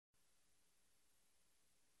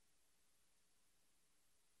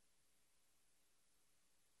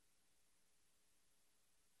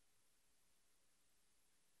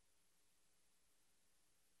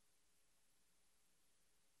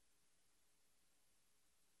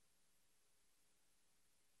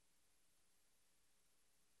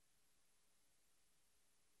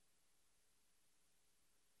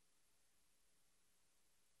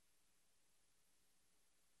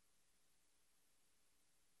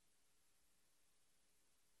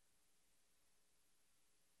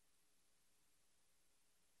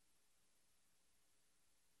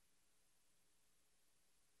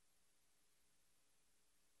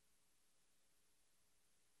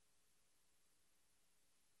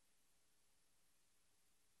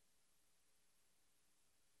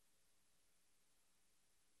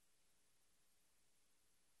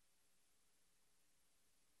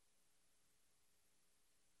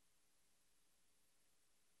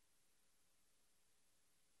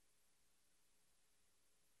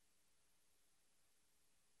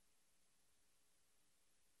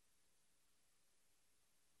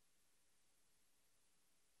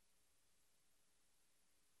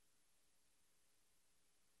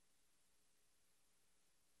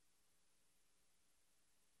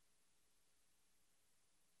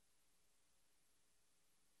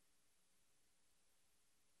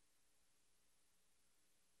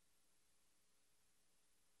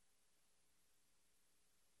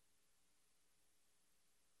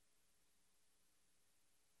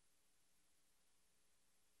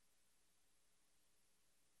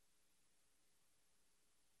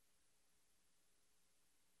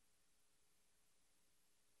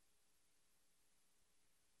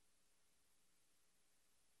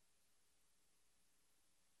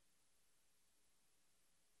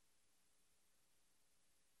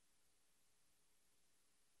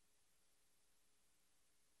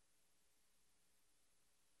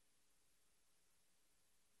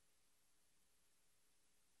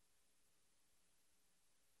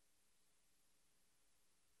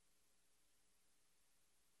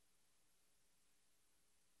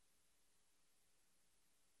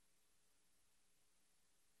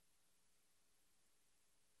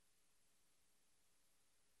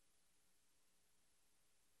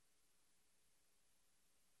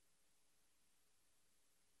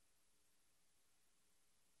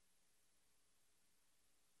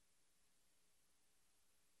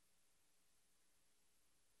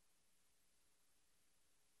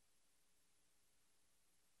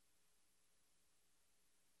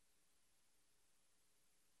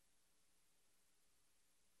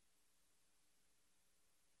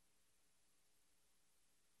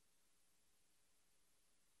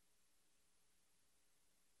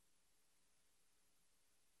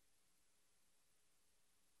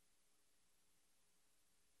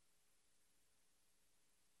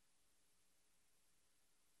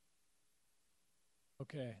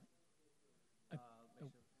Okay. Oh,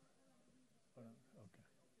 hold on. Okay.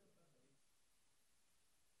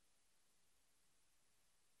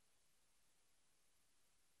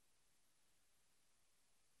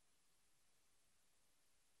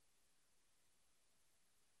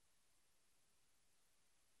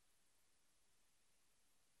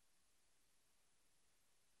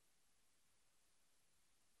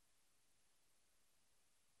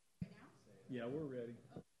 Yeah, we're ready.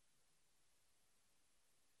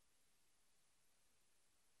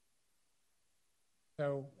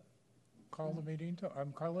 So I'm calling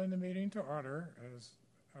the meeting to order, as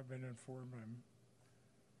I've been informed.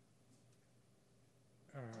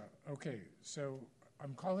 Okay, so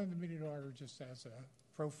I'm calling the meeting to order just as a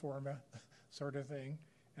pro forma sort of thing.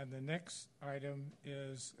 And the next item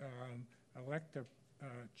is elect a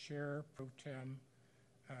chair pro tem.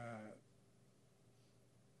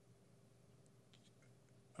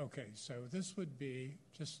 Okay, so this would be,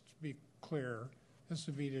 just to be clear, this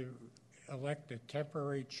would be to elect a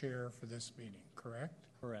temporary chair for this meeting, correct?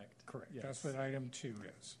 Correct. Correct. Yes. That's what item 2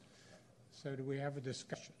 is. So do we have a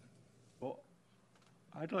discussion? Well,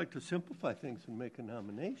 I'd like to simplify things and make a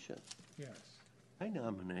nomination. Yes. I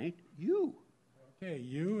nominate you. Okay,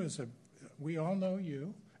 we all know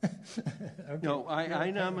you. Okay. No,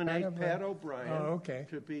 I nominate Pat O'Brien okay.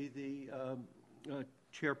 to be the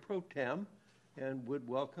chair pro tem and would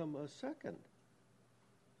welcome a second.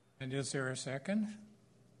 And is there a second?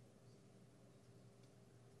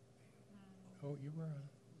 Oh, you were on.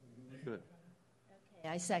 Good. Okay,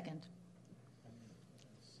 I second.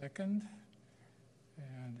 Second.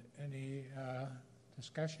 And any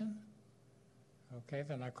discussion? Okay,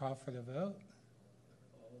 then I call for the vote.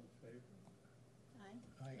 All in favor?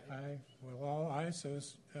 Aye. Aye. Well, all ayes, so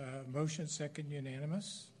motion second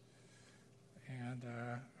unanimous. And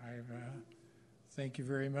thank you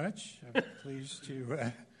very much. I'm pleased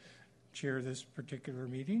to chair this particular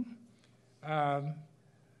meeting.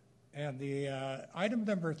 And the item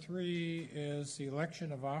number 3 is the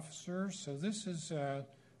election of officers. So this is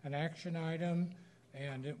an action item,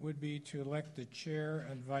 and it would be to elect the chair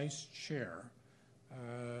and vice chair.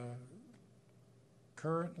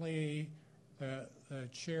 Currently, the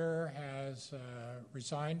chair has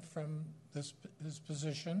resigned from this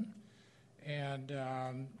position, and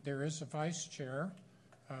there is a vice chair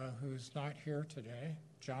who's not here today,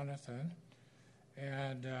 Jonathan.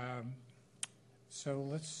 And so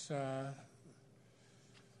let's.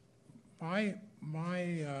 My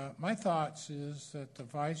thoughts is that the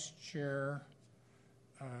vice chair,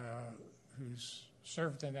 who's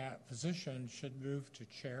served in that position, should move to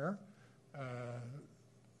chair.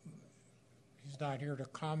 He's not here to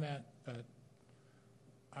comment, but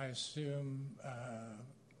I assume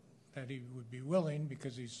that he would be willing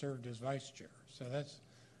because he served as vice chair. So that's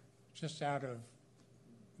just out of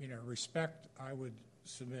respect. I would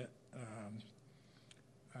submit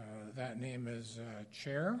that name as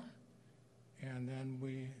chair, and then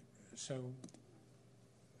is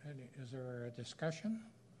there a discussion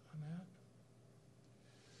on that?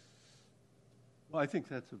 Well, I think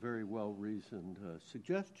that's a very well-reasoned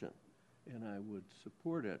suggestion, and I would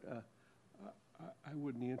support it. I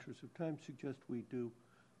would, in the interest of time, suggest we do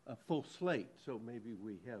a full slate, so maybe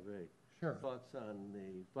we have thoughts on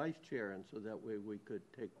the vice chair, and so that way we could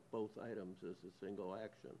take both items as a single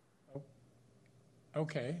action.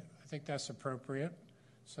 Okay, I think that's appropriate.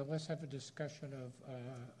 So let's have a discussion of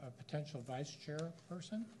a potential vice chair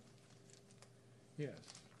person. Yes.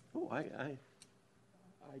 Oh, I'd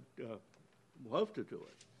love to do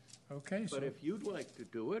it. Okay. But if you'd like to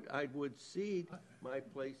do it, I would cede my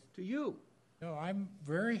place to you. No, I'm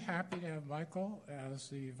very happy to have Michael as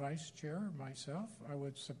the vice chair myself. I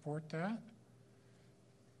would support that.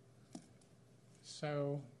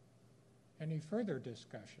 So, any further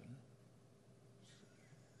discussion?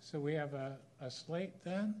 So we have a slate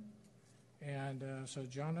then, and so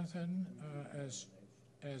Jonathan as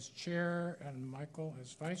chair and Michael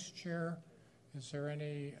as vice chair. Is there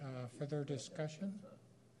any further discussion?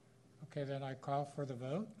 Okay, then I call for the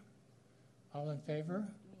vote. All in favor?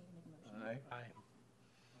 Aye.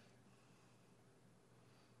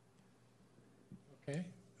 Okay,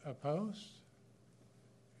 opposed?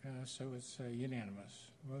 So it's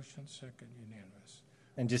unanimous. Motion second unanimous.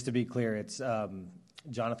 And just to be clear, it's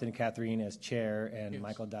Jonathan and Catherine as chair and Yes.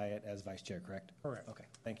 Michael Diet as vice chair, correct? Correct. Okay,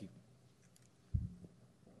 thank you.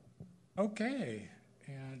 Okay,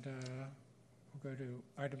 and we'll go to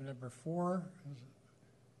item number 4. I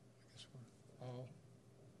guess we're all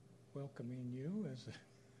welcoming you as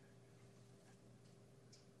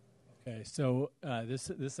Okay, so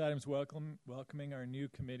this item's welcoming our new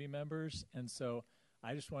committee members, and so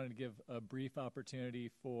I just wanted to give a brief opportunity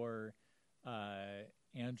for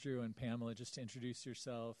Andrew and Pamela just to introduce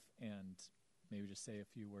yourself and maybe just say a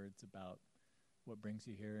few words about what brings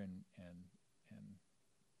you here and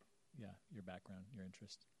yeah, your background, your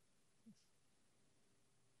interest.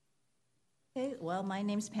 Okay, well, my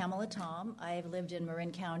name's Pamela Tom. I've lived in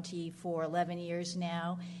Marin County for 11 years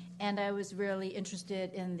now, and I was really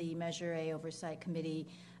interested in the Measure A Oversight Committee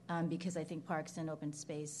because I think parks and open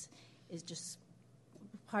space is just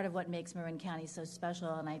part of what makes Marin County so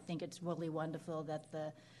special, and I think it's really wonderful that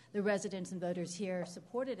the residents and voters here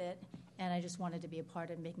supported it, and I just wanted to be a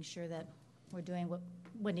part of making sure that we're doing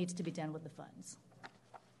what needs to be done with the funds.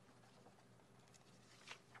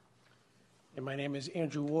 And my name is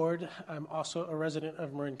Andrew Ward. I'm also a resident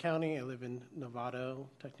of Marin County. I live in Novato,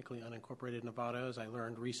 technically unincorporated Novato, as I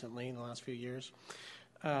learned recently in the last few years.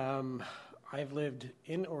 I've lived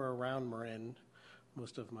in or around Marin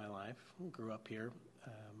most of my life, grew up here.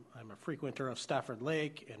 I'm a frequenter of Stafford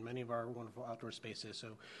Lake and many of our wonderful outdoor spaces.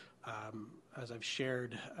 So as I've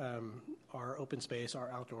shared, our open space, our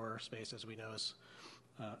outdoor space, as we know,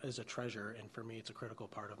 is a treasure, and for me, it's a critical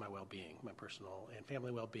part of my well-being, my personal and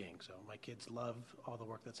family well-being. So my kids love all the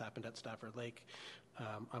work that's happened at Stafford Lake.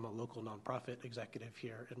 I'm a local nonprofit executive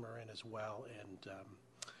here in Marin as well, and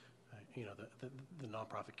the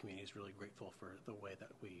nonprofit community is really grateful for the way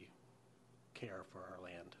that we care for our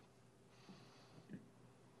land.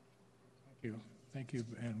 Thank you,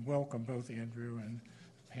 and welcome both Andrew and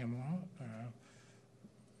Pamela.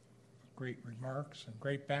 Great remarks and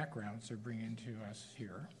great backgrounds they're bringing to us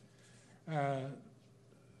here.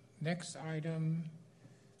 Next item,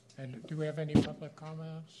 and do we have any public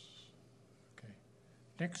comments? Okay.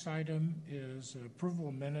 Next item is approval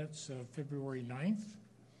of minutes of February 9th. Is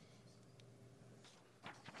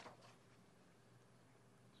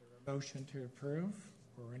there a motion to approve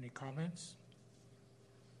or any comments?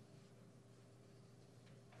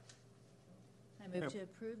 I move to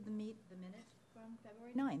approve the minutes from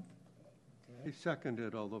February 9th. I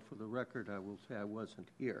seconded, although for the record, I will say I wasn't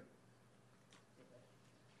here.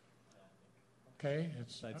 Okay,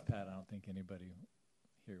 Besides Pat, I don't think anybody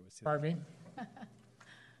here was here. pardon me?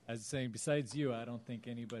 I was saying, besides you, I don't think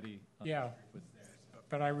anybody Yeah, was there. So.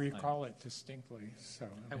 but I recall it distinctly, so.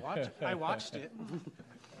 I watched it.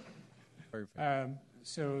 Perfect.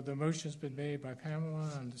 So the motion's been made by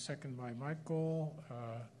Pamela and seconded by Michael.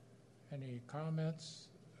 Any comments?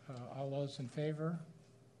 All those in favor?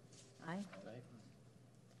 Aye.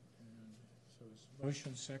 So it's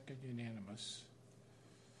motion second unanimous.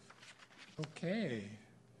 Okay.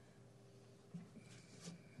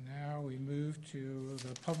 Now we move to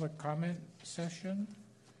the public comment section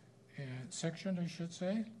and section, I should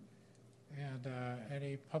say. And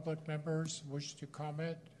any public members wish to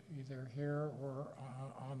comment either here or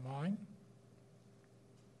online?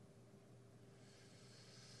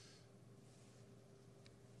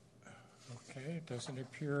 Okay, it doesn't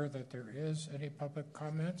appear that there is any public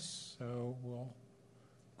comments, so we'll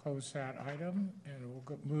close that item, and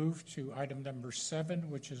we'll move to item number 7,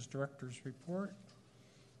 which is Director's Report.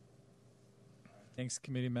 Thanks,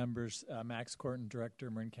 committee members. Max Corton,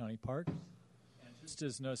 Director, Marin County Park. And just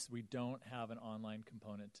as notice, we don't have an online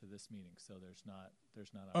component to this meeting, so there's not.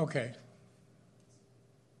 Okay.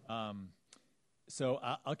 So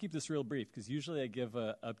I'll keep this real brief because usually I give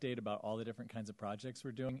an update about all the different kinds of projects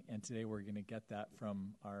we're doing, and today we're going to get that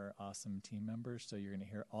from our awesome team members. So you're going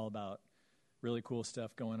to hear all about really cool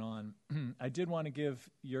stuff going on. I did want to give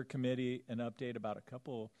your committee an update about a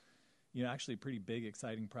couple, actually pretty big,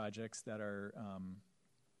 exciting projects that are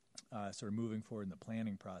sort of moving forward in the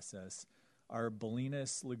planning process. Our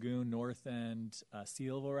Bolinas Lagoon North End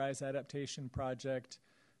sea level rise adaptation project.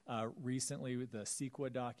 Recently, the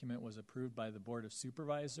CEQA document was approved by the Board of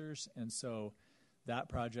Supervisors, and so that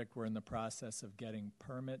project, we're in the process of getting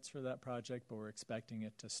permits for that project, but we're expecting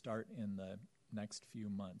it to start in the next few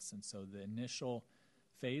months. And so the initial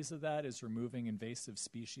phase of that is removing invasive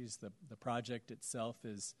species. The project itself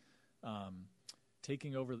is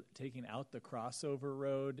taking out the crossover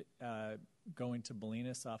road, going to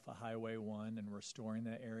Bolinas off of Highway 1 and restoring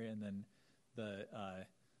that area, and then the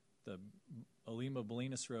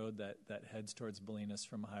Olima-Bolinas Road that heads towards Bolinas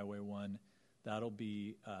from Highway 1, that'll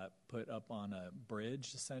be put up on a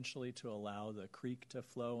bridge, essentially, to allow the creek to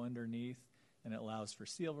flow underneath, and it allows for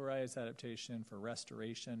sea level rise adaptation, for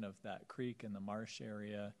restoration of that creek in the marsh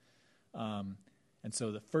area. And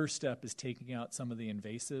so the first step is taking out some of the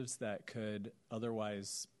invasives that could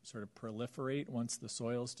otherwise sort of proliferate once the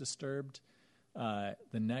soil's disturbed. The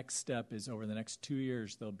next step is over the next 2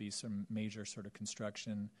 years, there'll be some major sort of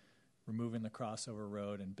construction, removing the crossover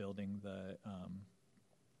road and building the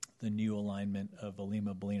the new alignment of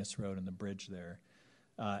Alima Bolinas Road and the bridge there.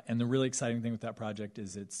 And the really exciting thing with that project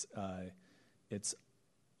is it's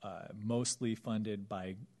mostly funded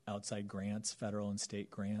by outside grants, federal and state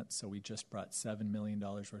grants. So we just brought $7 million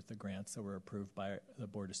worth of grants that were approved by the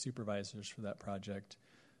Board of Supervisors for that project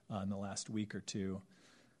in the last week or two.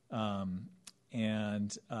 And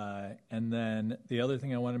then the other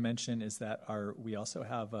thing I want to mention is that we also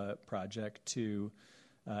have a project to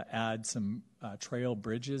add some trail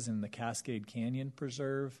bridges in the Cascade Canyon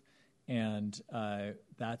Preserve. And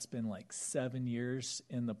that's been like 7 years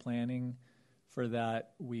in the planning for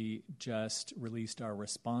that. We just released our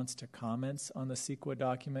response to comments on the CEQA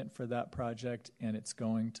document for that project, and it's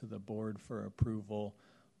going to the board for approval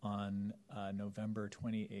on November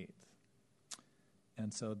 28th.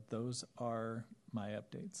 And so those are my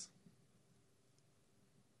updates.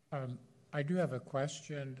 I do have a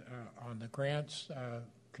question on the grants.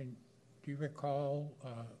 Do you recall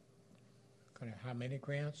kind of how many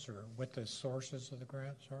grants or what the sources of the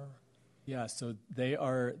grants are? Yeah, so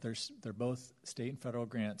they're both state and federal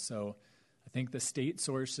grants. So I think the state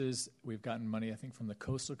sources, we've gotten money, I think, from the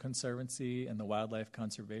Coastal Conservancy and the Wildlife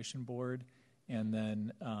Conservation Board. And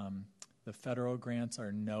then the federal grants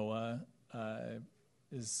are NOAA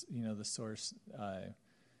is, the source,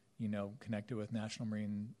 connected with National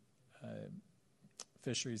Marine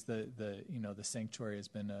Fisheries. The sanctuary has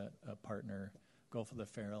been a partner. Gulf of the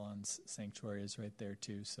Farallones Sanctuary is right there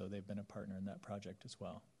too, so they've been a partner in that project as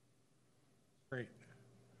well. Great.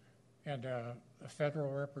 And a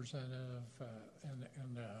federal representative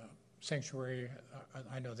in the sanctuary,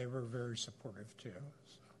 I know they were very supportive too.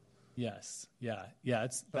 So. Yes, yeah.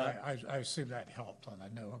 It's. I assume that helped on the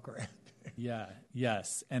NOAA grant.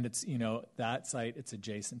 Yes, and it's that site. It's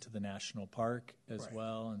adjacent to the national park as right.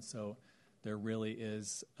 well, and so there really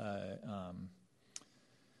is.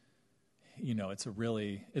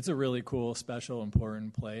 It's a really cool, special,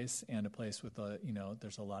 important place, and a place with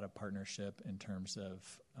there's a lot of partnership in terms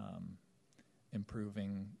of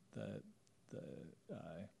improving the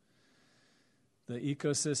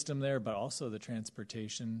ecosystem there, but also the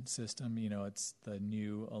transportation system. It's the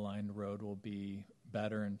new aligned road will be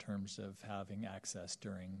better in terms of having access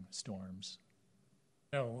during storms.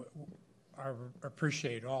 I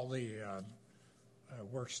appreciate all the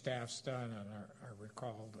work staff's done, and I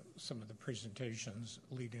recall some of the presentations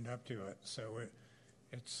leading up to it. So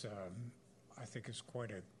it's I think it's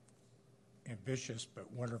quite an ambitious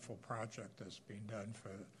but wonderful project that's being done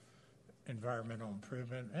for environmental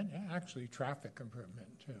improvement and actually traffic improvement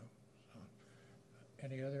too. So,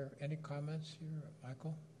 any comments here,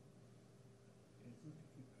 Michael?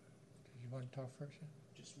 Did you want to talk first?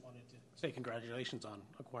 Just wanted to say congratulations on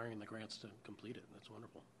acquiring the grants to complete it. That's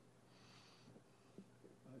wonderful.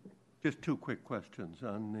 Just two quick questions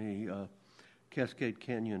on the Cascade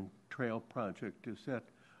Canyon Trail project. Is that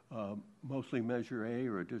mostly Measure A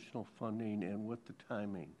or additional funding, and what the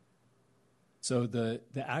timing? So the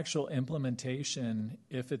actual implementation,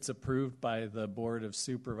 if it's approved by the Board of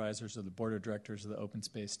Supervisors or the Board of Directors of the Open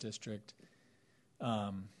Space District,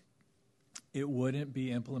 it wouldn't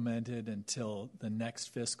be implemented until the next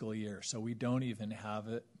fiscal year. So we don't even have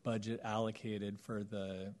a budget allocated for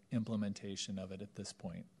the implementation of it at this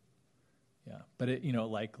point. Yeah, but it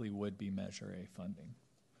likely would be Measure A funding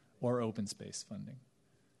or open space funding.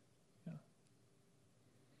 Yeah.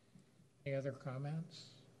 Any other comments?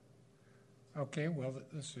 Okay, well,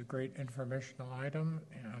 this is a great informational item,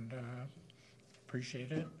 and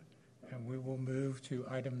appreciate it. And we will move to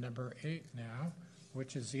item number 8 now,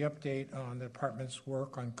 which is the update on the department's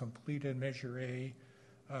work on completed Measure A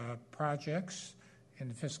projects in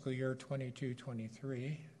the fiscal year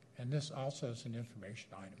 22-23. And this also is an information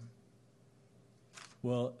item.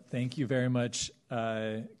 Well, thank you very much,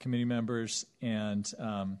 committee members. And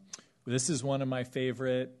this is one of my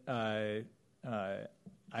favorite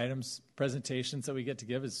presentations that we get to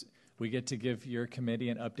give. Is we get to give your committee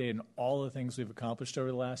an update on all the things we've accomplished over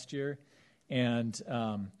the last year. And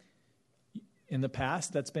in the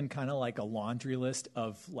past, that's been kind of like a laundry list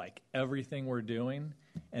of like everything we're doing.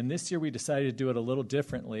 And this year we decided to do it a little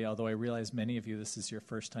differently, although I realize many of you, this is your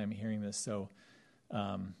first time hearing this. So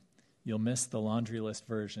you'll miss the laundry list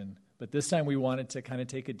version. But this time we wanted to kind of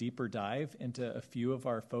take a deeper dive into a few of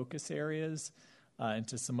our focus areas,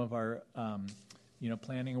 into some of our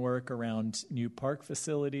planning work around new park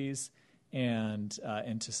facilities, and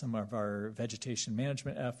into some of our vegetation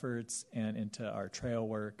management efforts, and into our trail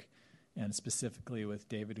work, and specifically with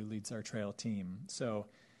David, who leads our trail team. So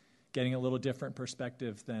getting a little different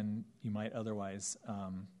perspective than you might otherwise.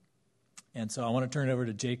 And so I want to turn it over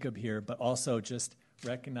to Jacob here, but also just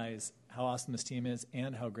recognize how awesome this team is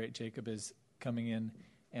and how great Jacob is coming in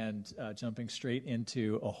and jumping straight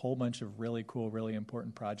into a whole bunch of really cool, really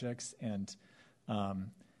important projects. And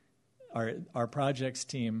our projects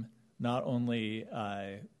team not only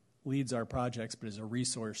leads our projects, but is a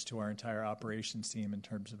resource to our entire operations team in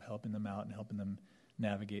terms of helping them out and helping them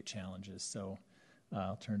navigate challenges. So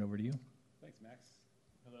I'll turn it over to you. Thanks, Max.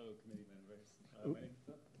 Hello, committee members. My name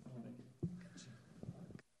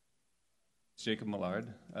is Jacob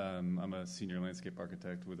Millard. I'm a senior landscape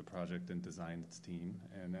architect with the project and design team.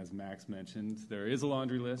 And as Max mentioned, there is a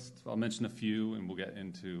laundry list. I'll mention a few, and we'll get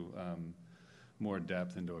into more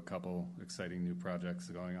depth into a couple exciting new projects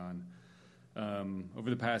going on. Over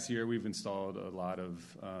the past year, we've installed a lot of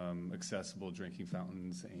accessible drinking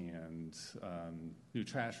fountains and new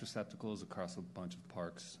trash receptacles across a bunch of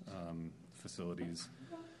parks, facilities.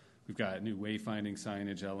 We've got new wayfinding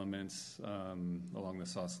signage elements along the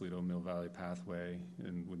Sausalito Mill Valley pathway,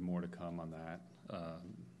 and with more to come on that.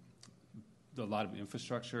 A lot of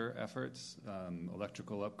infrastructure efforts,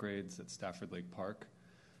 electrical upgrades at Stafford Lake Park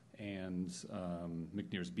and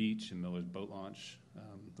McNears Beach and Miller's Boat Launch.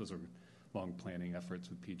 Those are long planning efforts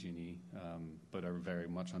with PG&E, but are very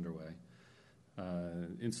much underway.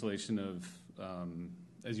 Installation of,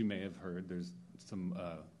 as you may have heard, there's some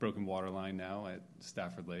broken water line now at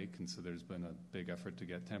Stafford Lake, and so there's been a big effort to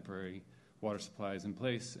get temporary water supplies in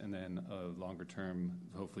place, and then a longer term,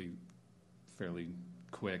 hopefully fairly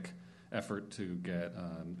quick effort to get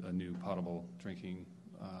a new potable drinking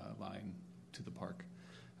line to the park.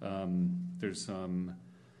 There's some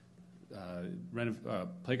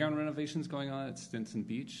playground renovations going on at Stinson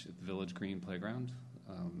Beach at the Village Green Playground,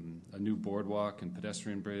 a new boardwalk and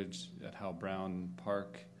pedestrian bridge at Hal Brown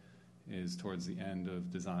Park is towards the end of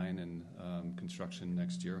design and construction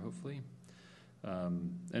next year, hopefully.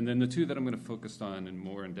 And then the two that I'm going to focus on in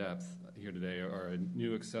more in depth here today are a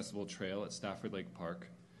new accessible trail at Stafford Lake Park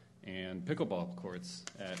and pickleball courts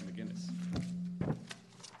at McGinnis.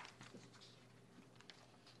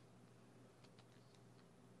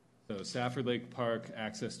 So Stafford Lake Park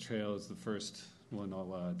Access Trail is the first one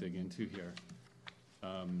I'll dig into here.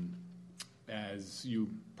 As you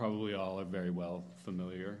probably all are very well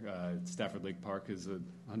familiar, Stafford Lake Park is a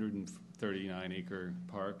 139-acre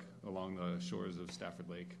park along the shores of Stafford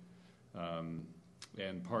Lake.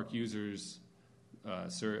 And park users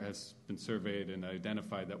has been surveyed and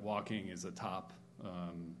identified that walking is a top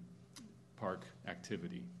park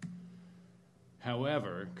activity.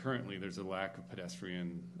 However, currently there's a lack of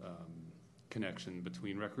pedestrian connection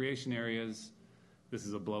between recreation areas. This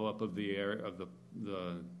is a blow-up of the air of the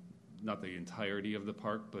not the entirety of the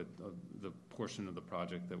park, but the portion of the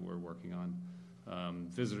project that we're working on.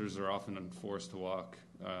 Visitors are often forced to walk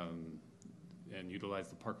and utilize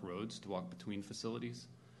the park roads to walk between facilities.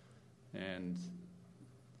 And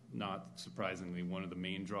not surprisingly, one of the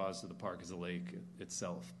main draws to the park is the lake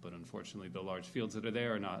itself, but unfortunately the large fields that are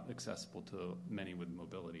there are not accessible to many with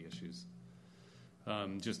mobility issues.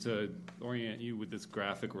 Just to orient you with this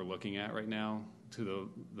graphic we're looking at right now, to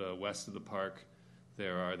the west of the park,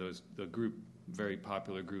 there are the very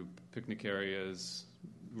popular group picnic areas,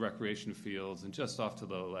 recreation fields, and just off to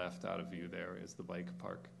the left out of view there is the bike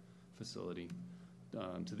park facility.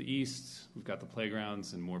 To the east, we've got the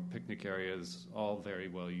playgrounds and more picnic areas, all very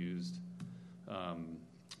well used.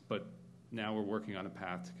 But now we're working on a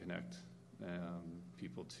path to connect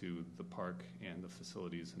people to the park and the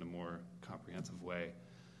facilities in a more comprehensive way.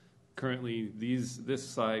 Currently, this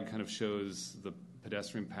slide kind of shows the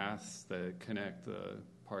pedestrian paths that connect the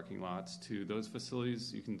parking lots to those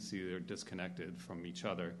facilities. You can see they're disconnected from each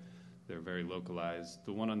other. They're very localized.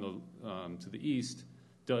 The one on the to the east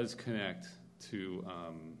does connect to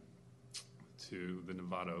the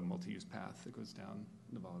Novato multi-use path that goes down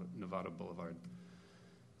Novato Boulevard.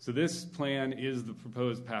 So this plan is the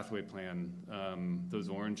proposed pathway plan. Those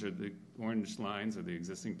orange lines are the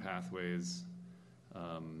existing pathways.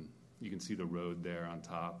 You can see the road there on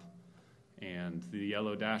top. And the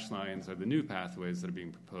yellow dash lines are the new pathways that are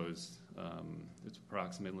being proposed. It's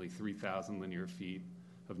approximately 3,000 linear feet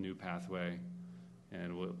of new pathway.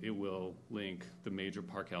 And it will link the major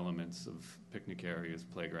park elements of picnic areas,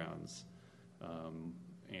 playgrounds,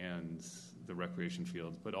 and the recreation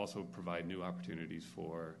fields, but also provide new opportunities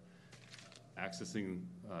for accessing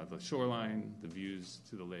the shoreline, the views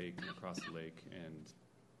to the lake and across the lake, and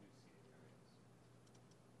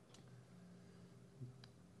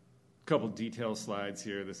a couple detail slides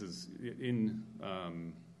here. This is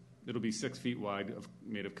it'll be 6 feet wide,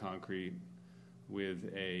 made of concrete with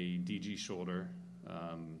a DG shoulder.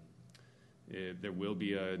 There will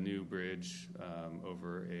be a new bridge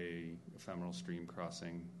over a ephemeral stream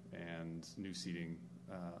crossing and new seating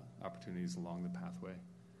opportunities along the pathway.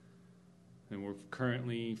 And we're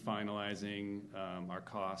currently finalizing our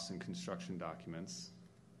costs and construction documents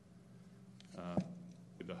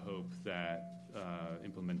with the hope that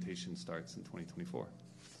implementation starts in 2024.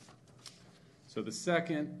 So the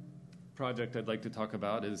second project I'd like to talk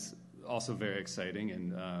about is also very exciting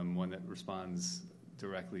and one that responds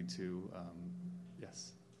directly to,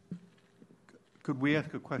 yes. Could we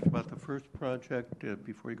ask a question about the first project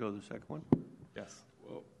before you go to the second one? Yes.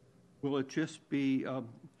 Will it just be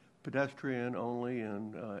pedestrian only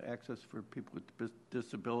and access for people with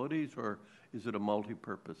disabilities, or is it a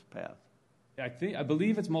multi-purpose path? I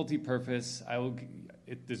believe it's multi-purpose.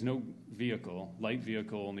 There's no vehicle, light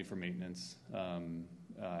vehicle, only for maintenance.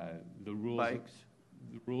 The rules. Bikes.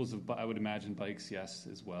 The rules of, I would imagine, bikes, yes,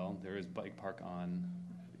 as well. There is bike park on,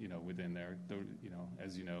 within there.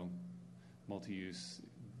 As you know, multi-use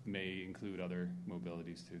may include other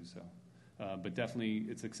mobilities too. So, but definitely,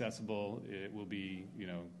 it's accessible. It will be,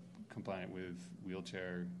 compliant with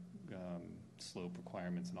wheelchair slope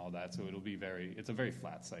requirements and all that. So it'll be it's a very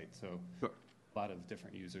flat site. So sure. A lot of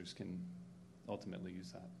different users can ultimately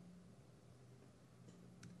use that.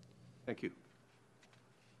 Thank you.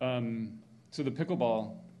 So the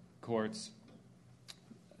pickleball courts.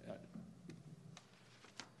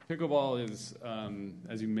 Pickleball is,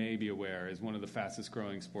 as you may be aware, is one of the fastest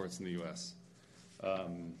growing sports in the U.S.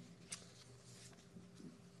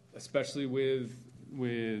 Especially with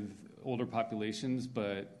older populations,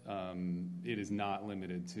 but it is not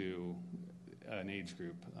limited to an age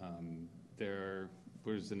group. There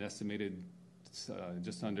was an estimated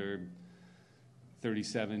just under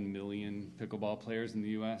 37 million pickleball players in the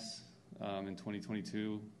U.S. In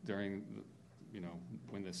 2022 during,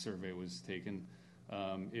 when the survey was taken.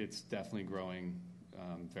 It's definitely growing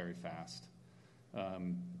very fast.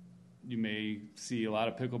 You may see a lot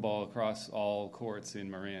of pickleball across all courts in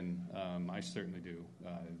Marin. I certainly do.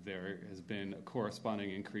 There has been a corresponding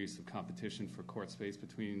increase of competition for court space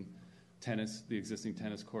between tennis, the existing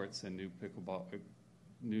tennis courts, and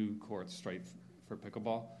new courts striped for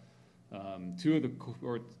pickleball. Two of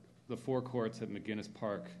the four courts at McGinnis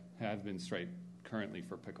Park have been striped currently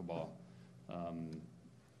for pickleball.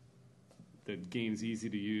 The game's easy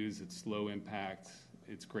to use. It's low impact.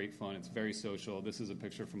 It's great fun. It's very social. This is a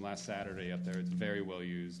picture from last Saturday up there. It's very well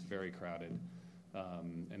used, very crowded.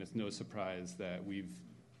 And it's no surprise that we've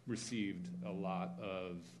received a lot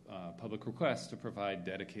of public requests to provide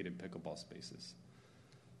dedicated pickleball spaces.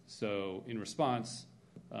 So in response,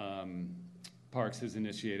 Parks has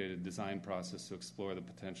initiated a design process to explore the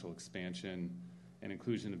potential expansion and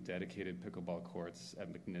inclusion of dedicated pickleball courts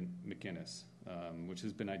at McGinnis, which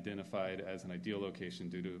has been identified as an ideal location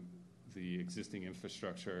due to the existing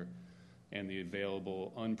infrastructure and the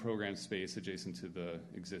available unprogrammed space adjacent to the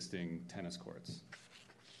existing tennis courts.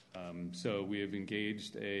 So we have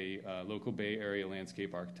engaged a local Bay Area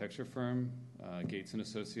landscape architecture firm, Gates &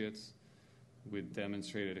 Associates, with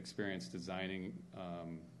demonstrated experience designing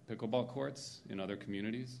pickleball courts in other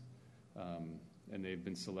communities. And they've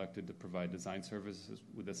been selected to provide design services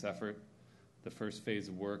with this effort. The first phase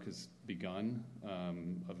of work has begun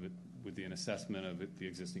with an assessment of the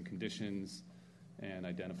existing conditions and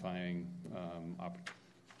identifying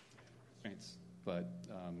opportunities. But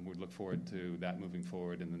we look forward to that moving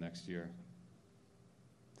forward in the next year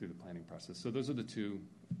through the planning process. So those are the two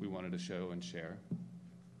we wanted to show and share.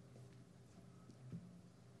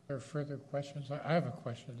 Are there further questions? I have a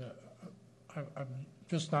question. I'm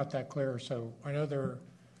just not that clear. So I know there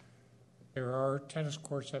are tennis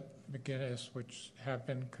courts at McGinnis which have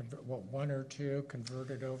been, one or two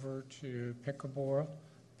converted over to pickleball,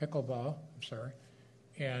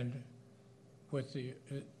 and with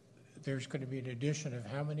there's going to be an addition of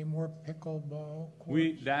how many more pickleball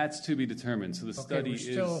courts? That's to be determined. So the study is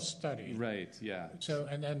still a study. Right, yeah. So,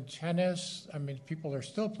 and then tennis, I mean, people are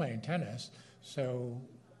still playing tennis, so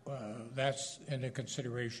that's in a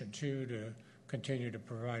consideration too, to continue to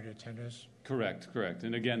provide a tennis. Correct.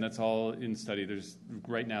 And again, that's all in study.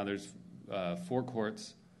 Right now there's 4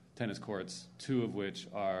 courts, tennis courts, 2 of which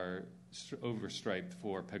are overstriped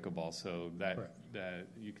for pickleball. So that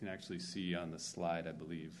you can actually see on the slide, I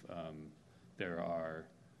believe. There are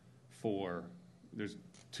 4. There's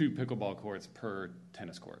 2 pickleball courts per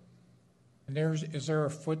tennis court. And is there a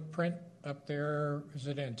footprint up there? Is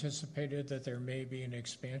it anticipated that there may be an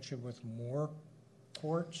expansion with more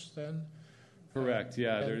courts then? Correct.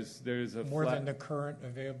 Yeah. There's a more than the current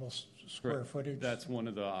available square footage. That's one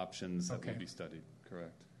of the options that will be studied.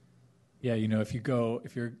 Correct. Yeah,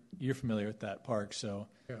 if you're familiar with that park, so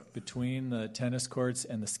between the tennis courts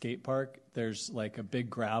and the skate park, there's like a big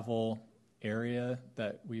gravel area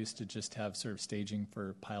that we used to just have sort of staging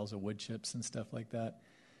for piles of wood chips and stuff like that.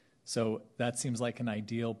 So that seems like an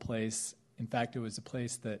ideal place. In fact, it was a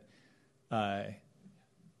place that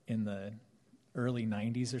in the early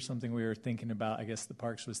 90s or something we were thinking about, I guess the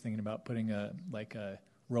Parks was thinking about putting a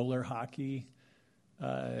roller hockey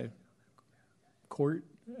court,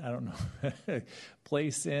 I don't know,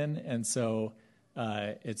 place in. And so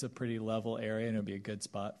it's a pretty level area, and it would be a good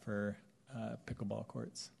spot for pickleball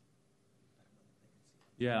courts.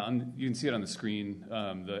 Yeah, you can see it on the screen.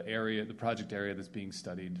 The project area that's being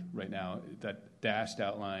studied right now, that dashed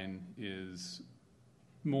outline is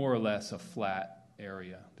more or less a flat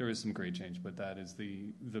area. There is some grade change, but that is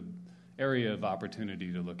the area of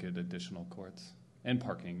opportunity to look at additional courts and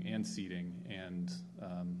parking and seating and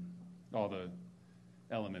all the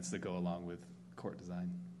elements that go along with court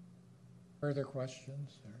design. Further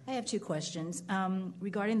questions? I have two questions.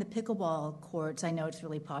 Regarding the pickleball courts, I know it's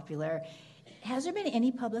really popular. Has there been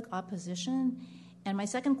any public opposition? And my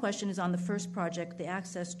second question is on the first project, the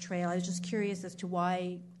access trail. I was just curious as to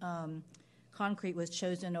why concrete was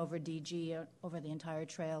chosen over DG over the entire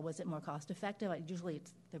trail. Was it more cost effective? Usually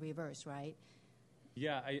it's the reverse, right?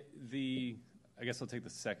 Yeah, I guess I'll take the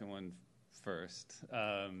second one first.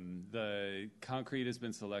 The concrete has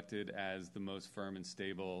been selected as the most firm and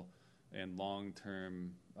stable and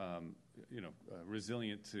long-term,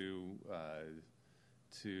 resilient to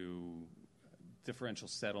differential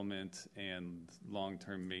settlement and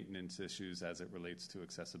long-term maintenance issues as it relates to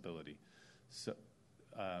accessibility. So,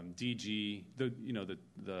 DG,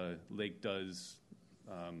 the lake does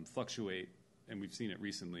fluctuate, and we've seen it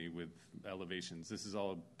recently with elevations. This is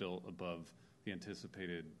all built above the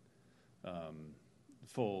anticipated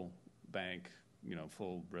full bank,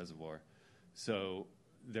 full reservoir. So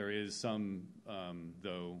there is some,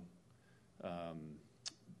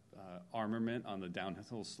 armament on the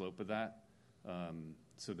downhill slope of that,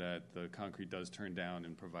 so that the concrete does turn down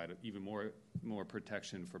and provide even more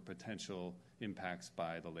protection for potential impacts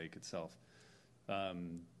by the lake itself.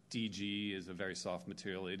 DG is a very soft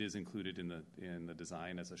material. It is included in the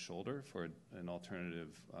design as a shoulder for an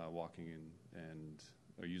alternative walking and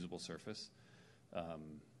a usable surface.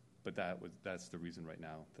 But that's the reason right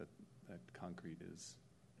now that concrete is.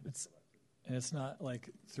 It's not like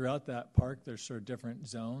throughout that park there's sort of different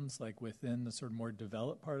zones, like within the sort of more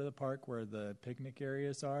developed part of the park where the picnic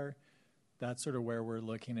areas are. That's sort of where we're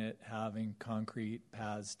looking at having concrete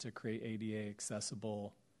paths to create ADA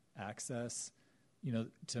accessible access.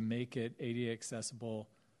 To make it ADA accessible,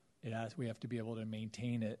 we have to be able to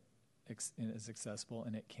maintain it as accessible,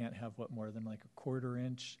 and it can't have more than like a quarter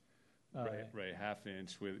inch. Right, half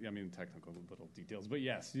inch with technical little details, but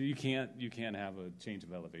yes, you can't have a change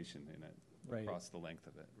of elevation in it across the length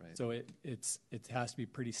of it, right? So it has to be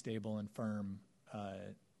pretty stable and firm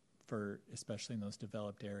for especially in those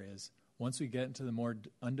developed areas. Once we get into the more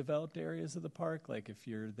undeveloped areas of the park, like if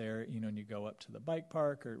you're there, and you go up to the bike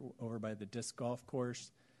park or over by the disc golf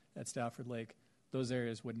course at Stafford Lake, those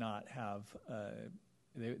areas would not have.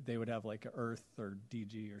 They would have like a earth or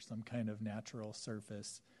DG or some kind of natural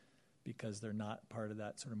surface, because they're not part of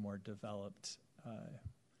that sort of more developed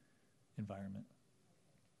environment.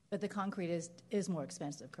 But the concrete is more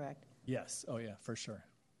expensive, correct? Yes. Oh, yeah, for sure.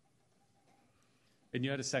 And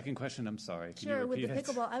you had a second question? I'm sorry. Can sure. You repeat with the it?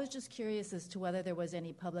 pickleball, I was just curious as to whether there was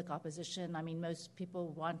any public opposition. I mean, most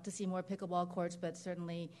people want to see more pickleball courts, but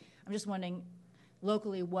certainly I'm just wondering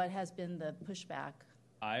locally what has been the pushback?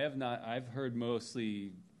 I have not. I've heard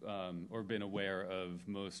mostly or been aware of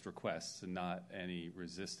most requests and not any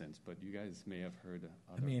resistance, but you guys may have heard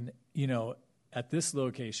other. At this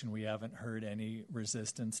location, we haven't heard any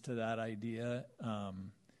resistance to that idea.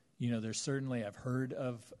 There's certainly, I've heard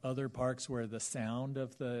of other parks where the sound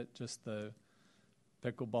of the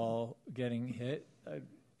pickleball getting hit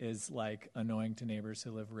is like annoying to neighbors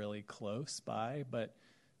who live really close by. But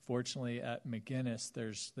fortunately at McGinnis,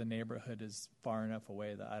 the neighborhood is far enough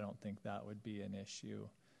away that I don't think that would be an issue.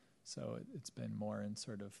 So it's been more in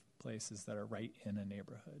sort of places that are right in a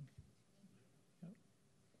neighborhood.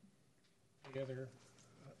 The other,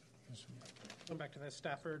 Going back to the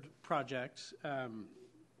Stafford project,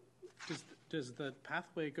 does the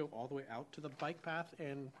pathway go all the way out to the bike path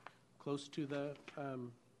and close to the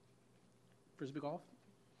Frisbee golf?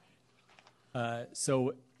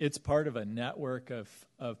 So it's part of a network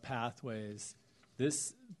of pathways.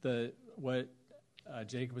 What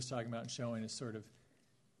Jacob was talking about and showing is sort of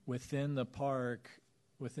within the park,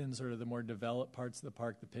 within sort of the more developed parts of the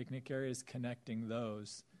park, the picnic areas, connecting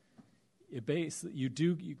those. You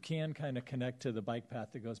can kind of connect to the bike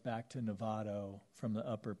path that goes back to Novato from the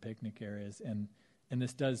upper picnic areas, and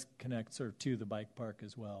this does connect sort of to the bike park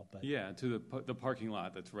as well. But yeah, to the parking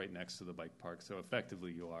lot that's right next to the bike park. So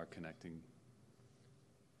effectively, you are connecting.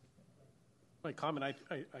 My comment,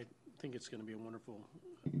 I think it's going to be a wonderful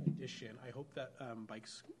addition. I hope that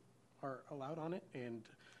bikes are allowed on it, and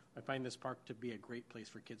I find this park to be a great place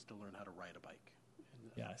for kids to learn how to ride a bike.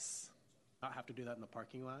 And, Yes. not have to do that in the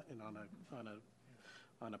parking lot and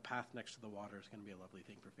on a path next to the water is going to be a lovely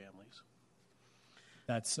thing for families.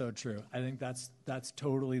 That's so true. I think that's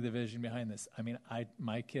totally the vision behind this. I mean,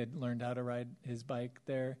 my kid learned how to ride his bike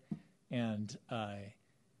there, and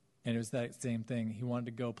it was that same thing. He wanted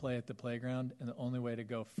to go play at the playground, and the only way to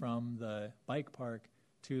go from the bike park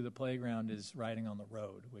to the playground is riding on the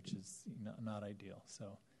road, which is not ideal.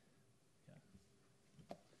 So,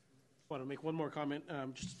 I want to make one more comment.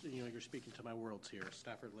 Just you're speaking to my worlds here,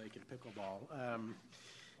 Stafford Lake and pickleball.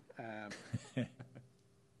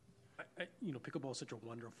 Pickleball is such a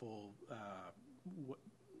wonderful.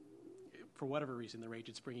 For whatever reason, the rage,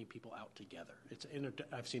 it's bringing people out together.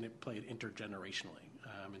 I've seen it played intergenerationally,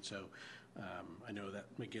 and so I know that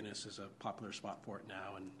McGinnis is a popular spot for it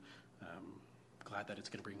now, and glad that it's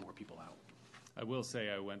going to bring more people out. I will say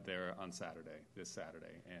I went there on this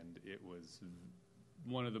Saturday, and it was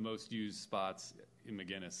one of the most used spots in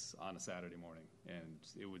McGinnis on a Saturday morning, and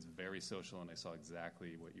it was very social, and I saw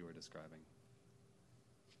exactly what you were describing.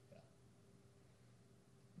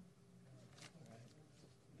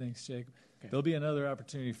 Thanks, Jake. Okay. There'll be another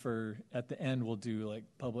opportunity at the end, we'll do like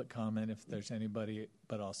public comment if there's anybody,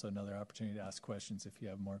 but also another opportunity to ask questions if you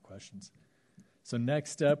have more questions. So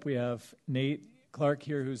next up, we have Nate Clark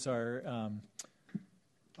here, who's our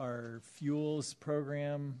fuels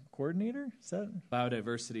program coordinator. Is that?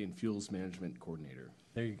 Biodiversity and Fuels Management Coordinator.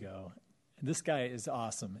 There you go. This guy is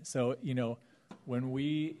awesome. So, when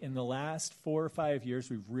in the last 4 or 5 years,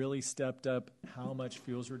 we've really stepped up how much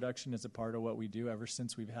fuels reduction is a part of what we do ever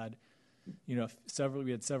since we've had,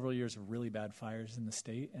 several years of really bad fires in the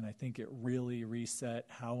state. And I think it really reset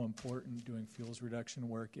how important doing fuels reduction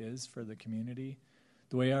work is for the community.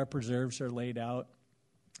 The way our preserves are laid out,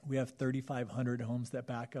 we have 3,500 homes that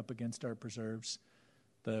back up against our preserves.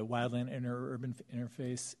 The wildland interurban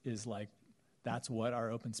interface is that's what our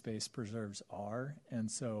open space preserves are. And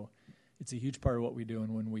so it's a huge part of what we do.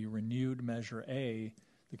 And when we renewed Measure A,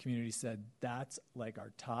 the community said that's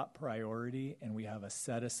our top priority, and we have a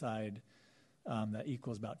set aside that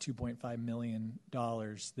equals about $2.5 million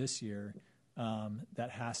this year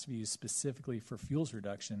that has to be used specifically for fuels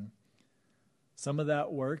reduction. Some of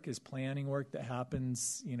that work is planning work that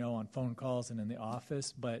happens, on phone calls and in the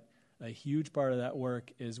office, but a huge part of that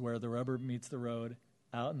work is where the rubber meets the road,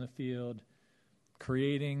 out in the field,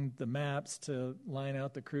 creating the maps to lining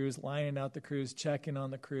out the crews, checking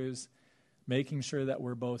on the crews, making sure that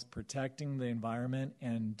we're both protecting the environment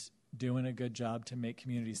and doing a good job to make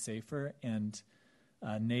communities safer. And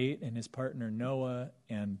Nate and his partner Noah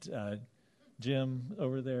and Jim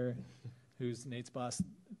over there, who's Nate's boss,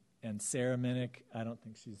 and Sarah Minnick, I don't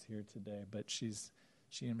think she's here today, but she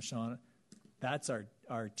and Michonne, that's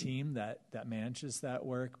our team that manages that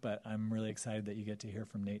work. But I'm really excited that you get to hear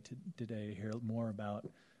from Nate today, hear more about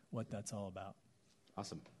what that's all about.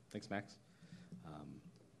 Awesome. Thanks, Max.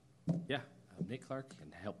 I'm Nate Clark,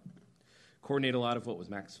 and help coordinate a lot of what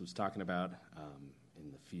Max was talking about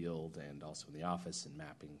in the field and also in the office, and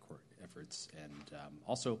mapping efforts, and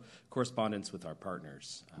also correspondence with our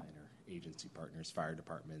partners, interagency partners, fire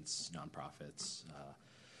departments, nonprofits,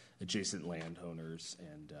 adjacent landowners,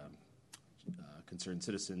 and concerned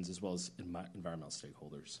citizens, as well as environmental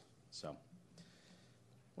stakeholders. So,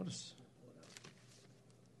 we're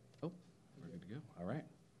good to go. All right.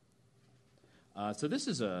 So this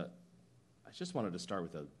is I just wanted to start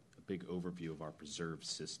with a big overview of our preserve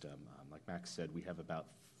system. Like Max said, we have about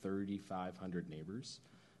 3,500 neighbors,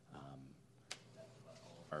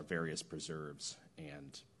 our various preserves,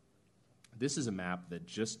 and this is a map that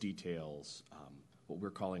just details what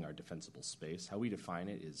we're calling our defensible space. How we define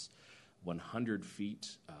it is 100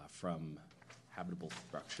 feet from habitable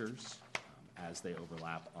structures as they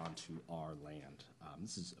overlap onto our land.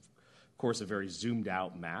 This is, of course, a very zoomed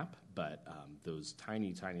out map, but those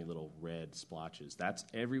tiny, tiny little red splotches, that's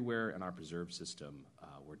everywhere in our preserve system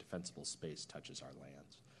where defensible space touches our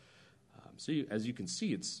lands. As you can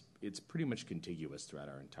see, it's pretty much contiguous throughout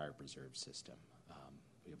our entire preserve system.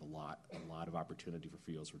 We have a lot of opportunity for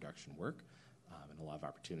fuels reduction work, and a lot of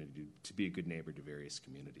opportunity to be a good neighbor to various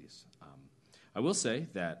communities. I will say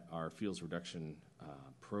that our fuels reduction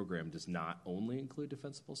program does not only include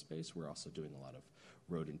defensible space. We're also doing a lot of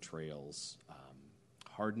road and trails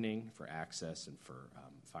hardening for access and for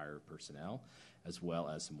fire personnel, as well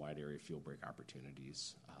as some wide area fuel break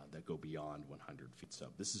opportunities that go beyond 100 feet. So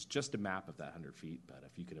this is just a map of that 100 feet, but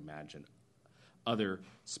if you could imagine other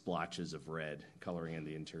splotches of red coloring in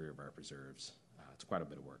the interior of our preserves, it's quite a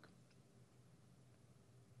bit of work.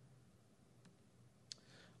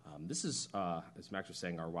 This is, as Max was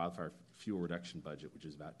saying, our wildfire fuel reduction budget, which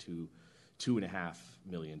is about $2.5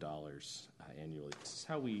 million annually. This is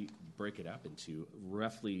how we break it up into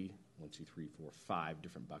roughly 5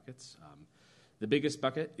 different buckets. The biggest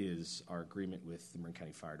bucket is our agreement with the Marin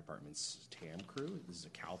County Fire Department's TAM crew. This is a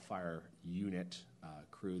CAL FIRE unit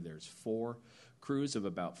crew. There's 4 crews of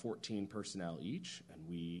about 14 personnel each, and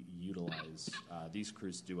we utilize these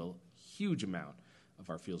crews to do a huge amount of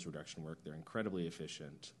our fuels reduction work. They're incredibly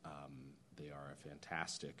efficient. They are a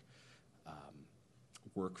fantastic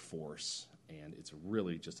workforce, and it's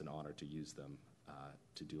really just an honor to use them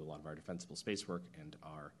to do a lot of our defensible space work and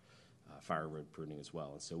our fire road pruning as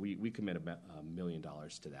well. And so we commit $1 million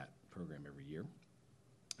to that program every year,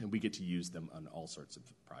 and we get to use them on all sorts of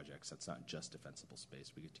projects. That's not just defensible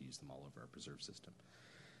space. We get to use them all over our preserve system.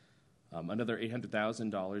 Another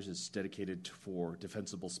 $800,000 is dedicated for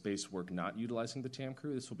defensible space work not utilizing the TAM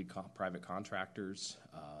crew. This will be private contractors,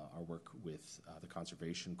 our work with the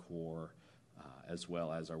Conservation Corps, as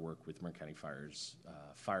well as our work with Marin County Fire's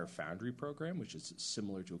Fire Foundry program, which is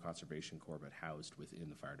similar to a Conservation Corps but housed within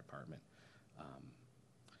the fire department.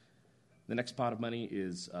 The next pot of money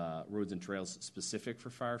is roads and trails specific for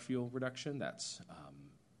fire fuel reduction. That's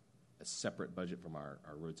a separate budget from our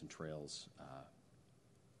roads and trails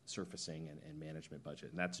surfacing and management budget,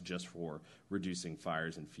 and that's just for reducing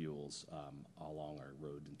fires and fuels along our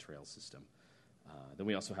road and trail system. Then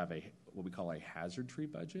we also have what we call a hazard tree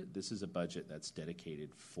budget. This is a budget that's dedicated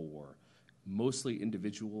for mostly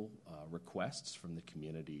individual requests from the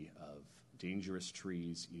community of dangerous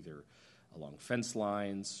trees, either along fence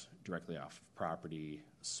lines, directly off of property,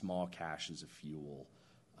 small caches of fuel,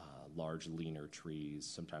 large leaner trees,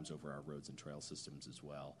 sometimes over our roads and trail systems as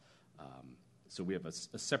well. So we have a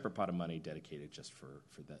separate pot of money dedicated just for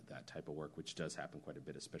that type of work, which does happen quite a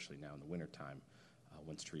bit, especially now in the wintertime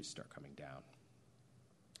once trees start coming down.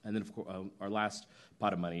 And then, of course, our last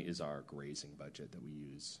pot of money is our grazing budget that we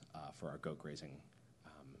use for our goat grazing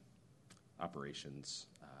operations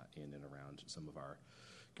in and around some of our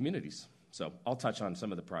communities. So I'll touch on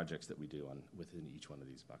some of the projects that we do within each one of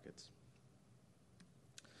these buckets.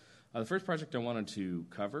 The first project I wanted to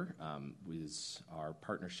cover was our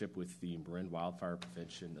partnership with the Marin Wildfire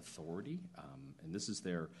Prevention Authority, and this is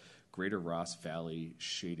their Greater Ross Valley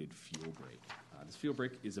Shaded Fuel Break. This fuel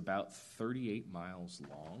break is about 38 miles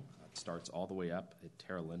long. It starts all the way up at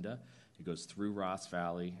Terra Linda. It goes through Ross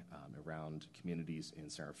Valley, around communities in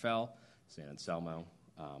San Rafael, San Anselmo,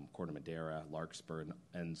 Corte Madera, Larkspur, and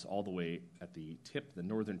ends all the way at the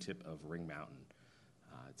northern tip of Ring Mountain.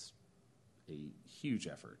 It's a huge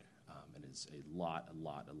effort. And is a lot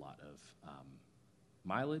of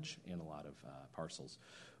mileage and a lot of parcels.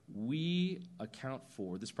 We account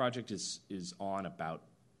for, this project is on about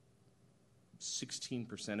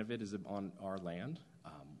 16% of it is on our land,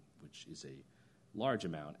 which is a large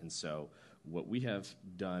amount. And so what we have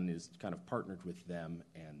done is kind of partnered with them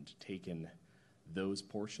and taken those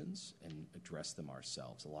portions and addressed them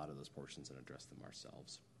ourselves, a lot of those portions, and addressed them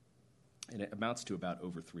ourselves. And it amounts to about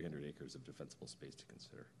over 300 acres of defensible space to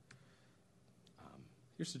consider.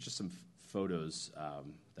 Here's just some photos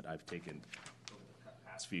that I've taken over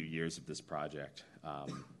the past few years of this project.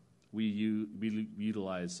 We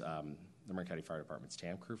utilize the Marin County Fire Department's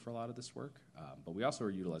TAM crew for a lot of this work, but we also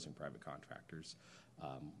are utilizing private contractors.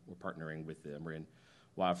 We're partnering with the Marin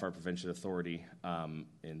Wildfire Prevention Authority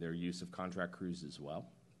in their use of contract crews as well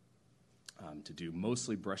to do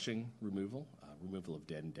mostly brushing removal of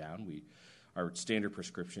dead and down. Our standard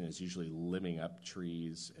prescription is usually limbing up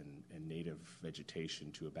trees and native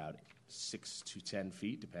vegetation to about 6 to 10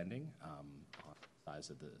 feet, depending on the size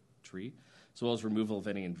of the tree, as well as removal of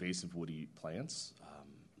any invasive woody plants,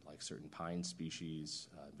 like certain pine species,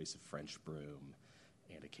 invasive French broom,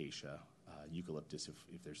 and acacia, eucalyptus,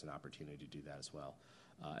 if there's an opportunity to do that as well.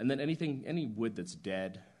 And then any wood that's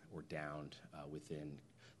dead or downed within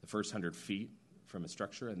the first 100 feet from a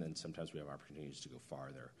structure, and then sometimes we have opportunities to go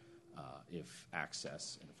farther if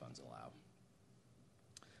access and funds allow.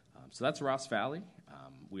 So that's Ross Valley.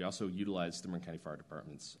 We also utilize the Marin County Fire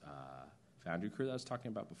Department's Foundry crew that I was talking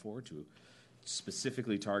about before to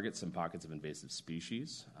specifically target some pockets of invasive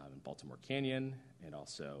species in Baltimore Canyon and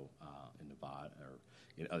also in Nevada or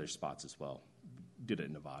in other spots as well. Did it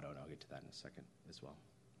in Nevada, and I'll get to that in a second as well.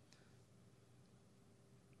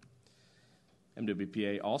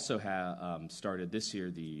 MWPA also started this year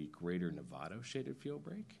the Greater Novato Shaded Fuel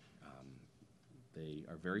Break. They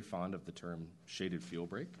are very fond of the term shaded fuel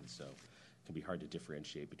break, and so it can be hard to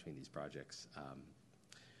differentiate between these projects.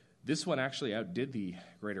 This one actually outdid the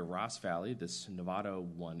Greater Ross Valley. This Novato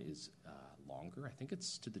one is longer. I think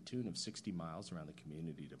it's to the tune of 60 miles around the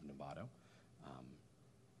community of Novato.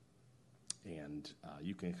 And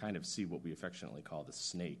you can kind of see what we affectionately call the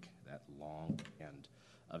snake, that long end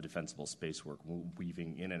of defensible space work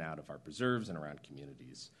weaving in and out of our preserves and around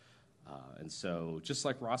communities. And so just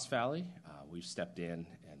like Ross Valley, we've stepped in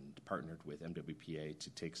and partnered with MWPA to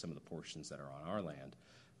take some of the portions that are on our land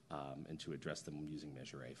and to address them using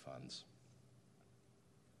Measure A funds.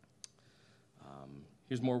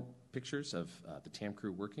 Here's more pictures of the TAM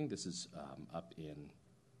crew working. This is up in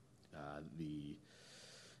the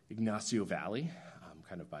Ignacio Valley,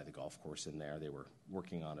 kind of by the golf course in there. They were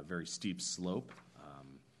working on a very steep slope,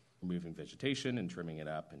 removing vegetation and trimming it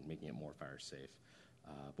up and making it more fire safe.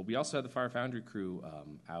 But we also had the Fire Foundry crew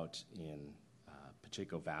out in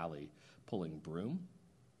Pacheco Valley pulling broom,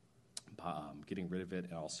 getting rid of it,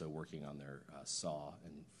 and also working on their saw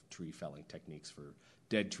and tree felling techniques for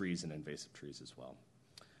dead trees and invasive trees as well.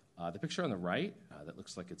 The picture on the right that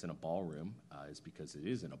looks like it's in a ballroom is because it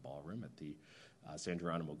is in a ballroom at the San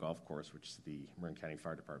Geronimo Golf Course, which the Marin County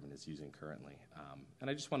Fire Department is using currently. And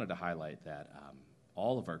I just wanted to highlight that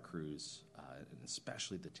all of our crews, and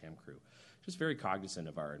especially the TAM crew, just very cognizant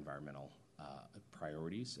of our environmental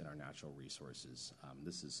priorities and our natural resources.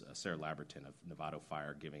 This is Sarah Laberton of Novato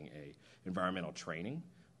Fire giving a environmental training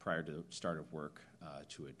prior to the start of work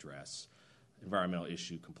to address environmental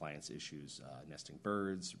compliance issues, nesting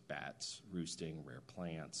birds, bats, roosting, rare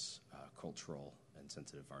plants, cultural and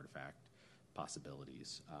sensitive artifact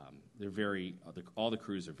possibilities. All the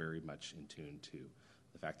crews are very much in tune to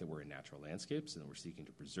the fact that we're in natural landscapes and that we're seeking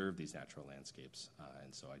to preserve these natural landscapes.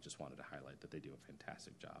 And so I just wanted to highlight that they do a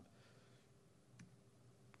fantastic job.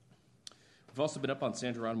 We've also been up on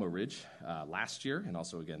San Geronimo Ridge last year and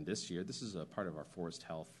also again this year. This is a part of our Forest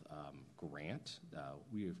Health grant.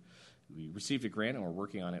 We received a grant and we're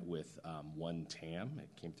working on it with One TAM. It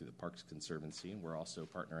came through the Parks Conservancy, and we're also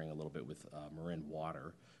partnering a little bit with Marin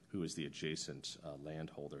Water, who is the adjacent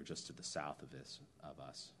landholder just to the south of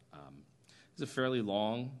us. It's a fairly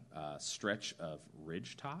long stretch of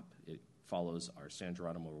ridge top. It follows our San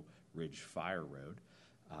Geronimo Ridge Fire Road,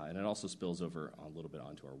 and it also spills over a little bit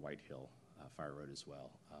onto our White Hill Fire Road as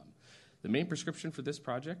well. The main prescription for this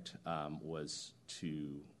project was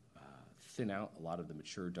to thin out a lot of the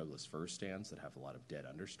mature Douglas fir stands that have a lot of dead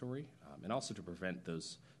understory, and also to prevent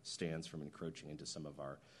those stands from encroaching into some of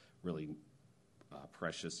our really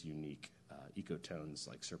precious, unique ecotones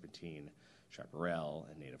like serpentine, chaparral,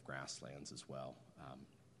 and native grasslands as well.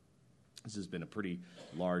 This has been a pretty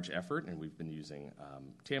large effort, and we've been using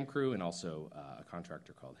TAM crew and also a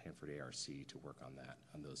contractor called Hanford ARC to work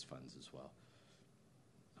on those funds as well.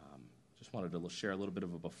 Just wanted to share a little bit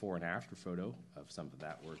of a before and after photo of some of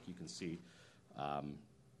that work. You can see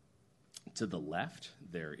to the left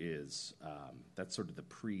there is, that's sort of the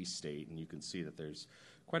pre-state, and you can see that there's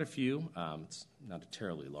quite a few. It's not a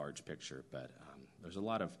terribly large picture, but there's a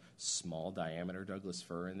lot of small diameter Douglas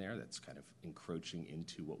fir in there that's kind of encroaching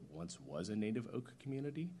into what once was a native oak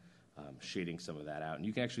community, shading some of that out. And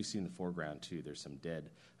you can actually see in the foreground, too, there's some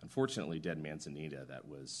unfortunately dead manzanita that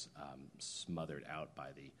was smothered out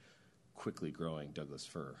by the quickly growing Douglas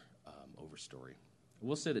fir overstory. I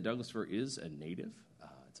will say that Douglas fir is a native.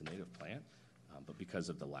 It's a native plant, but because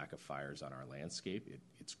of the lack of fires on our landscape,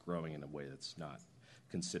 it's growing in a way that's not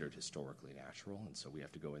considered historically natural, and so we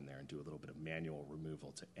have to go in there and do a little bit of manual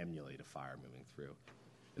removal to emulate a fire moving through.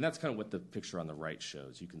 And that's kind of what the picture on the right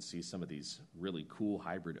shows. You can see some of these really cool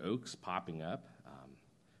hybrid oaks popping up,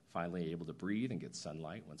 finally able to breathe and get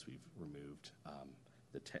sunlight once we've removed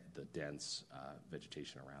the dense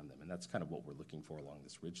vegetation around them. And that's kind of what we're looking for along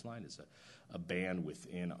this ridgeline, is a band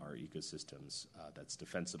within our ecosystems that's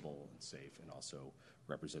defensible and safe and also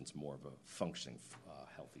represents more of a functioning,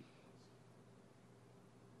 healthy.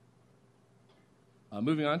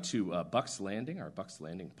 Moving on to Bucks Landing, our Bucks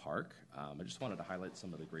Landing Park. I just wanted to highlight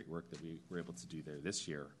some of the great work that we were able to do there this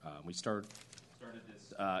year. We started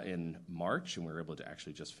this in March, and we were able to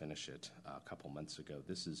actually just finish it a couple months ago.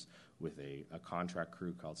 This is with a contract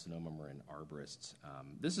crew called Sonoma Marin Arborists.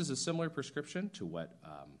 This is a similar prescription to what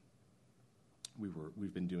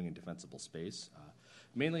we've been doing in defensible space,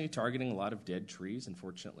 mainly targeting a lot of dead trees.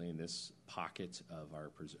 Unfortunately, in this pocket of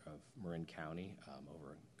Marin County,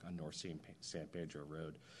 over on North San Pedro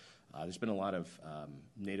Road, there's been a lot of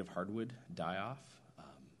native hardwood die-off,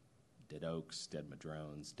 dead oaks, dead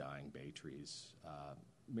madrones, dying bay trees,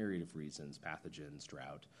 myriad of reasons, pathogens,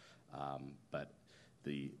 drought. But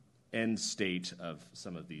the end state of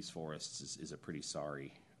some of these forests is a pretty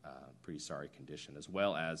sorry condition, as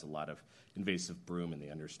well as a lot of invasive broom in the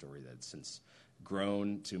understory that's since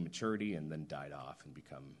grown to maturity and then died off and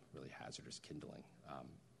become really hazardous kindling.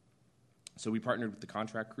 So we partnered with the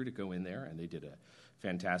contract crew to go in there, and they did a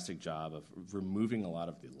fantastic job of removing a lot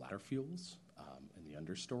of the ladder fuels in the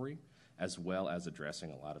understory, as well as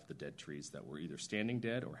addressing a lot of the dead trees that were either standing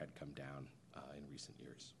dead or had come down in recent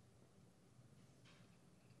years.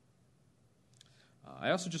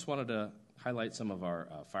 I also just wanted to highlight some of our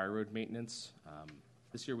fire road maintenance.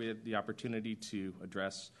 This year we had the opportunity to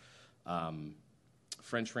address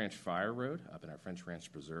French Ranch Fire Road up in our French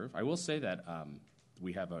Ranch Preserve. I will say that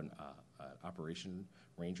we have an operation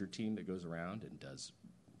ranger team that goes around and does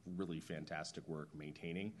really fantastic work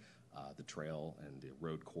maintaining the trail and the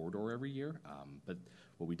road corridor every year. But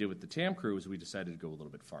what we did with the TAM crew is we decided to go a little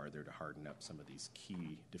bit farther to harden up some of these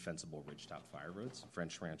key defensible ridgetop fire roads.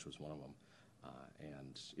 French Ranch was one of them.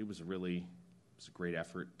 And it was a great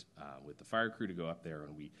effort with the fire crew to go up there,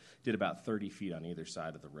 and we did about 30 feet on either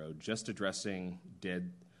side of the road, just addressing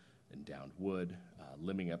dead and downed wood,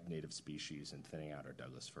 limbing up native species, and thinning out our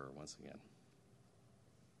Douglas fir once again.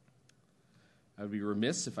 I would be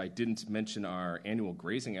remiss if I didn't mention our annual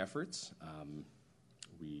grazing efforts.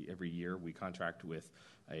 Every year we contract with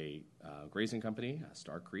a grazing company,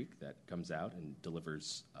 Star Creek, that comes out and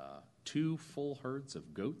delivers 2 full herds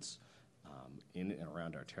of goats in and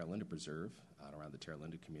around our Terra Linda Preserve, around the Terra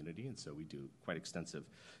Linda community, and so we do quite extensive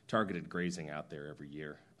targeted grazing out there every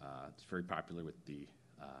year. It's very popular with the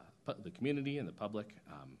community and the public.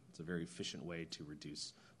 It's a very efficient way to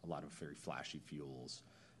reduce a lot of very flashy fuels,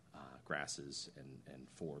 grasses and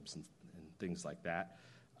forbs and things like that.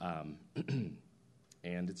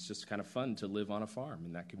 And it's just kind of fun to live on a farm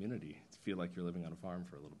in that community, to feel like you're living on a farm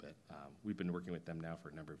for a little bit. We've been working with them now for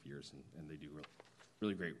a number of years, and they do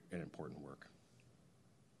really great and important work.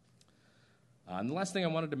 And the last thing I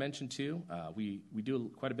wanted to mention, too, we do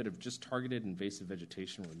quite a bit of just targeted invasive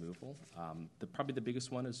vegetation removal. Probably the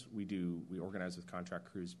biggest one is we organize with contract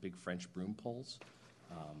crews big French broom poles.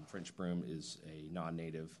 French broom is a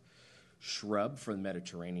non-native shrub from the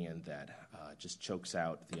Mediterranean that just chokes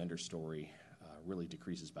out the understory, really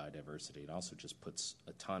decreases biodiversity, and also just puts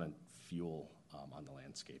a ton of fuel on the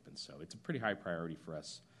landscape. And so it's a pretty high priority for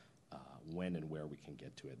us when and where we can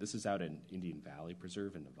get to it. This is out in Indian Valley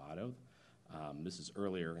Preserve in Novato. This is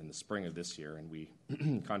earlier in the spring of this year, and we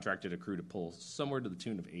contracted a crew to pull somewhere to the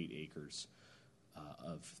tune of 8 acres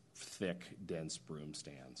of thick, dense broom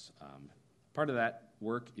stands. Part of that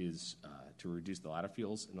work is to reduce the ladder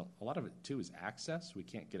fuels, and a lot of it, too, is access. We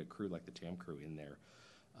can't get a crew like the TAM crew in there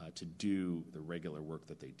to do the regular work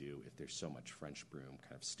that they do if there's so much French broom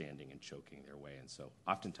kind of standing and choking their way. And so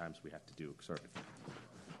oftentimes we have to do sort of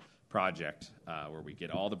project where we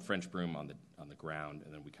get all the French broom on the ground,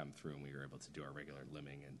 and then we come through and we are able to do our regular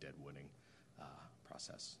limbing and dead wooding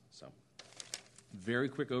process. So very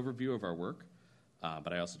quick overview of our work,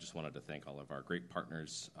 but I also just wanted to thank all of our great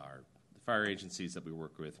partners, the fire agencies that we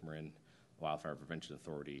work with, Marin Wildfire Prevention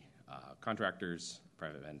Authority, contractors,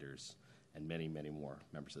 private vendors, and many, many more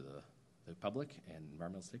members of the public and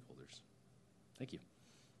environmental stakeholders. Thank you.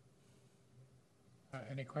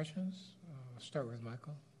 Any questions? I'll start with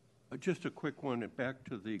Michael. Just a quick one, back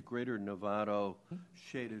to the Greater Novato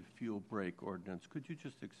Shaded Fuel Break Ordinance. Could you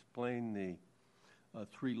just explain the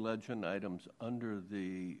 3 legend items under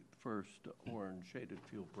the first orange shaded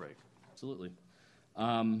fuel break? Absolutely.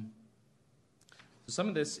 So some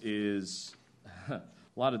of this is, a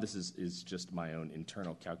lot of this is just my own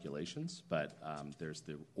internal calculations, but there's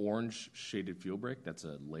the orange shaded fuel break. That's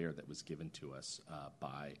a layer that was given to us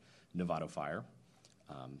by Novato Fire.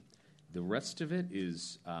 The rest of it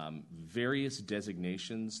is various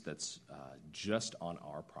designations that's just on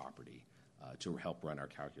our property to help run our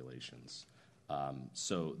calculations.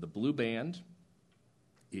 So the blue band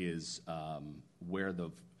is where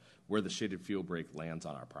the shaded fuel break lands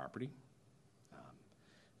on our property.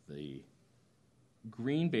 The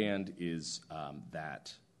green band is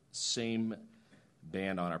that same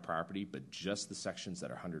band on our property, but just the sections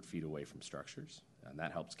that are 100 feet away from structures. And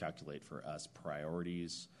that helps calculate for us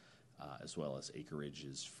priorities, as well as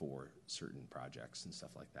acreages for certain projects and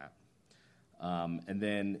stuff like that. And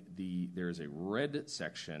then there's a red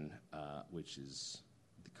section, which is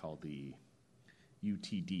called the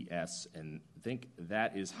UTDS, and I think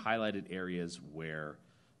that is highlighted areas where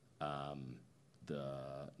the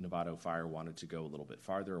Novato Fire wanted to go a little bit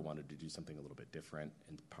farther or wanted to do something a little bit different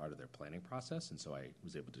in part of their planning process, and so I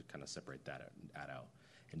was able to kind of separate that out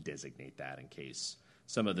and designate that in case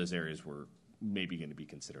some of those areas were maybe going to be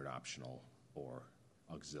considered optional or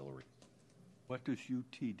auxiliary. What does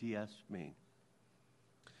UTDS mean?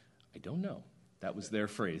 I don't know. That was their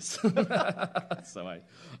phrase. So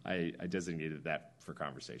I designated that for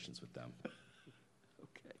conversations with them.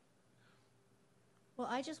 Okay. Well,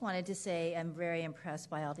 I just wanted to say I'm very impressed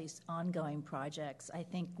by all these ongoing projects. I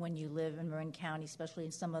think when you live in Marin County, especially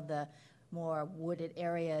in some of the more wooded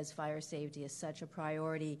areas, fire safety is such a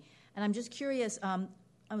priority. And I'm just curious, I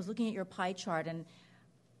was looking at your pie chart, and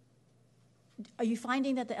are you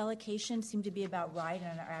finding that the allocations seem to be about right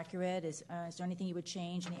and are accurate? Is there anything you would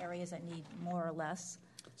change in the areas that need more or less?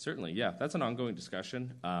 Certainly, yeah. That's an ongoing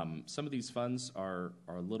discussion. Some of these funds are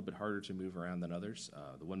a little bit harder to move around than others.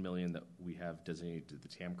 The $1 million that we have designated to the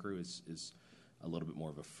TAM crew is a little bit more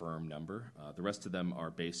of a firm number. The rest of them are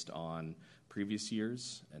based on previous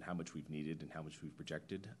years and how much we've needed and how much we've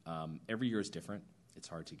projected. Every year is different. It's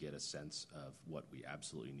hard to get a sense of what we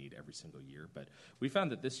absolutely need every single year. But we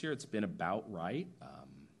found that this year it's been about right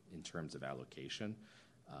in terms of allocation.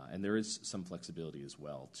 And there is some flexibility as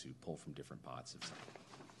well to pull from different pots of something.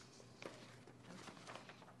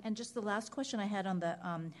 And just the last question I had on the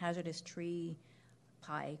hazardous tree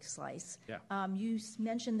pie slice. Yeah. You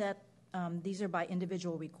mentioned that these are by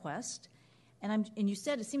individual request, and you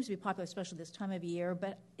said it seems to be popular, especially this time of year.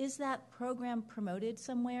 But is that program promoted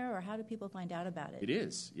somewhere, or how do people find out about it? It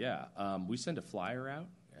is, yeah. We send a flyer out,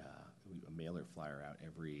 a mailer flyer out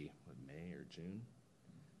every May or June,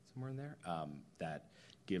 somewhere in there, that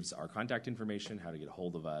gives our contact information, how to get a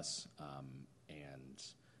hold of us, and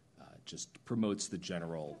just promotes the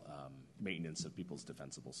general maintenance of people's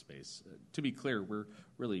defensible space. To be clear, we're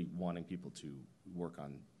really wanting people to work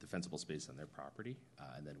on defensible space on their property,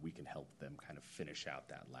 and then we can help them kind of finish out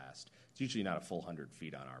that last. It's usually not a full 100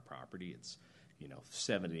 feet on our property. It's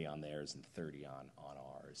 70 on theirs and 30 on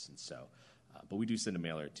ours, and so. But we do send a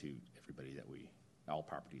mailer to everybody all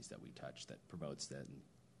properties that we touch, that promotes that and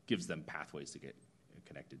gives them pathways to get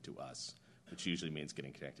connected to us, which usually means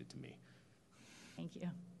getting connected to me. Thank you.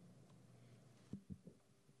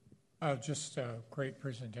 Just a great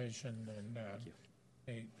presentation, and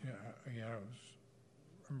I'm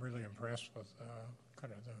really impressed with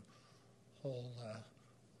kind of the whole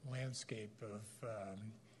landscape of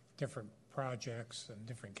different projects and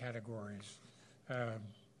different categories. I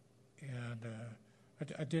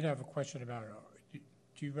did have a question about,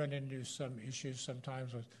 do you run into some issues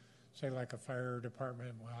sometimes with, say, like a fire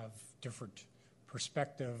department will have different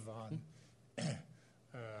perspective on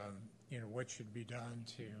what should be done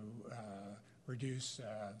to reduce,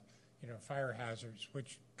 fire hazards,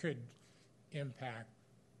 which could impact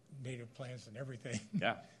native plants and everything.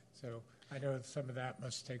 Yeah. So I know some of that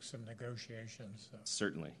must take some negotiations. So.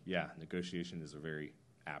 Certainly, yeah. Negotiation is a very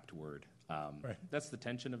apt word. Right. That's the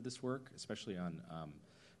tension of this work, especially on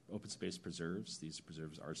open space preserves. These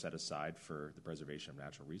preserves are set aside for the preservation of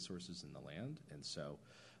natural resources in the land, and so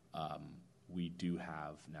we do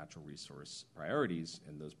have natural resource priorities,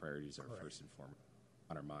 and those priorities are Correct. first and foremost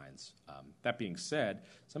on our minds. That being said,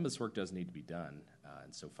 some of this work does need to be done,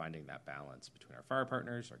 and so finding that balance between our fire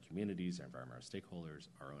partners, our communities, our environmental stakeholders,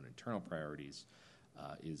 our own internal priorities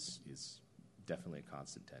is definitely a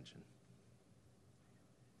constant tension.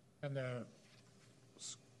 And the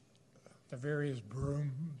various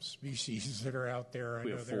broom species that are out there, I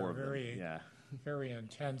We know have they're 4 of them. very, Yeah. very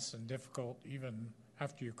intense and difficult. Even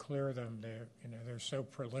after you clear them, they're so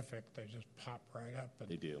prolific they just pop right up. And,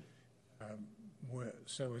 They do.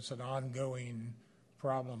 so it's an ongoing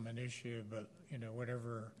problem and issue. But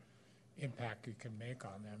whatever impact you can make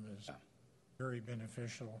on them is very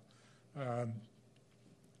beneficial. And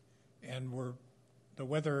the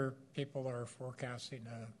weather people are forecasting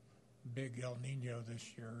a big El Nino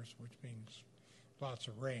this year, which means lots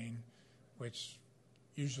of rain, which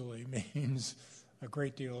usually means a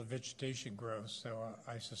great deal of vegetation growth. So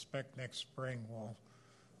I suspect next spring we'll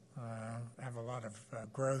have a lot of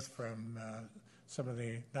growth from some of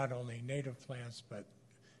the not only native plants but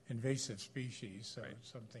invasive species. So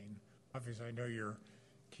it's something, obviously, I know you're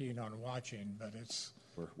keen on watching, but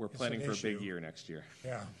We're planning for a big issue. year next year.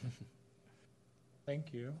 Yeah.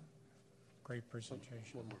 Thank you. Great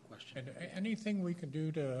presentation. One more question. And anything we can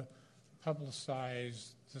do to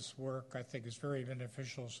publicize this work, I think, is very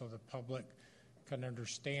beneficial, so the public can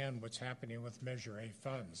understand what's happening with Measure A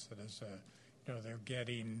funds. That is, they're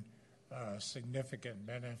getting significant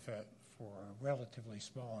benefit for a relatively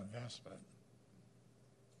small investment.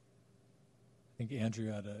 I think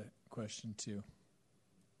Andrew had a question too.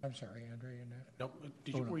 I'm sorry, Andrew, you're not. No,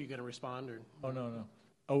 were you going to respond or? Oh, no.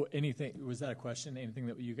 Oh, anything, was that a question? Anything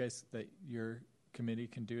that that your committee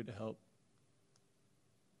can do to help?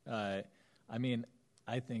 I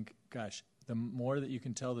think, gosh, the more that you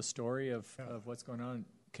can tell the story of what's going on,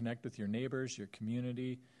 connect with your neighbors, your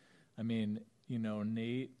community.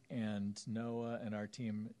 Nate and Noah and our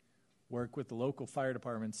team work with the local fire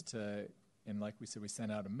departments and like we said, we send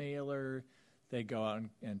out a mailer. They go out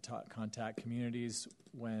and contact communities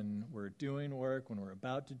when we're doing work, when we're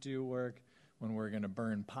about to do work, when we're going to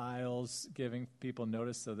burn piles, giving people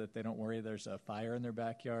notice so that they don't worry there's a fire in their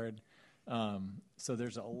backyard. So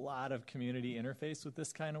there's a lot of community interface with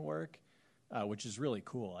this kind of work, which is really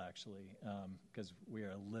cool, actually, because we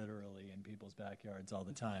are literally in people's backyards all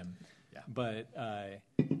the time. Yeah.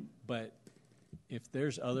 But if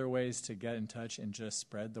there's other ways to get in touch and just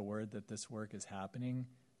spread the word that this work is happening,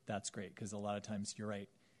 that's great, because a lot of times you're right.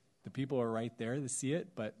 The people are right there to see it,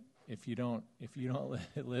 but if you don't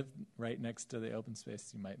live right next to the open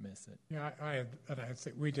space, you might miss it. Yeah, I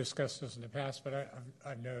think we discussed this in the past, but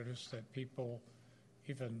I've noticed that people,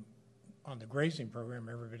 even on the grazing program,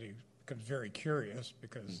 everybody becomes very curious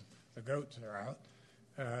because the goats are out.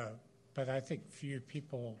 But I think few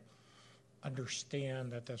people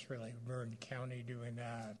understand that that's really Marin County doing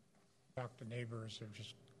that. Talk to neighbors,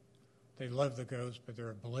 they love the goats, but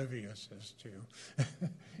they're oblivious as to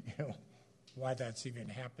why that's even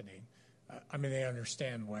happening. I mean, they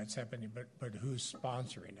understand why it's happening, but who's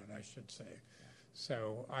sponsoring it, I should say.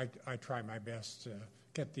 So I try my best to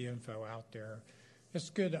get the info out there.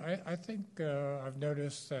 It's good. I think I've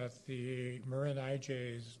noticed that the Marin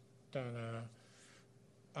IJ's done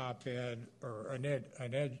a op-ed or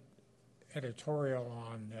an editorial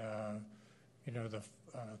on the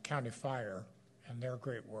county fire and their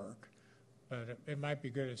great work. But it might be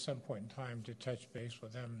good at some point in time to touch base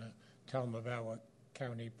with them to tell them about what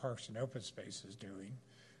County Parks and Open Space is doing.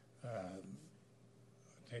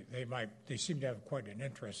 They seem to have quite an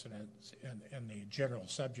interest in the general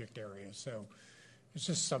subject area. So it's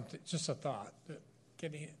just a thought.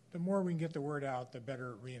 The more we can get the word out, the better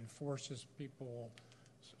it reinforces people's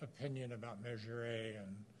opinion about Measure A,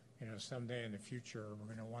 and someday in the future we're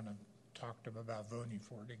going to want to talk to them about voting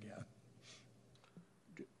for it again.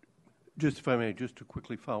 Just if I may, just to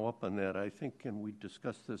quickly follow up on that, I think, and we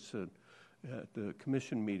discussed this at the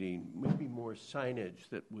commission meeting, maybe more signage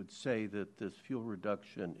that would say that this fuel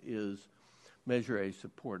reduction is Measure A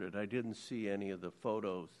supported. I didn't see any of the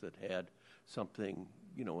photos that had something,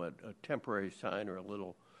 a temporary sign or a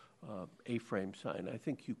little A-frame sign. I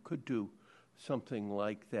think you could do something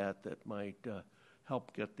like that might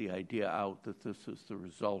help get the idea out that this is the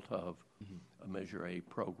result of a Measure A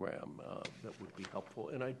program. That would be helpful.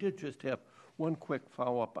 And I did just have one quick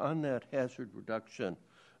follow-up on that hazard reduction,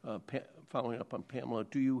 following up on Pamela.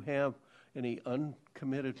 Do you have any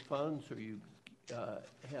uncommitted funds, or you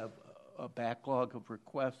have a backlog of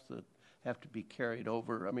requests that have to be carried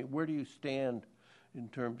over? I mean, where do you stand in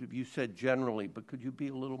terms of, you said generally, but could you be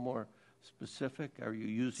a little more specific? Are you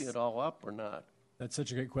using it all up or not? That's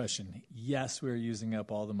such a great question. Yes, we're using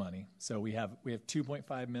up all the money. So we have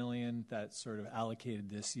 $2.5 million that's sort of allocated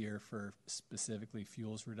this year for specifically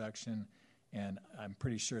fuels reduction, and I'm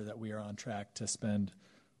pretty sure that we are on track to spend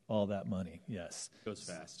all that money. Yes, goes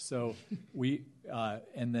fast. So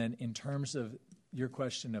and then in terms of your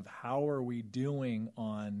question of how are we doing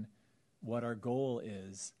on what our goal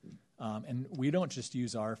is, and we don't just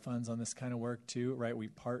use our funds on this kind of work too, right? We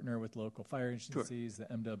partner with local fire agencies, the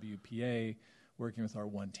MWPA. Working with our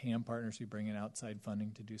One TAM partners, we bring in outside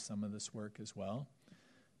funding to do some of this work as well.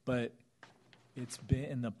 But it's been,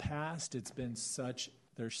 in the past,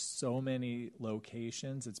 there's so many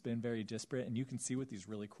locations, it's been very disparate, and you can see with these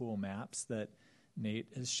really cool maps that Nate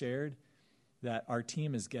has shared that our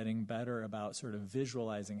team is getting better about sort of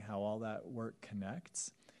visualizing how all that work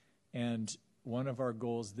connects. And one of our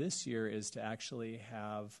goals this year is to actually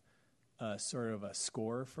have a sort of a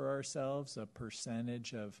score for ourselves, a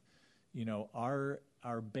percentage of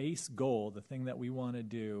our base goal, the thing that we want to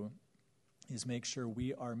do is make sure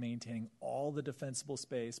we are maintaining all the defensible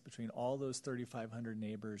space between all those 3,500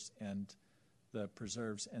 neighbors and the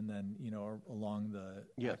preserves, and then, along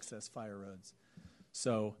the access fire roads.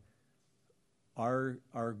 So our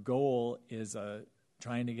goal is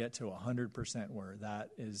trying to get to 100% where that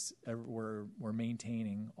is, we're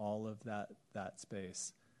maintaining all of that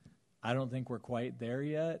space. I don't think we're quite there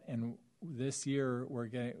yet, and this year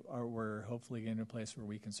we're hopefully getting to a place where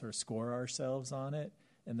we can sort of score ourselves on it,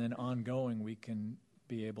 and then ongoing we can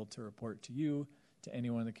be able to report to you, to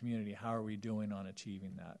anyone in the community, how are we doing on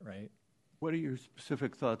achieving that, right? What are your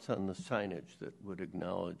specific thoughts on the signage that would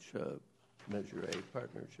acknowledge Measure A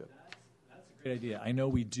partnership? That's a great idea. I know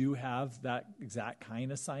we do have that exact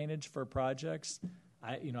kind of signage for projects.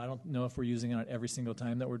 I don't know if we're using it every single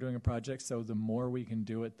time that we're doing a project, so the more we can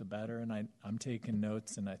do it, the better, and I'm taking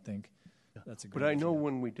notes, and I think that's a great idea. But I know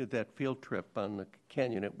when we did that field trip on the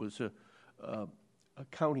canyon, it was a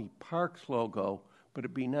county parks logo, but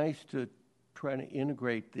it'd be nice to try to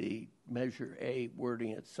integrate the Measure A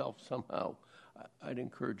wording itself somehow. I'd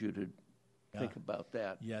encourage you to think about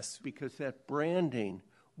that. Yes. Because that branding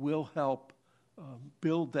will help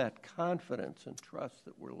build that confidence and trust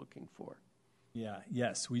that we're looking for. Yeah,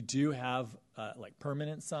 yes, we do have like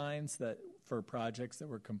permanent signs that for projects that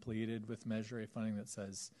were completed with Measure A funding that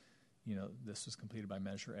says, this was completed by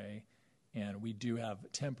Measure A, and we do have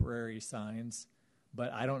temporary signs,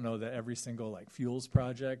 but I don't know that every single like fuels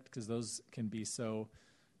project, because those can be so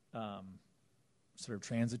sort of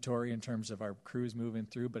transitory in terms of our crews moving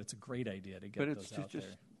through. But it's a great idea to get those out there.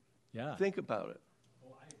 Yeah, think about it.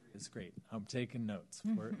 Oh, I agree. It's great. I'm taking notes.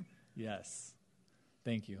 Yes,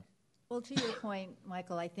 thank you. Well, to your point,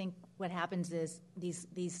 Michael, I think what happens is these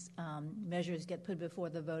measures get put before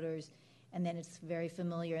the voters, and then it's very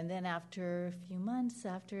familiar. And then after a few months,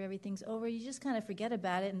 after everything's over, you just kind of forget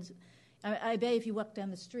about it. And I bet if you walk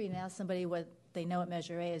down the street and ask somebody what they know what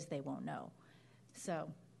Measure A is, they won't know.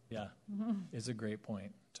 So. Yeah, it's a great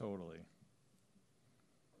point. Totally.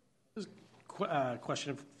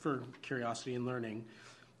 Question for curiosity and learning.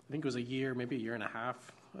 I think it was a year, maybe a year and a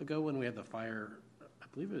half ago when we had the fire.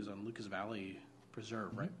 I believe it was on Lucas Valley Preserve,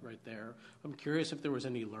 right there. I'm curious if there was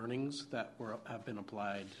any learnings that have been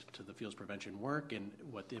applied to the fuels prevention work and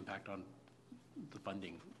what the impact on the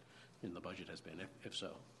funding in the budget has been, if so.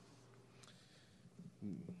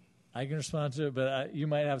 I can respond to it, but you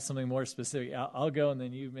might have something more specific. I'll go, and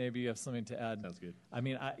then you maybe have something to add. Sounds good. I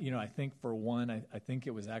mean, I think for one, I think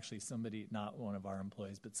it was actually somebody, not one of our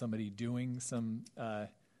employees, but somebody doing some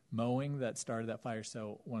mowing that started that fire.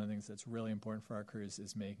 So one of the things that's really important for our crews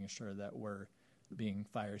is making sure that we're being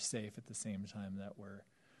fire safe at the same time that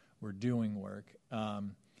we're doing work.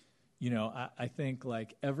 I think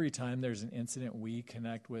like every time there's an incident, we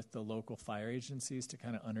connect with the local fire agencies to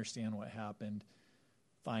kind of understand what happened,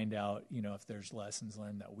 find out, if there's lessons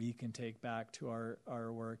learned that we can take back to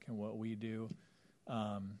our work and what we do.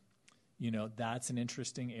 That's an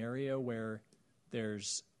interesting area where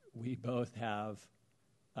we both have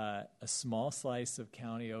a small slice of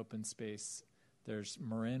county open space. There's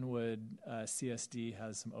Marinwood, CSD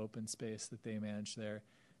has some open space that they manage there.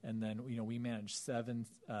 And then, we manage 7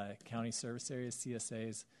 county service areas,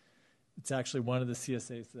 CSAs. It's actually one of the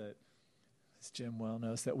CSAs that, as Jim well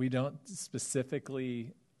knows, that we don't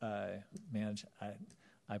specifically manage.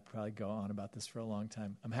 I probably go on about this for a long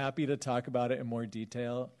time. I'm happy to talk about it in more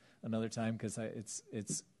detail another time because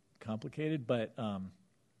it's complicated, but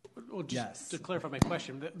Well, just yes. to clarify my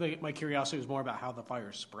question, my curiosity was more about how the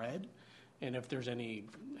fire spread and if there's any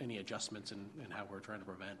adjustments in how we're trying to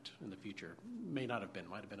prevent in the future. Might have been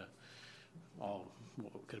all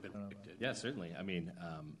what could have been predicted. Yeah, certainly. I mean,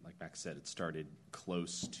 like Max said, it started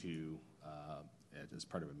close to as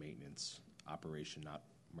part of a maintenance operation, not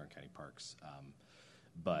Marin County Parks.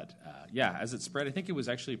 But as it spread, I think it was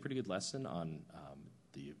actually a pretty good lesson on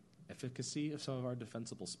the efficacy of some of our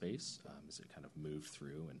defensible space as it kind of moved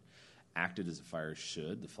through and acted as a fire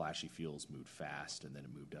should. The flashy fuels moved fast, and then it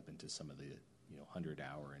moved up into some of the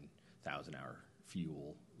 100-hour and 1,000-hour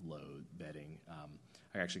fuel load bedding.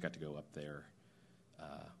 I actually got to go up there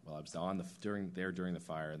while I was during the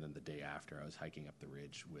fire, and then the day after, I was hiking up the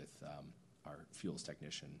ridge with our fuels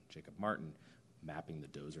technician, Jacob Martin, mapping the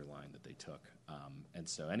dozer line that they took. And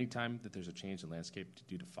so anytime that there's a change in landscape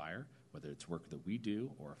due to fire, whether it's work that we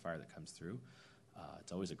do or a fire that comes through,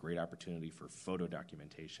 it's always a great opportunity for photo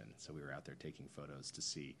documentation. So we were out there taking photos to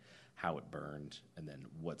see how it burned and then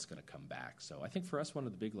what's going to come back. So I think for us, one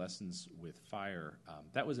of the big lessons with fire,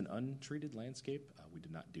 that was an untreated landscape. We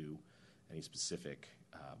did not do any specific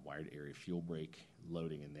wired area fuel break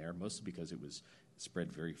loading in there, mostly because it was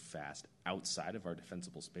spread very fast outside of our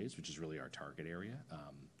defensible space, which is really our target area.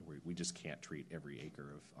 We just can't treat every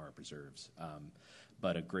acre of our preserves.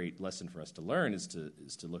 But a great lesson for us to learn is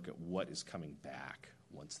to look at what is coming back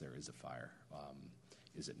once there is a fire.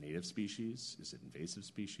 Is it native species? Is it invasive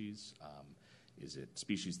species? Is it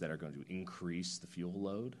species that are going to increase the fuel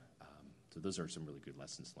load? So those are some really good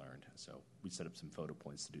lessons learned. So we set up some photo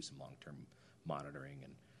points to do some long-term monitoring,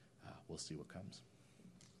 and we'll see what comes.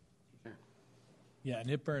 Yeah,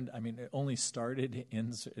 and it burned. I mean, it only started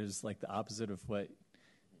is like the opposite of what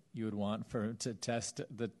you would want to test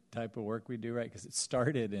the type of work we do, right? Because it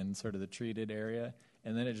started in sort of the treated area,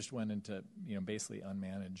 and then it just went into basically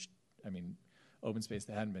unmanaged. I mean, open space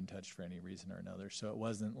that hadn't been touched for any reason or another. So it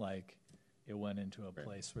wasn't like it went into a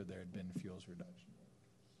place where there had been fuels reduction.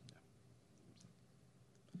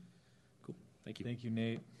 Yeah. Cool. Thank you. Thank you,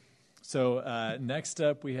 Nate. So next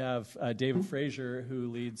up, we have David Frazier,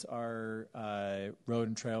 who leads our road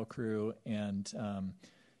and trail crew. And,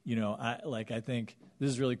 I think this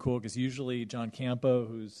is really cool because usually John Campo,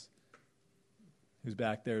 who's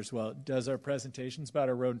back there as well, does our presentations about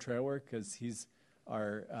our road and trail work because he's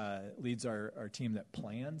leads our team that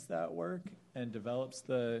plans that work and develops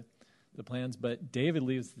the plans. But David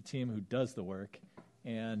leads the team who does the work,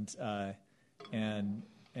 and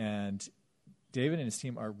David and his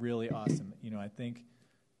team are really awesome. I think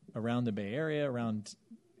around the Bay Area, around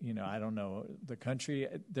I don't know, the country,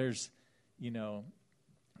 there's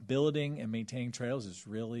building and maintaining trails is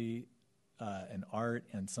really an art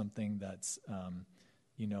and something that's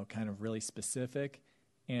kind of really specific.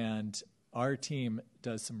 And our team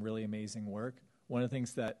does some really amazing work. One of the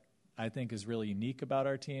things that I think is really unique about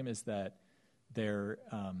our team is that they're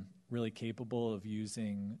really capable of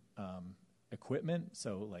using equipment,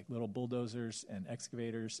 so like little bulldozers and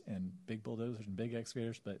excavators and big bulldozers and big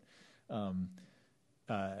excavators. But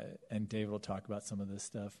and David will talk about some of this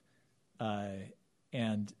stuff.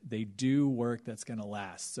 And they do work that's going to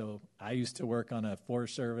last. So I used to work on a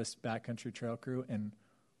Forest Service backcountry trail crew, and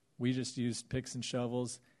we just used picks and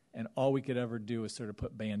shovels, and all we could ever do was sort of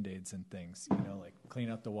put Band-Aids in things, like clean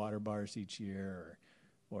out the water bars each year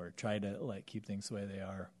or try to like keep things the way they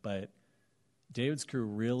are. But David's crew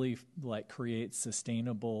really like creates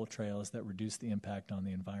sustainable trails that reduce the impact on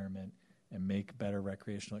the environment and make better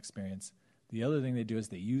recreational experience. The other thing they do is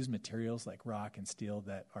they use materials like rock and steel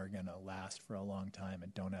that are going to last for a long time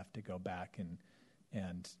and don't have to go back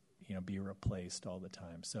and be replaced all the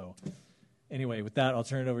time. So anyway, with that, I'll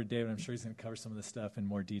turn it over to David. I'm sure he's going to cover some of this stuff in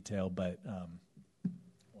more detail, but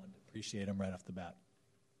wanted to appreciate him right off the bat.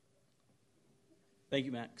 Thank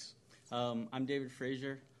you, Max. I'm David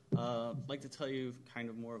Frazier. I'd like to tell you kind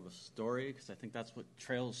of more of a story, because I think that's what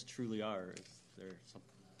trails truly are. They're some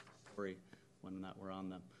story when that we're on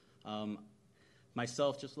them.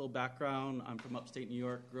 Myself, just a little background. I'm from upstate New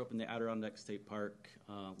York, grew up in the Adirondack State Park,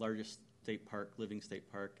 largest state park, living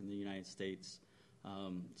state park in the United States.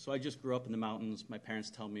 So I just grew up in the mountains. My parents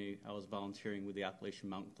tell me I was volunteering with the Appalachian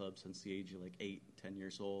Mountain Club since the age of like 8, 10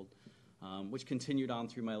 years old, which continued on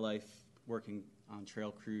through my life, working on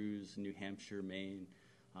trail crews in New Hampshire, Maine,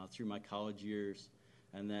 through my college years,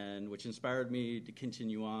 and then which inspired me to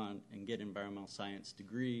continue on and get an environmental science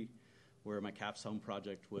degree, where my capstone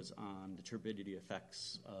project was on the turbidity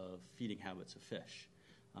effects of feeding habits of fish,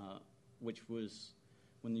 which was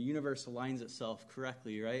when the universe aligns itself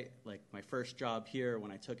correctly, right? Like my first job here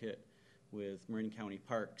when I took it with Marin County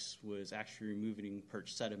Parks was actually removing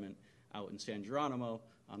perch sediment out in San Geronimo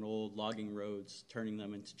on old logging roads, turning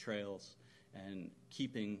them into trails, and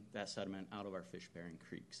keeping that sediment out of our fish-bearing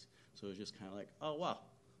creeks. So it was just kind of like, oh, wow,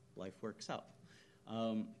 life works out.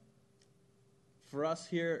 For us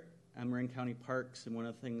here at Marin County Parks, and one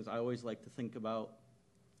of the things I always like to think about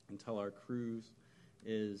and tell our crews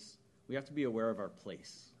is we have to be aware of our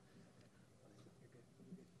place.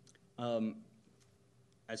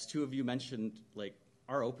 As two of you mentioned, like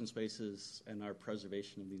our open spaces and our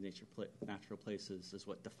preservation of these natural places is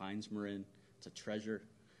what defines Marin. It's a treasure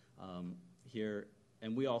here,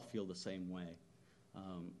 and we all feel the same way.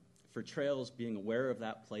 For trails, being aware of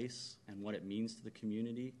that place and what it means to the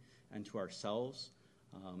community and to ourselves.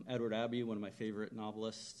 Edward Abbey, one of my favorite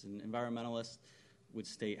novelists and environmentalists, would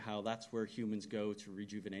state how that's where humans go to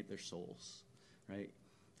rejuvenate their souls, right?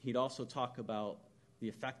 He'd also talk about the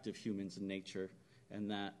effect of humans in nature, and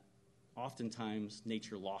that oftentimes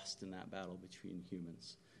nature lost in that battle between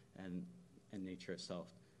humans and nature itself.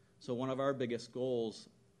 So one of our biggest goals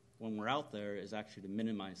when we're out there is actually to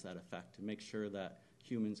minimize that effect, to make sure that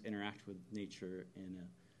humans interact with nature in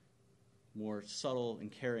a more subtle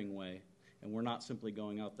and caring way. And we're not simply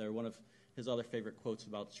going out there. One of his other favorite quotes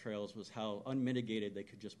about trails was how unmitigated they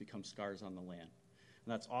could just become scars on the land.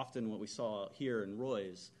 And that's often what we saw here in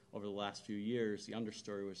Roy's over the last few years. The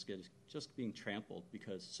understory was just being trampled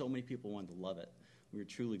because so many people wanted to love it. We were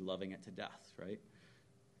truly loving it to death, right?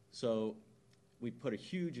 So we put a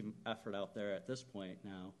huge effort out there at this point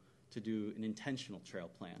now to do an intentional trail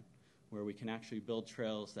plan where we can actually build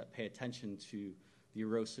trails that pay attention to the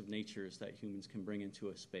erosive natures that humans can bring into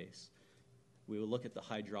a space. We will look at the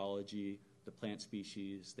hydrology, the plant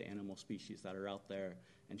species, the animal species that are out there,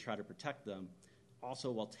 and try to protect them, also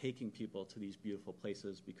while taking people to these beautiful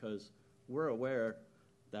places, because we're aware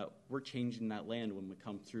that we're changing that land when we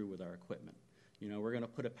come through with our equipment. We're going to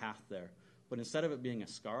put a path there. But instead of it being a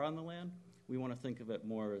scar on the land, we want to think of it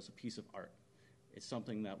more as a piece of art. It's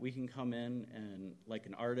something that we can come in and, like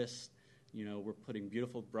an artist, we're putting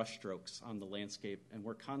beautiful brush strokes on the landscape, and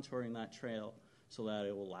we're contouring that trail so that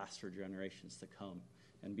it will last for generations to come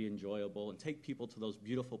and be enjoyable and take people to those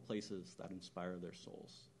beautiful places that inspire their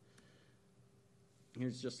souls.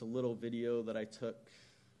 Here's just a little video that I took.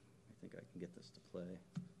 I think I can get this to play.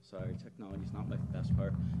 Sorry, technology's not my best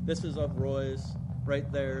part. This is of Roy's.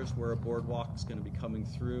 Right there is where a boardwalk is going to be coming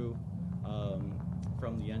through.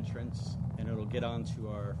 from the entrance, and it'll get onto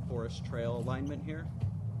our forest trail alignment here.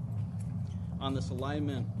 On this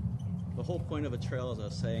alignment, the whole point of a trail, as I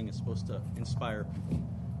was saying, is supposed to inspire people.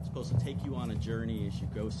 It's supposed to take you on a journey as you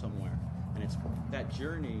go somewhere. And it's that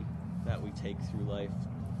journey that we take through life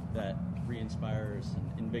that re-inspires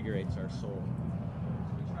and invigorates our soul.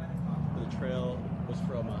 We try to come. The trail was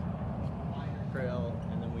from a wider trail,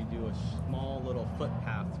 and then we do a small little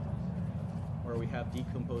footpath where we have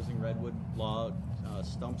decomposing redwood log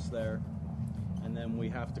stumps there, and then we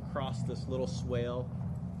have to cross this little swale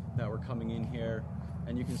that we're coming in here,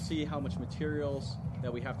 and you can see how much materials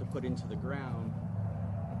that we have to put into the ground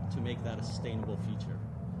to make that a sustainable feature.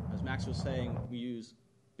 As Max was saying, we use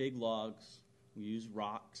big logs, we use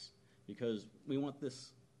rocks, because we want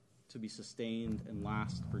this to be sustained and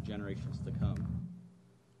last for generations to come.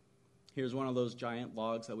 Here's one of those giant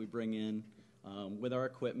logs that we bring in with our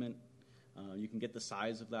equipment. You can get the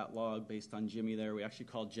size of that log based on Jimmy there. We actually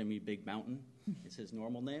call Jimmy Big Mountain. It's his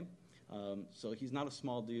normal name. So he's not a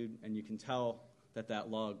small dude, and you can tell that that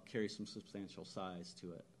log carries some substantial size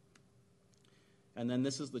to it. And then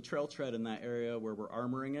this is the trail tread in that area where we're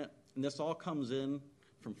armoring it. And this all comes in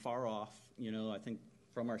from far off. You know, I think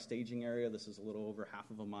from our staging area, this is a little over half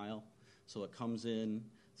of a mile. So it comes in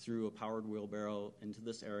through a powered wheelbarrow into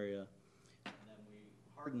this area. And then we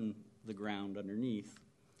harden the ground underneath.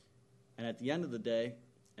 And at the end of the day,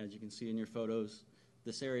 as you can see in your photos,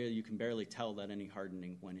 this area you can barely tell that any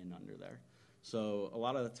hardening went in under there. So a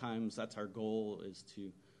lot of the times that's our goal, is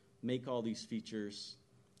to make all these features,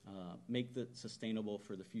 make it sustainable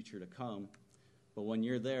for the future to come. But when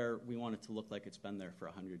you're there, we want it to look like it's been there for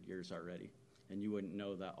 100 years already, and you wouldn't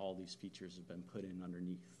know that all these features have been put in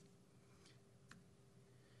underneath.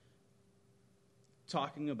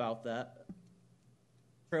 Talking about that,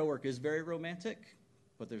 trail work is very romantic,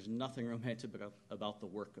 but there's nothing romantic about the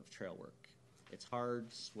work of trail work. It's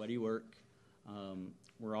hard, sweaty work.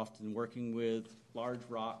 We're often working with large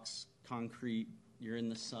rocks, concrete. You're in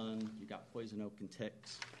the sun. You got poison oak and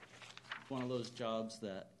ticks. It's one of those jobs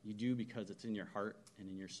that you do because it's in your heart and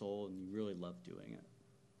in your soul, and you really love doing it.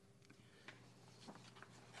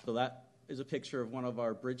 So that is a picture of one of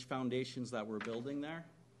our bridge foundations that we're building there.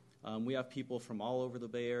 We have people from all over the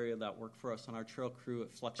Bay Area that work for us on our trail crew.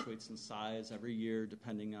 It fluctuates in size every year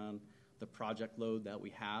depending on the project load that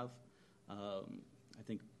we have. I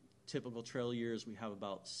think typical trail years, we have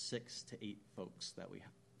about 6 to 8 folks that we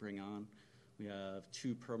bring on. We have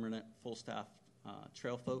 2 permanent full staff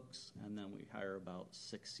trail folks, and then we hire about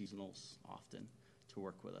 6 seasonals often to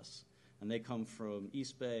work with us. And they come from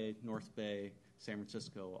East Bay, North Bay, San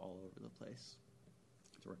Francisco, all over the place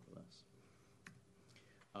to work with us.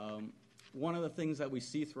 One of the things that we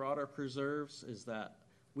see throughout our preserves is that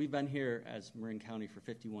we've been here as Marin County for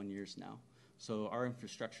 51 years now. So our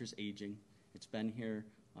infrastructure is aging. It's been here,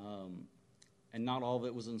 and not all of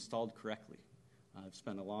it was installed correctly. I've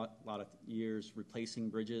spent a lot of years replacing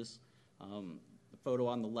bridges. The photo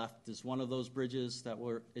on the left is one of those bridges that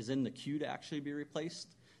is in the queue to actually be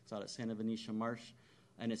replaced. It's out at Santa Venetia Marsh,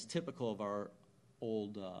 and it's typical of our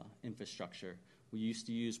old infrastructure. We used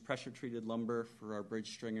to use pressure-treated lumber for our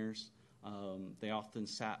bridge stringers. They often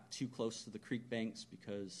sat too close to the creek banks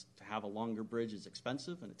because to have a longer bridge is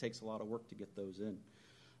expensive, and it takes a lot of work to get those in.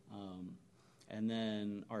 And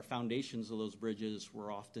then our foundations of those bridges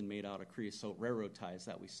were often made out of creosote railroad ties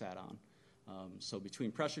that we sat on. So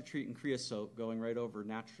between pressure treat and creosote, going right over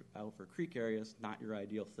creek areas, not your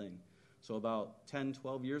ideal thing. So about 10,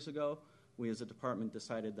 12 years ago, we as a department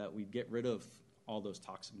decided that we'd get rid of all those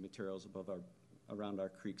toxic materials around our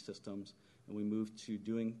creek systems, and we moved to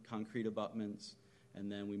doing concrete abutments,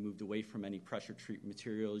 and then we moved away from any pressure treat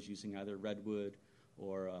materials using either redwood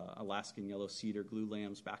or Alaskan yellow cedar glue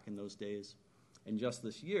lambs back in those days. And just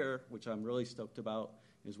this year, which I'm really stoked about,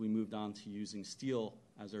 is we moved on to using steel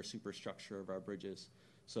as our superstructure of our bridges.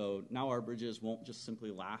 So now our bridges won't just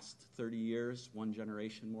simply last 30 years. One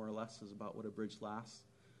generation, more or less, is about what a bridge lasts.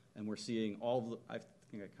 And we're seeing I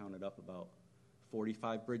think I counted up about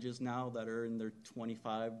 45 bridges now that are in their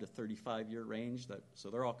 25 to 35-year range. So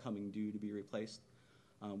they're all coming due to be replaced.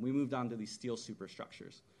 We moved on to these steel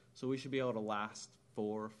superstructures. So we should be able to last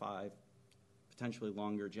 4 or 5, potentially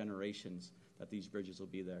longer generations that these bridges will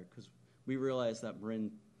be there. Because we realize that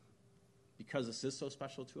Marin, because this is so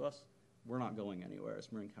special to us, we're not going anywhere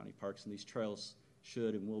as Marin County Parks, and these trails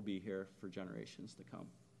should and will be here for generations to come.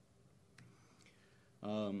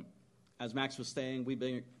 As Max was saying, we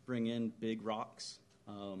bring in big rocks,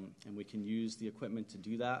 and we can use the equipment to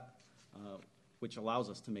do that, which allows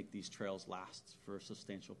us to make these trails last for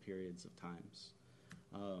substantial periods of times.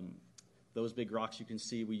 Those big rocks you can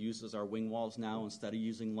see we use as our wing walls now instead of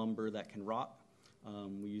using lumber that can rot.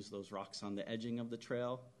 We use those rocks on the edging of the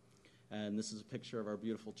trail. And this is a picture of our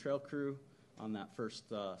beautiful trail crew on that first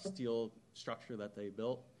steel structure that they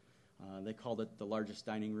built. They called it the largest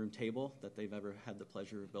dining room table that they've ever had the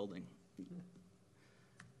pleasure of building.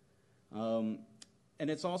 And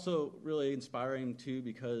it's also really inspiring, too,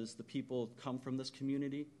 because the people come from this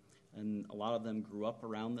community, and a lot of them grew up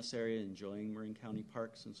around this area, enjoying Marin County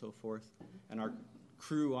parks and so forth. And our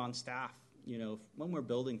crew on staff, you know, when we're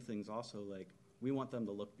building things also, like, we want them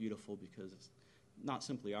to look beautiful because it's not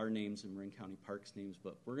simply our names and Marin County Parks names,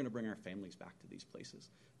 but we're going to bring our families back to these places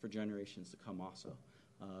for generations to come also.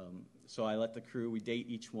 So I let the crew, we date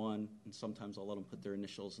each one, and sometimes I'll let them put their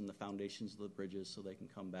initials in the foundations of the bridges so they can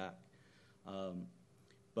come back.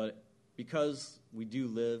 But because we do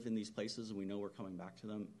live in these places and we know we're coming back to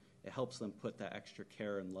them, it helps them put that extra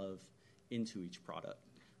care and love into each product.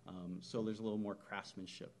 So there's a little more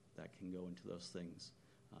craftsmanship that can go into those things,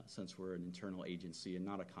 since we're an internal agency and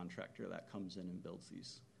not a contractor that comes in and builds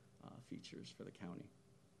these features for the county.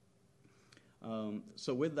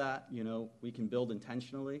 So with that, you know, we can build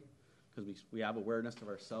intentionally because we have awareness of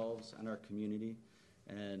ourselves and our community.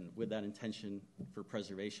 And with that intention for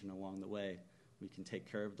preservation along the way, we can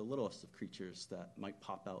take care of the littlest of creatures that might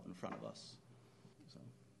pop out in front of us. So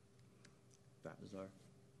that is our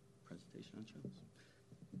presentation on trails.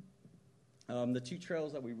 The two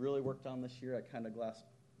trails that we really worked on this year, I kind of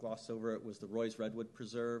glossed over it, was the Roy's Redwood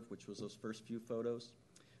Preserve, which was those first few photos.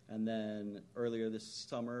 And then earlier this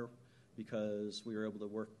summer, because we were able to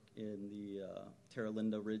work in the Terra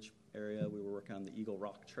Linda Ridge area, we were working on the Eagle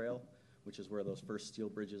Rock Trail, which is where those first steel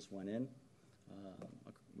bridges went in.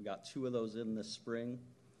 We got 2 of those in this spring,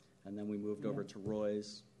 and then we moved over to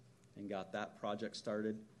Roy's and got that project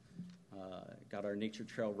started. Got our nature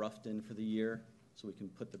trail roughed in for the year, so we can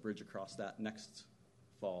put the bridge across that next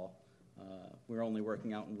fall. We're only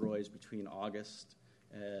working out in Roy's between August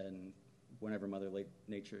and whenever Mother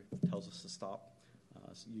Nature tells us to stop,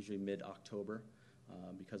 so usually mid-October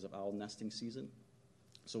because of owl nesting season.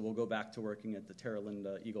 So we'll go back to working at the Terra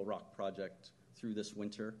Linda Eagle Rock project through this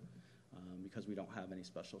winter because we don't have any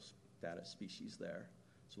special status species there.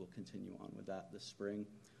 So we'll continue on with that this spring.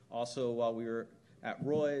 Also, while we were at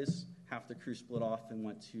Roy's, half the crew split off and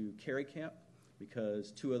went to Carey Camp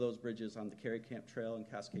because 2 of those bridges on the Carey Camp Trail and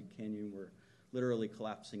Cascade Canyon were literally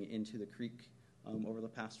collapsing into the creek over the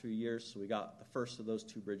past few years. So we got the first of those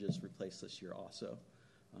 2 bridges replaced this year also.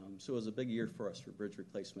 So it was a big year for us for bridge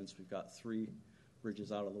replacements. We've got 3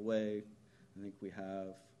 bridges out of the way. I think we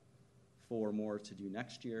have 4 more to do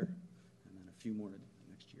next year, and then a few more to do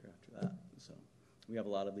next year after that. So we have a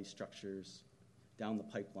lot of these structures down the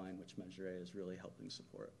pipeline, which Measure A is really helping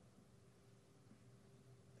support.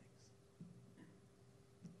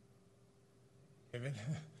 David,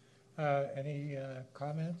 any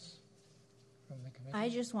comments from the committee? I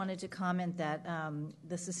just wanted to comment that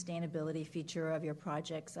the sustainability feature of your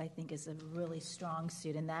projects, I think, is a really strong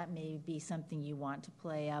suit, and that may be something you want to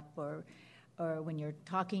play up, or when you're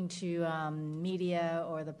talking to media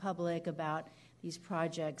or the public about these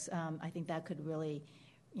projects, I think that could really,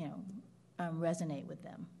 resonate with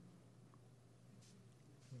them.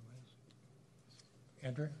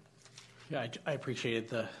 Andrew? Yeah, I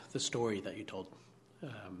appreciated the story that you told.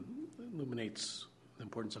 Illuminates the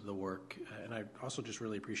importance of the work. And I also just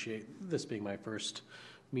really appreciate this being my first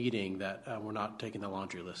meeting that we're not taking the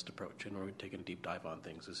laundry list approach and we're taking a deep dive on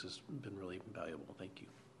things. This has been really valuable. Thank you.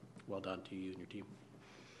 Well done to you and your team.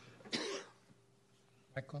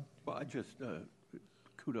 Michael? Well, I just,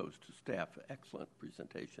 kudos to staff. Excellent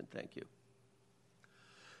presentation. Thank you.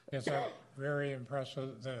 Yes, I'm very impressed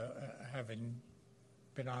with having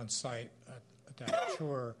been on site at that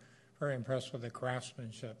tour. Very impressed with the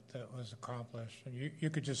craftsmanship that was accomplished. And you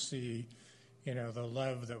could just see, the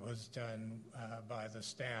love that was done by the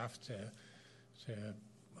staff to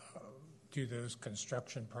do those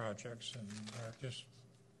construction projects, and they're just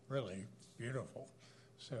really beautiful.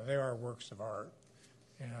 So they are works of art.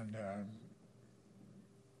 And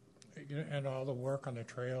all the work on the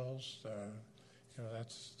trails,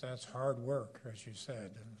 that's hard work, as you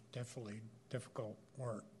said, and definitely difficult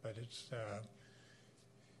work, but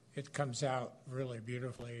it comes out really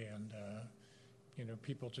beautifully, and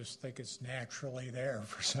people just think it's naturally there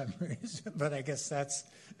for some reason, but I guess that's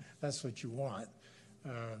what you want.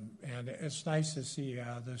 And it's nice to see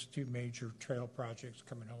those 2 major trail projects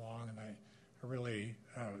coming along, and I really,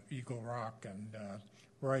 Eagle Rock and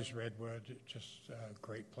Roy's Redwood, just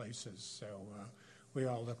great places. So we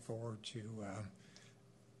all look forward to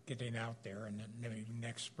getting out there and then maybe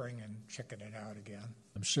next spring and checking it out again.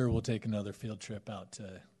 I'm sure we'll take another field trip out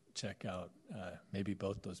to check out maybe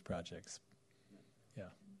both those projects. Yeah.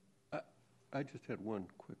 I just had one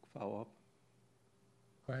quick follow-up.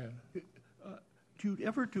 Go ahead. Do you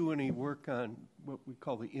ever do any work on what we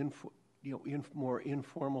call the more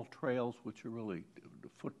informal trails, which are really the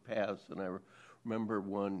footpaths? And I remember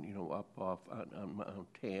one, up off on Mount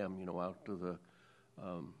Tam, out to the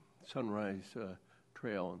Sunrise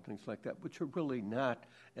Trail and things like that, which are really not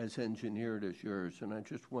as engineered as yours. And I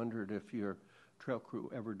just wondered if your trail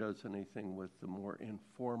crew ever does anything with the more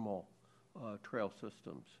informal trail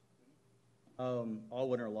systems. All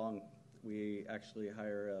winter long, we actually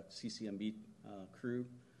hire a CCMB crew.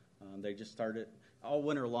 They just started. All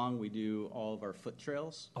winter long, we do all of our foot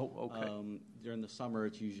trails. Oh, okay. During the summer,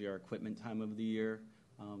 it's usually our equipment time of the year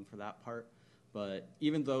for that part. But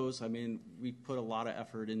even those, we put a lot of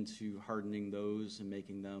effort into hardening those and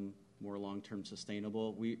making them more long-term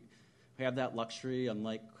sustainable. We have that luxury,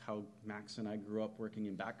 unlike how Max and I grew up working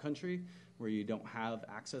in backcountry, where you don't have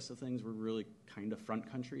access to things. We're really kind of front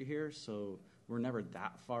country here, so we're never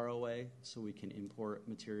that far away, so we can import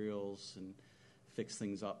materials and fix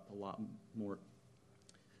things up a lot more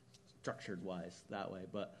structured-wise that way.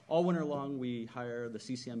 But all winter long, we hire the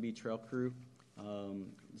CCMB trail crew.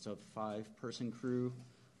 It's a 5-person crew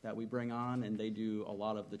that we bring on, and they do a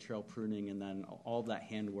lot of the trail pruning and then all of that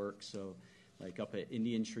handwork. So like up at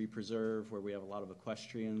Indian Tree Preserve, where we have a lot of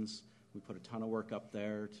equestrians, we put a ton of work up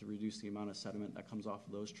there to reduce the amount of sediment that comes off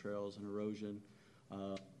of those trails and erosion.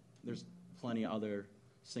 There's plenty of other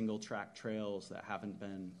single-track trails that haven't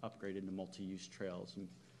been upgraded to multi-use trails. And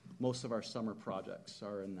most of our summer projects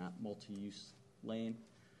are in that multi-use lane.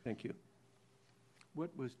 Thank you.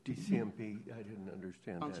 What was DCMB? I didn't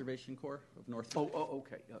understand Conservation Corps of North. Oh,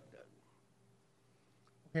 okay.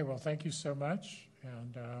 Okay, well, thank you so much.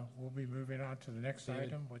 And we'll be moving on to the next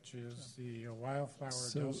item, which is the wildflower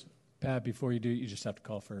dose. Pat, before you do, you just have to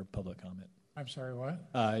call for public comment. I'm sorry, what?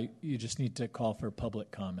 You just need to call for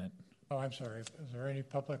public comment. Oh, I'm sorry. Is there any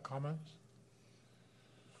public comments?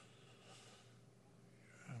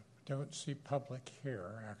 Don't see public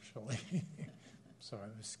here, actually. So I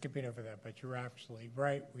was skipping over that, but you're absolutely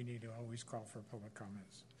right. We need to always call for public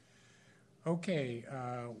comments. Okay,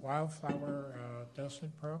 wildflower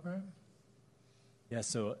dosing program. Yeah,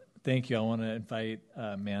 so thank you. I want to invite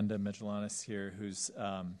Amanda Medjolanis here, who's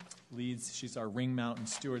she's our Ring Mountain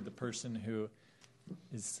steward, the person who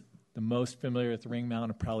is the most familiar with Ring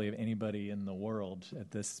Mountain probably of anybody in the world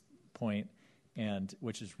at this point, and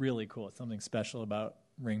which is really cool. It's something special about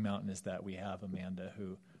Ring Mountain is that we have Amanda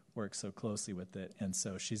who works so closely with it, and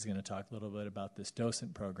so she's going to talk a little bit about this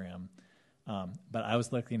docent program. But I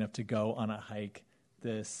was lucky enough to go on a hike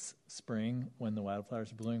this spring when the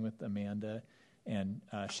wildflowers are blooming with Amanda and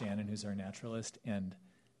Shannon, who's our naturalist, and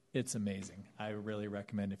it's amazing. I really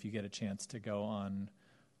recommend if you get a chance to go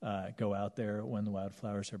out there when the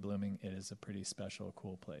wildflowers are blooming. It is a pretty special,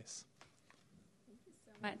 cool place. Thank you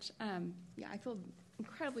so much. I feel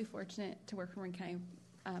incredibly fortunate to work for Marin County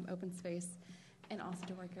Open Space and also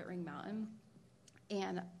to work at Ring Mountain.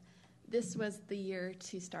 And this was the year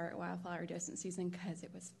to start wildflower docent season because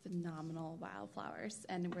it was phenomenal wildflowers.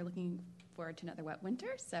 And we're looking forward to another wet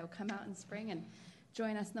winter. So come out in spring and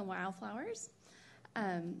join us in the wildflowers.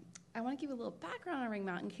 I want to give a little background on Ring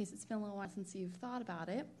Mountain in case it's been a little while since you've thought about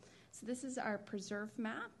it. So this is our preserve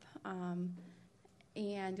map.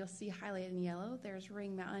 And you'll see highlighted in yellow, there's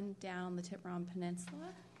Ring Mountain down the Tiburon Peninsula.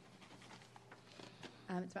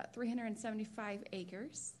 It's about 375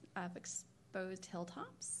 acres of exposed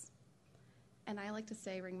hilltops. And I like to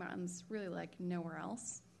say Ring Mountain's really like nowhere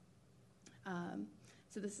else.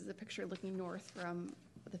 So this is a picture looking north from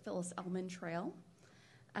the Phyllis Elman Trail.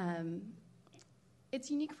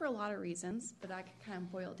 It's unique for a lot of reasons, but I could kind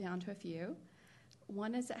of boil it down to a few.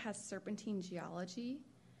 One is it has serpentine geology.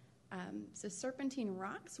 So serpentine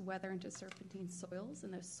rocks weather into serpentine soils,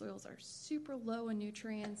 and those soils are super low in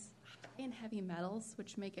nutrients, high in heavy metals,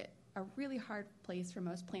 which make it a really hard place for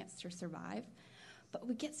most plants to survive. But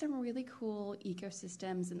we get some really cool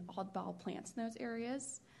ecosystems and oddball plants in those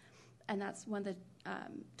areas, and that's one of the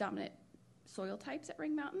dominant soil types at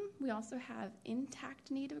Ring Mountain. We also have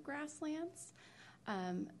intact native grasslands.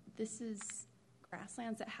 This is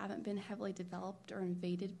grasslands that haven't been heavily developed or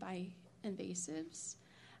invaded by invasives.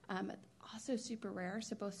 Also super rare,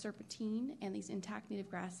 so both serpentine and these intact native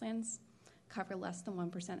grasslands cover less than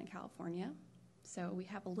 1% in California. So we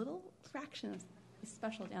have a little fraction of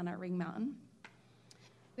special down at Ring Mountain.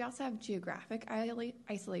 We also have geographic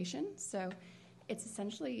isolation, so it's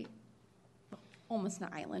essentially almost an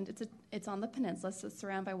island. It's on the peninsula, so it's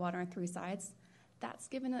surrounded by water on 3 sides. That's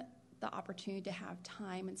given it the opportunity to have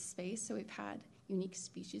time and space, so we've had unique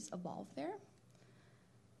species evolve there.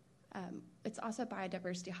 It's also a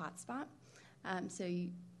biodiversity hotspot.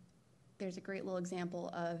 there's a great little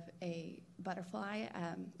example of a butterfly,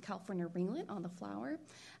 California ringlet on the flower.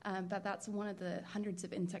 But that's one of the hundreds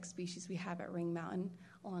of insect species we have at Ring Mountain,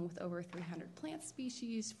 along with over 300 plant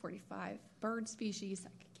species, 45 bird species. I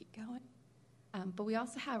could keep going. But we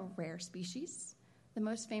also have rare species. The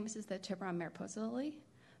most famous is the Tiburon mariposa lily.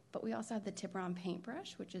 But we also have the Tiburon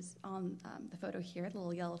paintbrush, which is on the photo here, the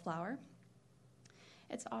little yellow flower.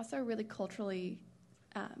 It's also a really culturally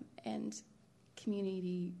and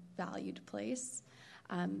community valued place.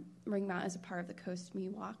 Ring Mountain is a part of the Coast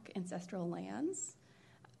Miwok ancestral lands,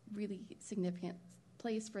 really significant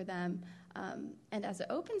place for them. And as an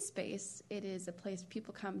open space, it is a place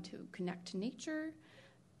people come to connect to nature,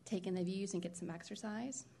 take in the views, and get some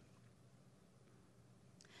exercise.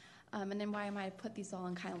 And then why might I put these all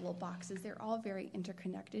in kind of little boxes? They're all very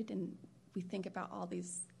interconnected, and we think about all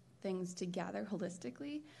these things together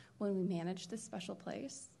holistically when we manage this special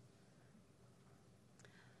place.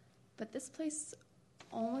 But this place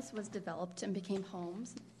almost was developed and became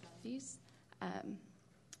homes in the 70s.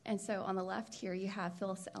 And so on the left here, you have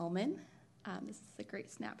Phyllis Ellman. This is a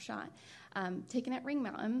great snapshot taken at Ring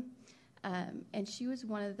Mountain. And she was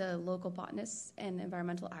one of the local botanists and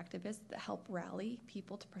environmental activists that helped rally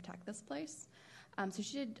people to protect this place. So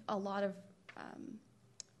she did a lot of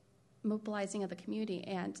mobilizing of the community,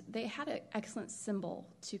 and they had an excellent symbol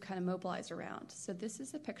to kind of mobilize around. So this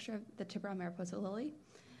is a picture of the Tiburon mariposa lily.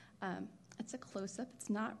 It's a close-up. It's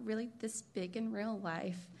not really this big in real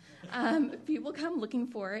life. People come looking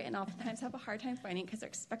for it and oftentimes have a hard time finding it because they're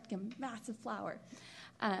expecting a massive flower.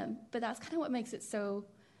 But that's kind of what makes it so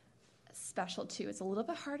special, too. It's a little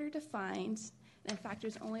bit harder to find. And in fact, it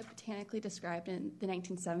was only botanically described in the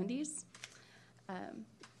 1970s.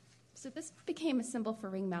 So this became a symbol for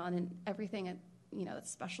Ring Mountain and everything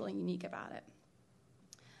that's special and unique about it.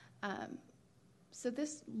 So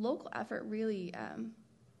this local effort really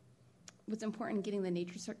was important in getting the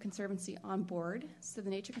Nature Conservancy on board. So the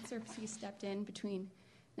Nature Conservancy stepped in between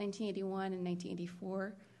 1981 and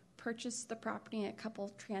 1984, purchased the property in a couple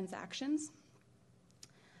of transactions.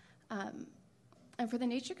 And for the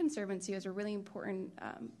Nature Conservancy, it was a really important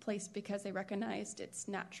place because they recognized its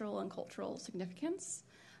natural and cultural significance.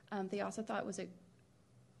 They also thought it was a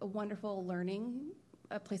wonderful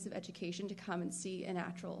a place of education to come and see a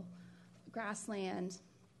natural grassland.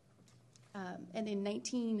 And in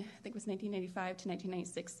 1995 to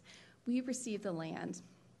 1996, we received the land.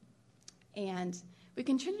 And we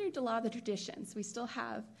continued a lot of the traditions. We still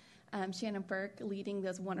have Shannon Burke leading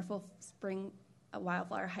those wonderful spring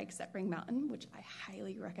wildflower hikes at Ring Mountain, which I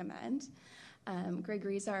highly recommend. Greg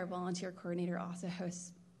Reza, our volunteer coordinator, also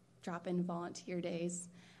hosts drop-in volunteer days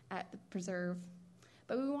at the preserve.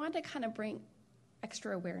 But we wanted to kind of bring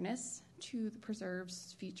extra awareness to the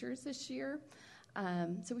preserve's features this year.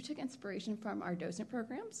 So we took inspiration from our docent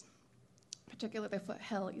programs, particularly the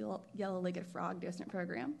Foothill Yellow-Legged Frog docent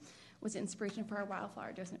program was inspiration for our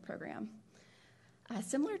wildflower docent program.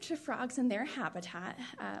 Similar to frogs in their habitat,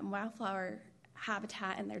 wildflower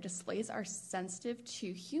habitat and their displays are sensitive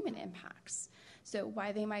to human impacts. So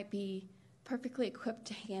while they might be perfectly equipped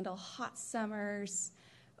to handle hot summers,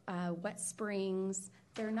 wet springs,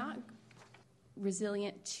 they're not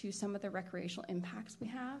resilient to some of the recreational impacts we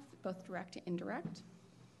have, both direct and indirect.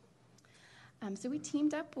 So we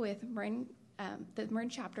teamed up with the Marin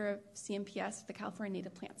chapter of CNPS, the California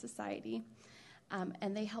Native Plant Society,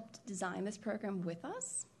 and they helped design this program with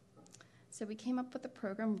us. So we came up with a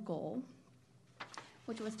program goal,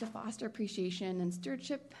 which was to foster appreciation and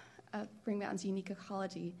stewardship of Ring Mountain's unique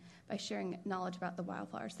ecology by sharing knowledge about the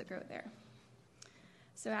wildflowers that grow there.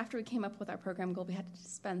 So after we came up with our program goal, we had to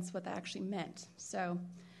dispense what that actually meant. So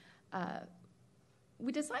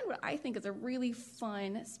we designed what I think is a really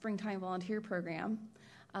fun springtime volunteer program.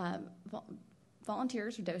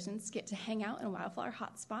 Volunteers or docents get to hang out in wildflower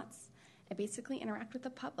hotspots and basically interact with the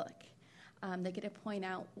public. They get to point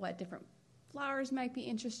out what different flowers might be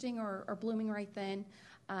interesting or blooming right then.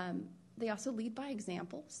 They also lead by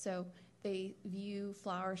example, so they view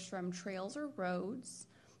flowers from trails or roads,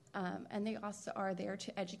 and they also are there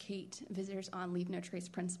to educate visitors on leave no trace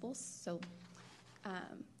principles, so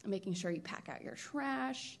making sure you pack out your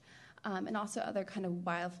trash, and also other kind of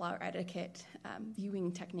wildflower etiquette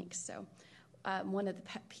viewing techniques. So one of the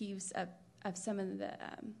pet peeves of some of the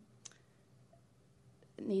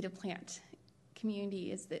native plant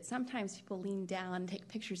community is that sometimes people lean down and take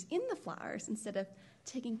pictures in the flowers instead of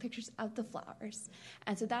taking pictures of the flowers.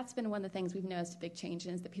 And so that's been one of the things we've noticed a big change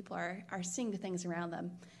in, is that people are seeing the things around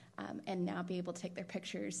them and now be able to take their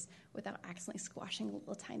pictures without accidentally squashing a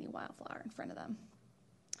little tiny wildflower in front of them.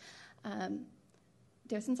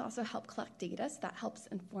 Docents also help collect data, so that helps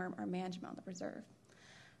inform our management on the preserve.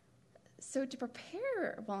 So to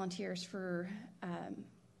prepare volunteers for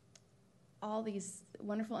all these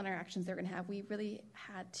wonderful interactions they're going to have, we really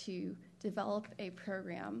had to develop a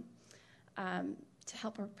program to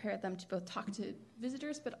help prepare them to both talk to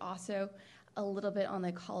visitors, but also a little bit on the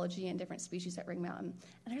ecology and different species at Ring Mountain.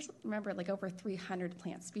 And I just remember like over 300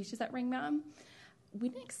 plant species at Ring Mountain. We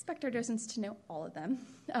didn't expect our docents to know all of them,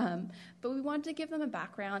 but we wanted to give them a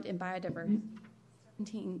background in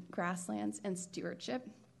biodiversity, grasslands, and stewardship.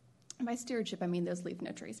 And by stewardship, I mean those leave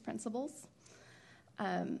no trace principles.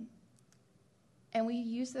 And we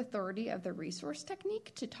use the authority of the resource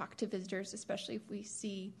technique to talk to visitors, especially if we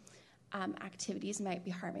see activities might be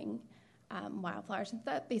harming wildflowers. And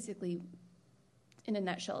that basically, in a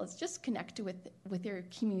nutshell, is just connect with your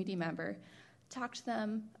community member. Talk to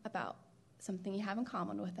them about something you have in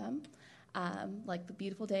common with them, like the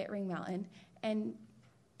beautiful day at Ring Mountain, and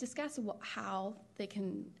discuss how they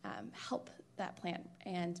can help that plant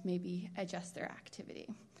and maybe adjust their activity.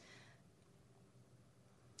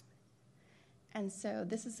 And so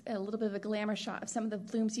this is a little bit of a glamour shot of some of the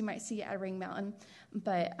blooms you might see at Ring Mountain,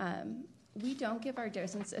 but we don't give our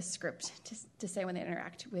docents a script to say when they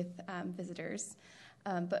interact with visitors,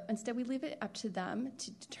 but instead we leave it up to them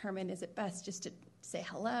to determine, is it best just to say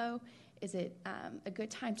hello? Is it a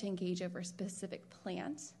good time to engage over a specific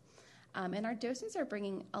plant? And our docents are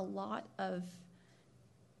bringing a lot of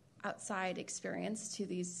outside experience to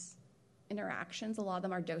these interactions. A lot of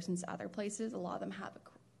them are docents other places. A lot of them have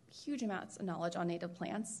huge amounts of knowledge on native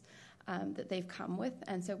plants that they've come with,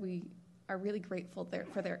 and so we are really grateful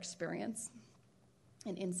for their experience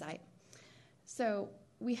and insight. So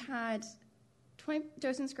we had 20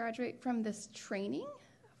 docents graduate from this training.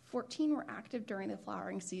 14 were active during the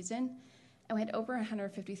flowering season, and we had over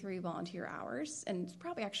 153 volunteer hours, and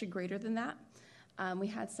probably actually greater than that. We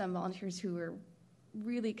had some volunteers who were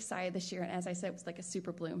really excited this year, and as I said, it was like a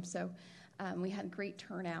super bloom, so we had great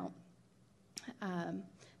turnout.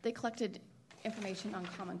 They collected information on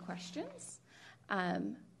common questions.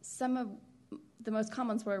 Some of the most common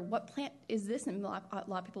ones were, what plant is this? And a lot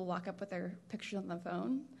of people walk up with their pictures on the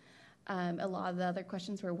phone. A lot of the other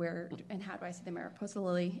questions were, where and how do I see the Mariposa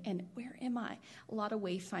lily? And where am I? A lot of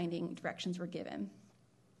wayfinding directions were given.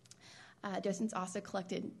 Docents also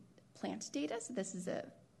collected plant data. So this is a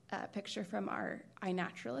picture from our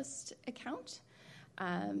iNaturalist account.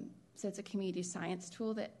 So it's a community science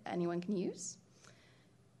tool that anyone can use.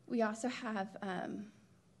 We also have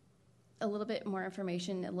a little bit more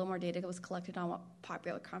information, a little more data that was collected on what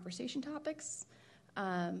popular conversation topics,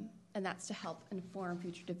 and that's to help inform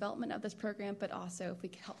future development of this program, but also if we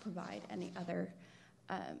can help provide any other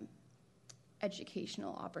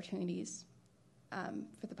educational opportunities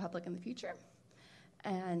for the public in the future.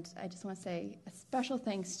 And I just want to say a special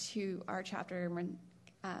thanks to our chapter,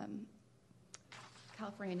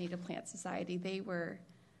 California Native Plant Society. They were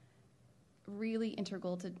really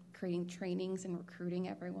integral to creating trainings and recruiting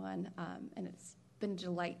everyone, and it's been a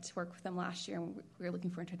delight to work with them last year, and we're looking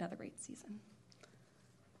forward to another great season.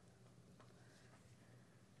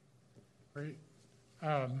 Great.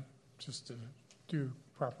 Just to do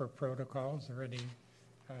proper protocols, are there any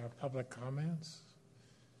public comments?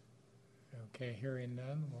 Okay, hearing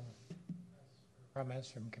none, we'll comments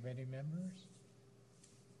from committee members.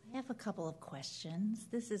 I have a couple of questions.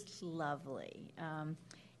 This is lovely.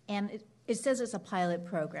 And it says it's a pilot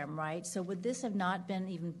program, right? So would this have not been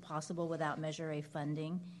even possible without Measure A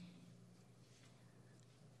funding?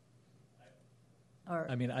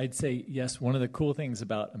 I mean, I'd say yes. One of the cool things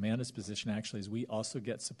about Amanda's position actually is we also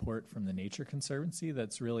get support from the Nature Conservancy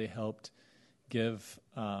that's really helped give,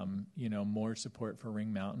 more support for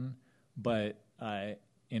Ring Mountain. But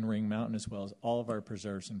in Ring Mountain, as well as all of our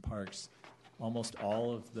preserves and parks, almost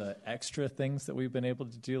all of the extra things that we've been able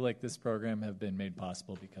to do, like this program, have been made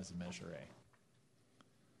possible because of Measure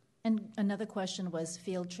A. And another question was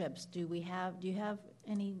field trips. Do you have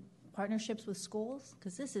any partnerships with schools?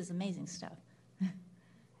 Because this is amazing stuff.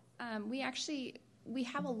 We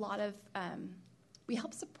have a lot of, we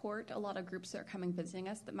help support a lot of groups that are coming visiting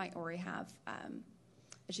us that might already have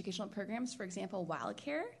educational programs. For example,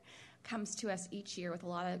 Wildcare comes to us each year with a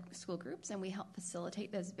lot of school groups, and we help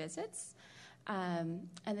facilitate those visits. And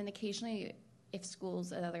then occasionally, if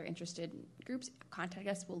schools and other interested groups contact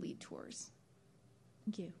us, we'll lead tours.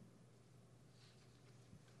 Thank you.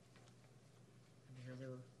 Any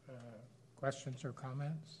other questions or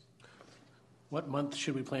comments? What month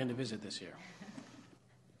should we plan to visit this year?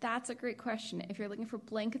 That's a great question. If you're looking for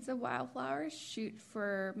blankets of wildflowers, shoot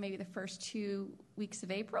for maybe the first 2 weeks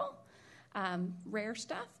of April. Rare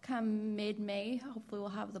stuff, come mid-May, hopefully we'll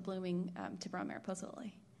have the blooming Tiburon Mariposa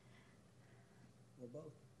lily. Or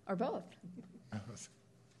both. Or both.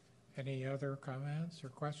 Any other comments or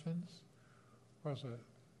questions? Was it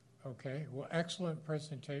okay? Well, excellent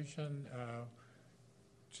presentation.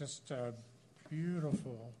 Just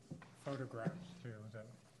beautiful photographs too that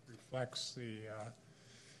reflects the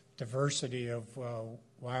diversity of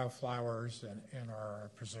wildflowers in our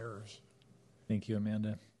preserves. Thank you,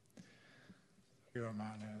 Amanda. Thank you,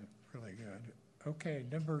 Amanda. Really good. Okay,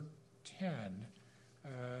 number 10.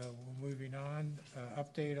 Moving on,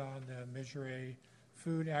 update on the Measure A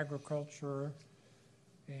Food, Agriculture,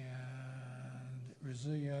 and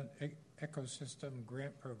Resilient Ecosystem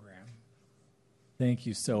Grant Program. Thank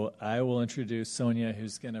you. So I will introduce Sonia,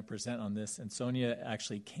 who's going to present on this. And Sonia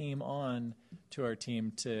actually came on to our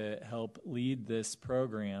team to help lead this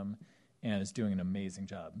program and is doing an amazing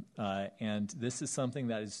job. And this is something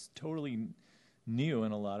that is totally new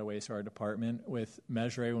in a lot of ways to our department. With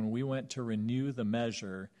Measure A, when we went to renew the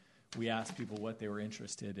measure, we asked people what they were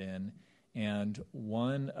interested in. And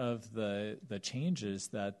one of the changes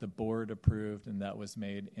that the board approved and that was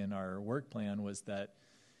made in our work plan was that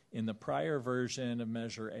in the prior version of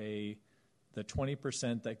Measure A, the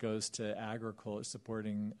 20% that goes to agriculture,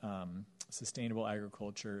 supporting sustainable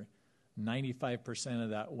agriculture, 95% of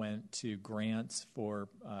that went to grants for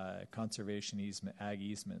conservation easement, ag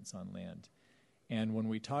easements on land. And when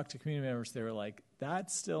we talked to community members, they were like,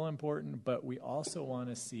 that's still important, but we also want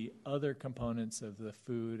to see other components of the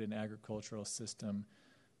food and agricultural system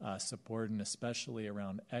supported, and especially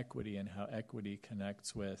around equity and how equity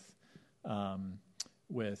connects with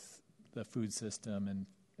the food system and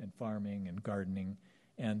farming and gardening.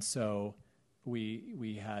 And so we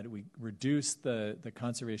reduced the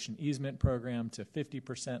conservation easement program to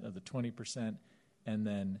 50% of the 20%, and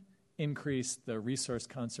then increased the resource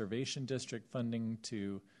conservation district funding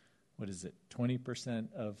to,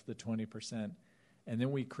 20% of the 20%. And then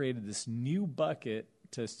we created this new bucket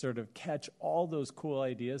to sort of catch all those cool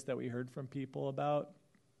ideas that we heard from people about,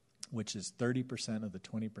 which is 30% of the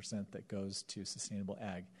 20% that goes to sustainable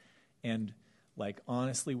ag. And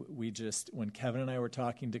honestly, when Kevin and I were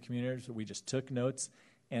talking to communities, we just took notes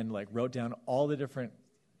and wrote down all the different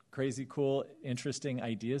crazy, cool, interesting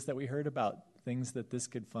ideas that we heard about things that this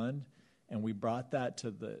could fund. And we brought that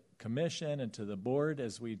to the commission and to the board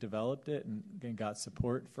as we developed it and got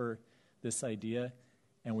support for this idea.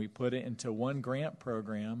 And we put it into one grant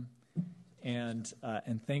program. And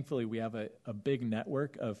thankfully, we have a big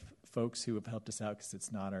network of folks who have helped us out because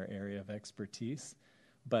it's not our area of expertise.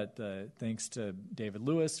 But thanks to David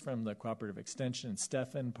Lewis from the Cooperative Extension, and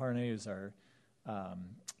Stefan Parnay, who's our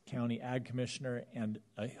county ag commissioner, and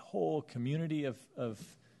a whole community of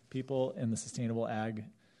people in the sustainable ag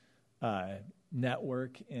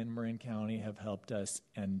network in Marin County have helped us.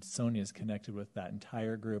 And Sonia's connected with that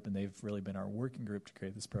entire group, and they've really been our working group to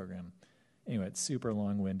create this program. Anyway, it's super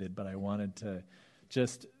long-winded, but I wanted to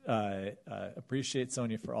just appreciate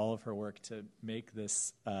Sonia for all of her work to make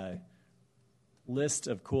this list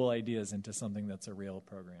of cool ideas into something that's a real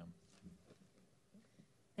program.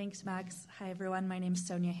 Thanks, Max. Hi, everyone. My name is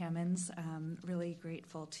Sonia Hammonds. I'm really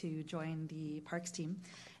grateful to join the Parks team.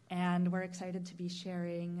 And we're excited to be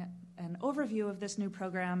sharing an overview of this new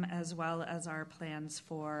program as well as our plans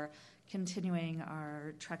for continuing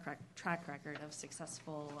our track record of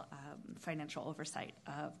successful financial oversight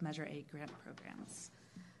of Measure A grant programs.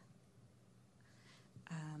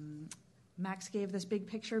 Max gave this big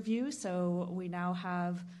picture view, so we now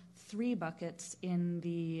have 3 buckets in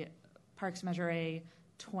the Parks Measure A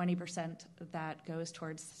 20% that goes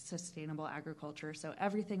towards sustainable agriculture. So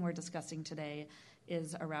everything we're discussing today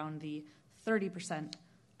is around the 30%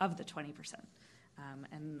 of the 20%.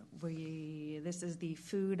 And this is the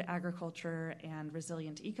Food, Agriculture, and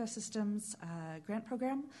Resilient Ecosystems grant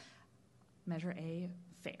program, Measure A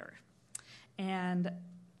FAIR. And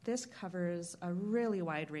this covers a really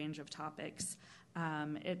wide range of topics.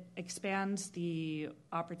 It expands the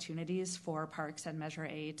opportunities for Parks and Measure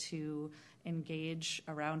A to engage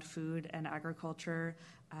around food and agriculture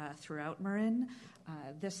throughout Marin.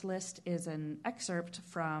 This list is an excerpt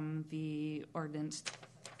from the Ordinance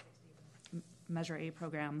Measure A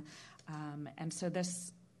program. And so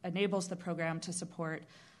this enables the program to support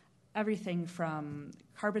everything from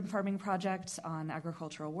carbon farming projects on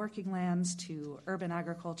agricultural working lands to urban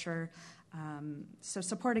agriculture. So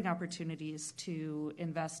supporting opportunities to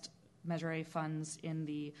invest Measure A funds in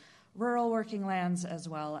the rural working lands as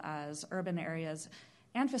well as urban areas,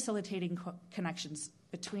 and facilitating connections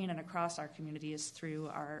between and across our communities through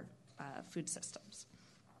our food systems.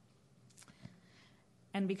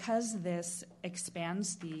 And because this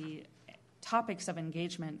expands the topics of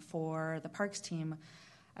engagement for the Parks team,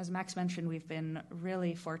 as Max mentioned, we've been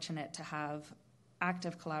really fortunate to have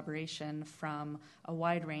active collaboration from a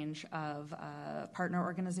wide range of partner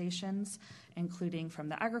organizations, including from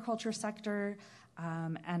the agriculture sector,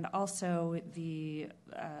 and also the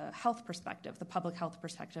health perspective, the public health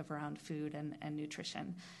perspective around food and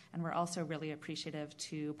nutrition. And we're also really appreciative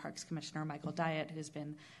to Parks Commissioner Michael Diet, who's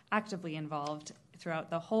been actively involved throughout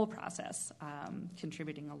the whole process,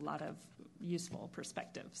 contributing a lot of useful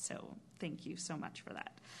perspective. So thank you so much for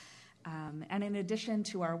that. And in addition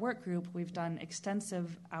to our work group, we've done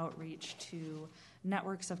extensive outreach to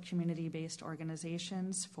networks of community-based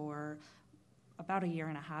organizations for about a year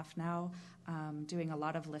and a half now, doing a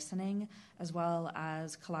lot of listening, as well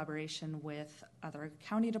as collaboration with other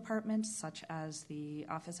county departments, such as the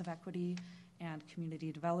Office of Equity and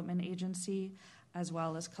Community Development Agency, as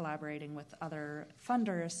well as collaborating with other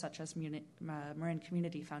funders, such as Marin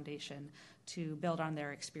Community Foundation, to build on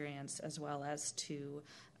their experience, as well as to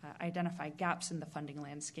identify gaps in the funding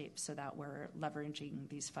landscape so that we're leveraging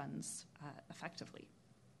these funds effectively.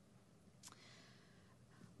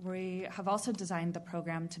 We have also designed the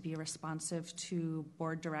program to be responsive to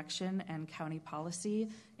board direction and county policy,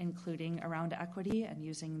 including around equity and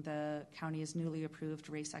using the county's newly approved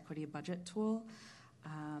race equity budget tool.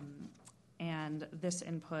 And this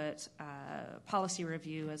input, policy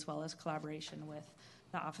review, as well as collaboration with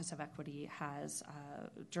the Office of Equity, has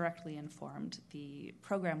directly informed the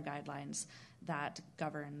program guidelines that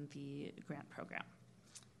govern the grant program.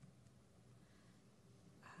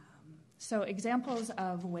 So examples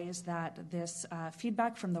of ways that this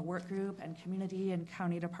feedback from the work group and community and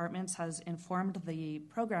county departments has informed the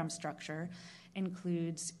program structure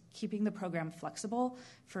includes keeping the program flexible,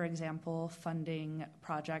 for example, funding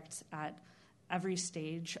projects at every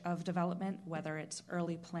stage of development, whether it's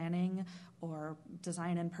early planning or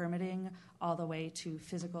design and permitting, all the way to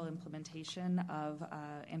physical implementation of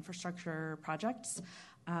infrastructure projects.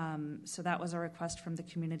 So that was a request from the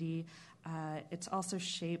community. It's also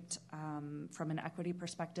shaped, from an equity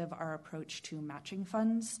perspective, our approach to matching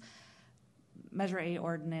funds. Measure A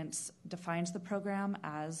ordinance defines the program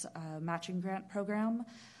as a matching grant program.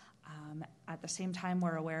 At the same time,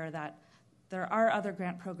 we're aware that there are other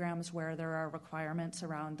grant programs where there are requirements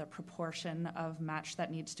around the proportion of match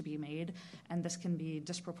that needs to be made, and this can be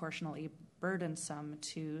disproportionately burdensome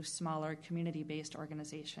to smaller community-based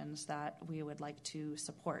organizations that we would like to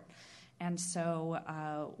support. And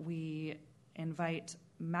so we invite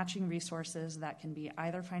matching resources that can be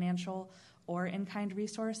either financial or in-kind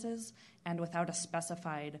resources, and without a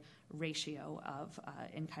specified ratio of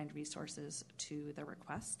in-kind resources to the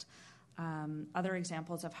request. Other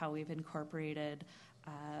examples of how we've incorporated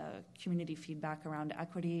community feedback around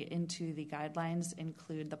equity into the guidelines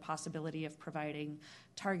include the possibility of providing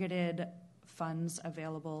targeted funds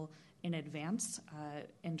available in advance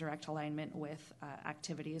in direct alignment with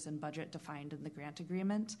activities and budget defined in the grant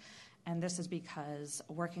agreement. And this is because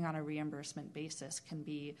working on a reimbursement basis can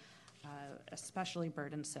be especially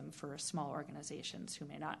burdensome for small organizations who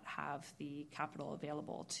may not have the capital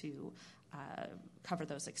available to cover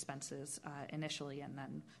those expenses initially and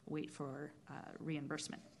then wait for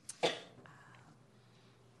reimbursement.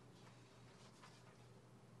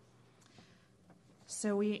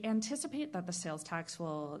 So we anticipate that the sales tax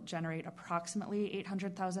will generate approximately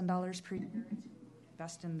 $800,000 per year to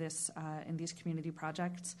invest in these community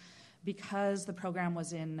projects. Because the program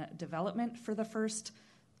was in development for the first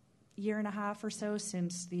year and a half or so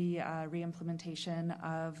since the reimplementation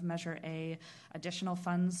of Measure A, additional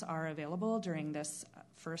funds are available during this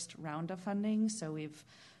first round of funding. So we've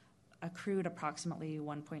accrued approximately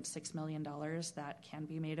 $1.6 million that can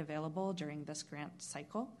be made available during this grant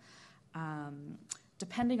cycle.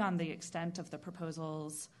 Depending on the extent of the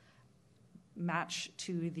proposals match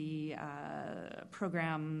to the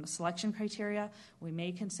program selection criteria, we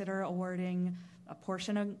may consider awarding a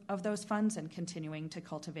portion of those funds and continuing to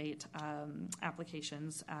cultivate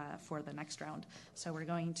applications for the next round. So we're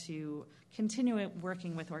going to continue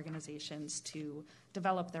working with organizations to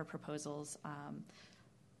develop their proposals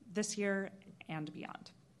this year and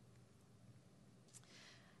beyond.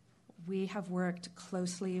 We have worked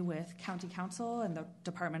closely with County Council and the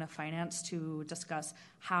Department of Finance to discuss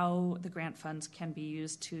how the grant funds can be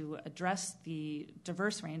used to address the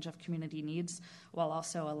diverse range of community needs while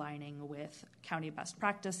also aligning with county best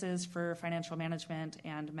practices for financial management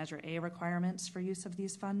and Measure A requirements for use of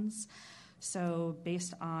these funds. So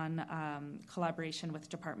based on collaboration with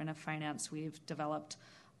Department of Finance, we've developed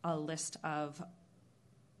a list of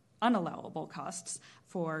unallowable costs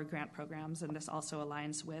for grant programs, and this also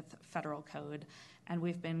aligns with federal code. And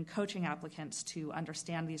we've been coaching applicants to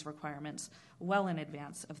understand these requirements well in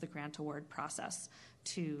advance of the grant award process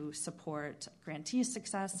to support grantee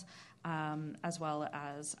success, as well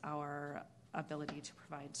as our ability to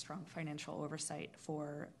provide strong financial oversight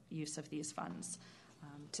for use of these funds.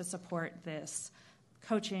 To support this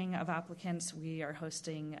coaching of applicants, we are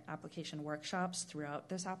hosting application workshops throughout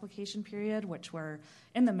this application period, which we're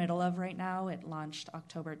in the middle of right now. It launched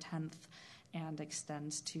October 10th and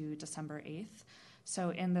extends to December 8th. So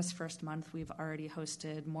in this first month, we've already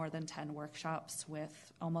hosted more than 10 workshops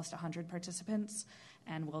with almost 100 participants,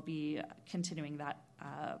 and we'll be continuing that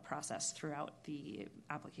process throughout the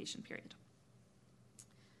application period.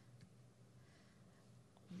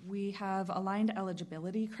 We have aligned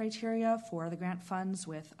eligibility criteria for the grant funds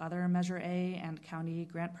with other Measure A and county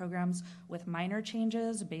grant programs with minor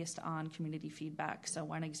changes based on community feedback. So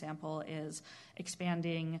one example is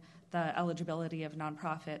expanding the eligibility of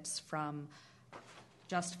nonprofits from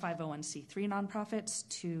just 501c3 nonprofits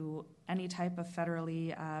to any type of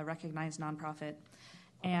federally recognized nonprofit.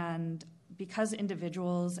 And because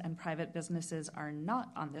individuals and private businesses are not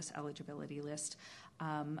on this eligibility list,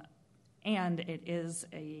 and it is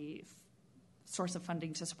a source of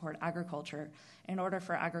funding to support agriculture, in order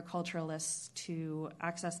for agriculturalists to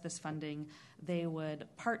access this funding, they would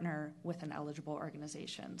partner with an eligible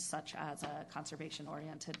organization, such as a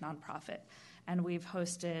conservation-oriented nonprofit. And we've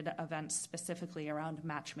hosted events specifically around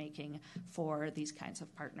matchmaking for these kinds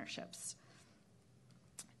of partnerships.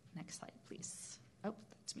 Next slide, please. Oh,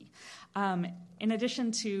 that's me. In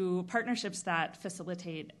addition to partnerships that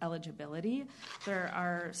facilitate eligibility, there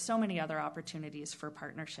are so many other opportunities for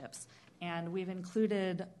partnerships. And we've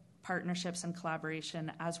included partnerships and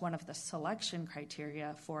collaboration as one of the selection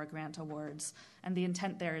criteria for grant awards. And the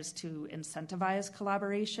intent there is to incentivize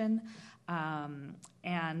collaboration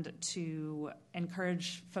and to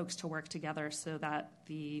encourage folks to work together so that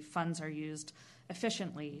the funds are used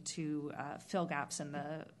efficiently to fill gaps in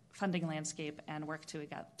the funding landscape and work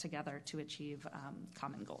together to achieve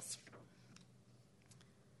common goals.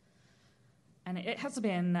 And it has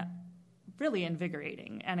been really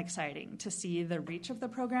invigorating and exciting to see the reach of the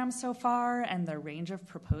program so far and the range of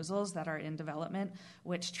proposals that are in development,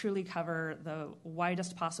 which truly cover the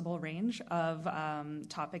widest possible range of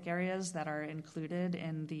topic areas that are included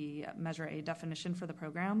in the Measure A definition for the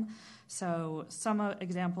program. So some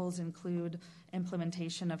examples include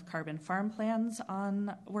implementation of carbon farm plans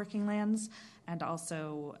on working lands and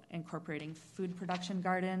also incorporating food production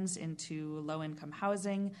gardens into low-income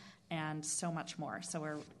housing and so much more. So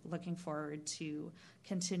we're looking forward to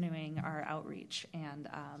continuing our outreach and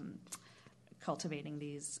cultivating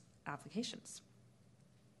these applications.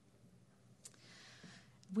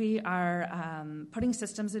 We are putting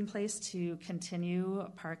systems in place to continue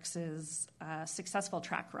Parks' successful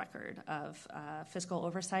track record of fiscal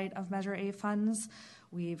oversight of Measure A funds.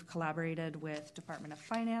 We've collaborated with Department of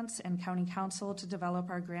Finance and County Council to develop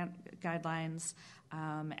our grant guidelines,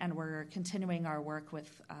 and we're continuing our work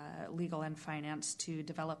with legal and finance to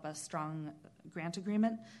develop a strong grant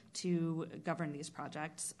agreement to govern these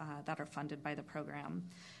projects that are funded by the program.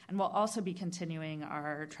 And we'll also be continuing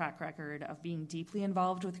our track record of being deeply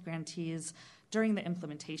involved with grantees during the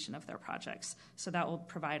implementation of their projects. So that will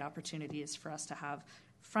provide opportunities for us to have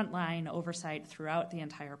frontline oversight throughout the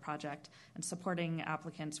entire project and supporting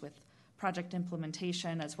applicants with project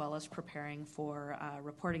implementation as well as preparing for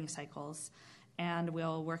reporting cycles. And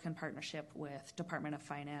we'll work in partnership with Department of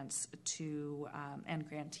Finance to and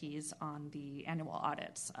grantees on the annual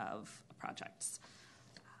audits of projects.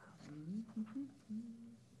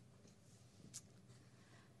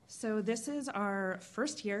 So this is our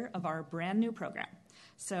first year of our brand new program.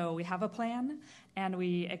 So we have a plan, and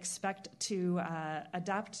we expect to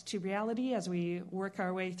adapt to reality as we work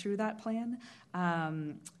our way through that plan.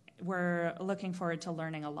 We're looking forward to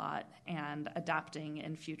learning a lot and adapting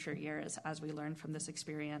in future years as we learn from this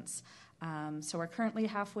experience. So we're currently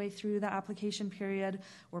halfway through the application period.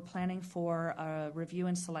 We're planning for a review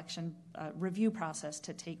and selection review process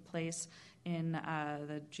to take place in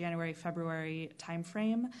the January-February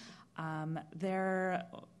timeframe. There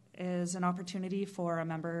is an opportunity for a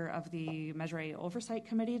member of the Measure A Oversight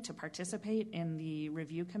Committee to participate in the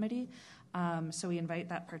review committee. So we invite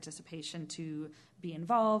that participation to be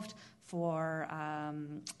involved, for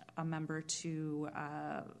a member to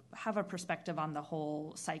have a perspective on the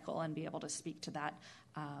whole cycle and be able to speak to that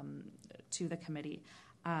to the committee.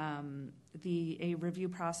 A review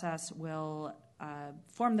process will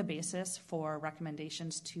form the basis for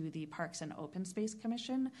recommendations to the Parks and Open Space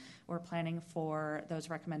Commission. We're planning for those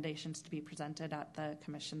recommendations to be presented at the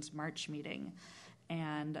Commission's March meeting.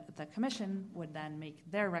 And the Commission would then make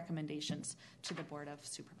their recommendations to the Board of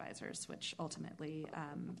Supervisors, which ultimately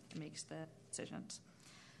makes the decisions.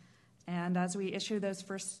 And as we issue those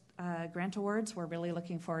first grant awards, we're really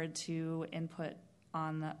looking forward to input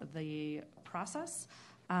on the process,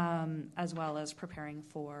 as well as preparing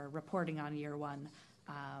for reporting on year one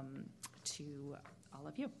to all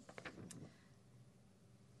of you.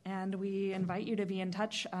 And we invite you to be in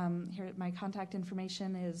touch. Here, my contact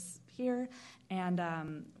information is here, and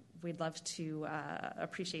we'd love to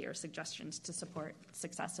appreciate your suggestions to support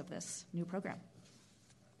success of this new program.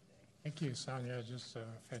 Thank you, Sonia. Just a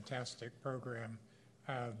fantastic program.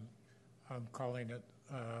 I'm calling it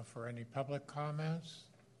for any public comments,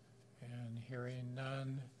 and hearing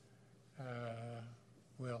none,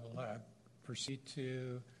 we'll proceed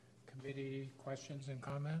to committee questions and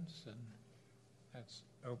comments, and that's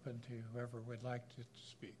open to whoever would like to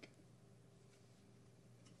speak.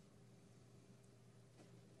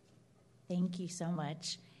 Thank you so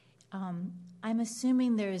much. I'm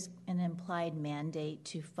assuming there's an implied mandate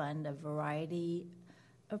to fund a variety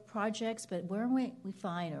of projects, but where we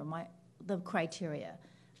find the criteria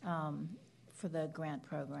for the grant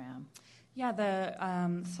program? Yeah,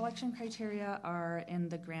 the selection criteria are in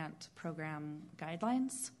the grant program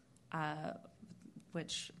guidelines,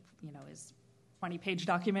 which is a 20-page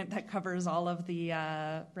document that covers all of the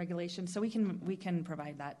regulations. So we can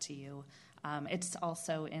provide that to you. It's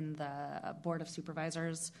also in the Board of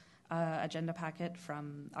Supervisors agenda packet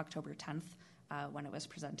from October 10th when it was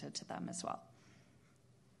presented to them as well.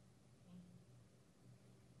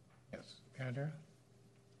 Yes, Andrew?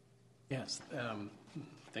 Yes,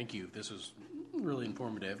 thank you. This is really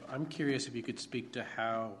informative. I'm curious if you could speak to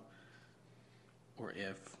how, or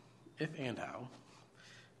if and how,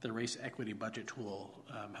 the race equity budget tool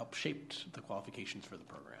helped shape the qualifications for the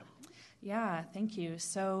program. Yeah, thank you.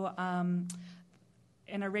 So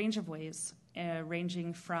in a range of ways,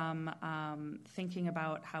 ranging from thinking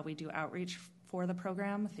about how we do outreach for the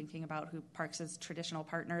program, thinking about who Parks' traditional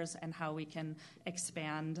partners and how we can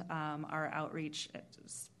expand our outreach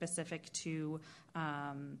specific to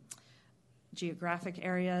geographic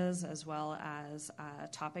areas as well as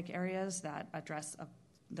topic areas that address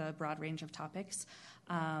the broad range of topics.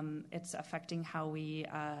 It's affecting how we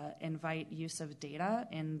invite use of data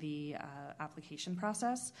in the application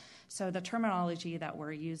process. So the terminology that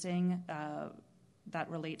we're using that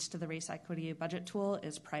relates to the race equity budget tool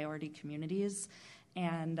is priority communities.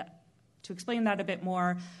 And to explain that a bit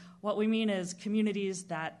more, what we mean is communities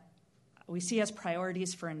that we see as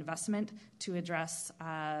priorities for investment to address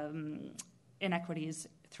inequities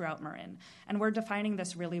throughout Marin. And we're defining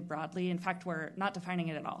this really broadly. In fact, we're not defining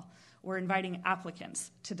it at all. We're inviting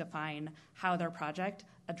applicants to define how their project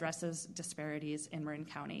addresses disparities in Marin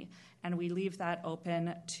County. And we leave that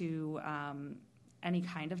open to any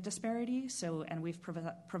kind of disparity. And we've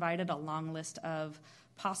provided a long list of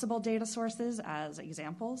possible data sources as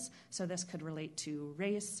examples. So this could relate to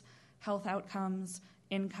race, health outcomes,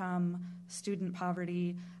 income, student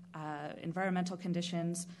poverty, environmental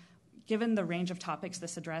conditions. Given the range of topics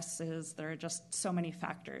this addresses, there are just so many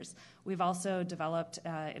factors. We've also developed,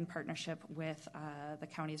 in partnership with the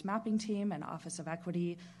county's mapping team and Office of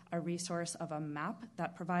Equity, a resource of a map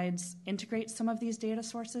that integrates some of these data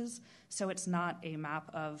sources. So it's not a map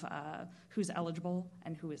of who's eligible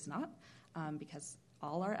and who is not, because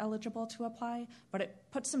all are eligible to apply, but it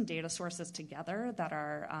puts some data sources together that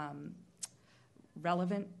are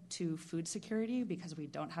relevant to food security, because we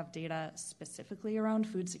don't have data specifically around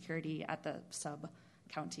food security at the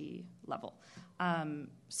sub-county level.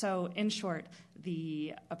 So in short,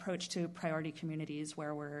 the approach to priority communities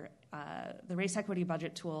where the race equity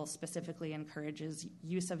budget tool specifically encourages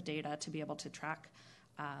use of data to be able to track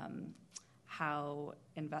how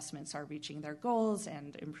investments are reaching their goals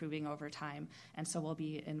and improving over time. And so we'll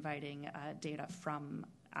be inviting data from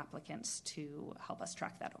applicants to help us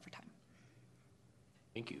track that over time.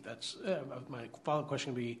 Thank you. That's my follow-up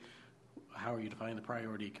question would be, how are you defining the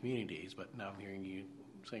priority communities? But now I'm hearing you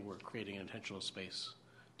saying we're creating an intentional space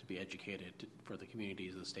to be educated for the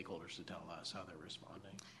communities, the stakeholders, to tell us how they're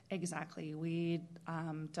responding. Exactly. We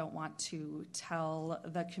don't want to tell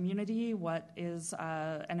the community what is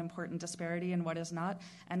an important disparity and what is not.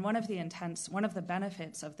 And one of the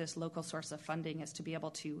benefits of this local source of funding is to be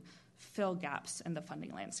able to fill gaps in the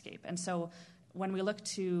funding landscape. And so when we look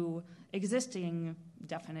to existing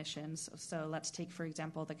definitions, so let's take, for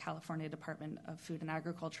example, the California Department of Food and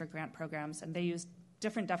Agriculture grant programs, and they use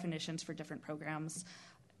different definitions for different programs,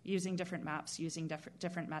 using different maps, using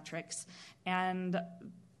different metrics, and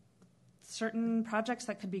certain projects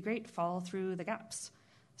that could be great fall through the gaps.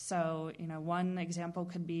 So, one example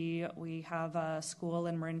could be we have a school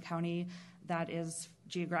in Marin County that is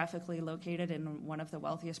geographically located in one of the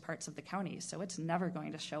wealthiest parts of the county, so it's never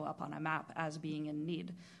going to show up on a map as being in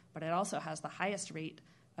need. but it also has the highest rate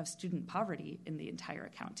of student poverty in the entire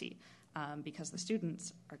county. Because the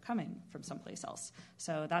students are coming from someplace else.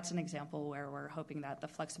 So that's an example where we're hoping that the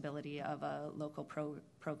flexibility of a local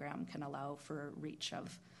program can allow for reach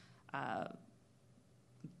of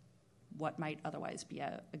what might otherwise be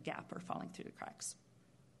a gap or falling through the cracks.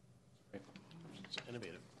 It's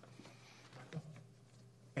innovative.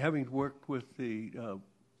 Having worked with the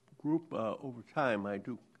group over time, I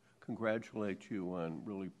do congratulate you on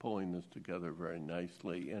really pulling this together very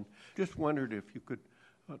nicely. And just wondered if you could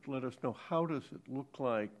let us know, how does it look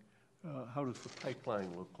like, how does the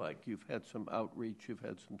pipeline look like? You've had some outreach, you've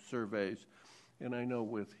had some surveys, and I know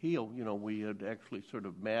with HEAL, we had actually sort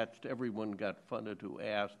of matched, everyone got funded who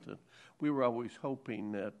asked, and we were always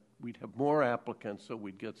hoping that we'd have more applicants so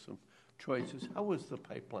we'd get some choices. How is the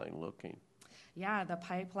pipeline looking? Yeah, the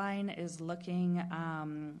pipeline is looking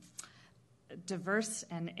diverse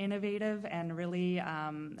and innovative and really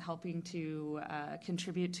helping to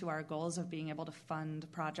contribute to our goals of being able to fund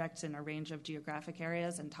projects in a range of geographic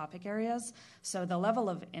areas and topic areas. So the level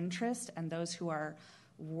of interest and those who are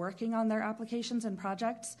working on their applications and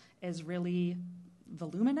projects is really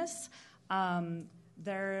voluminous.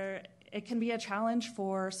 It can be a challenge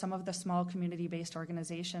for some of the small community-based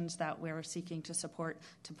organizations that we're seeking to support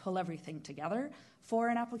to pull everything together for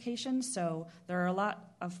an application. So there are a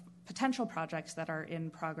lot of potential projects that are in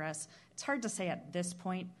progress. It's hard to say at this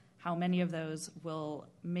point how many of those will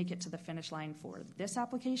make it to the finish line for this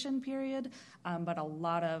application period, but a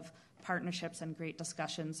lot of partnerships and great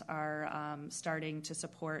discussions are starting to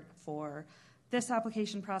support for this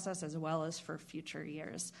application process as well as for future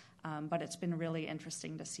years. But it's been really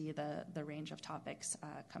interesting to see the range of topics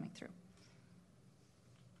coming through.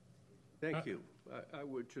 Thank you. I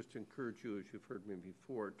would just encourage you, as you've heard me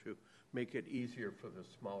before, to make it easier for the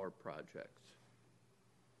smaller projects.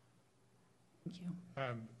 Thank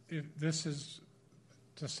you. This is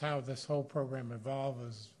just how this whole program evolved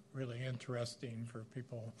is really interesting for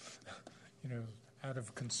people, out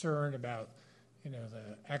of concern about,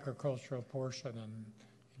 the agricultural portion and,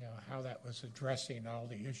 how that was addressing all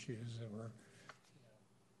the issues that were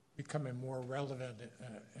becoming more relevant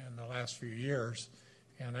in the last few years.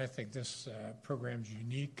 And I think this program's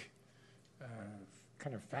unique,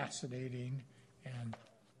 kind of fascinating, and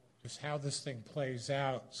just how this thing plays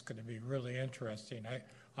out is going to be really interesting. I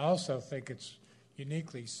also think it's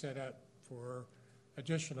uniquely set up for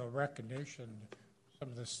additional recognition. Some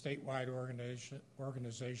of the statewide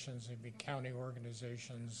organizations, even county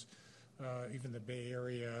organizations, even the Bay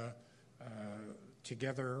Area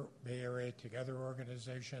Together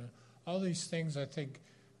organization. All these things, I think,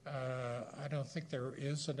 I don't think there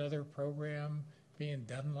is another program being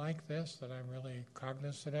done like this that I'm really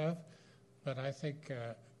cognizant of. But I think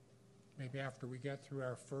maybe after we get through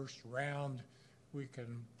our first round, we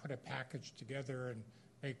can put a package together and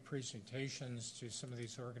make presentations to some of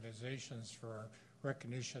these organizations for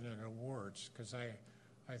recognition and awards. Because I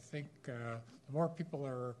think the more people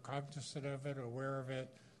are cognizant of it, aware of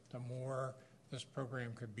it, the more this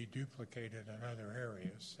program could be duplicated in other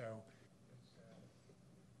areas. So it's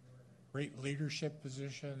a great leadership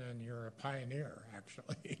position, and you're a pioneer,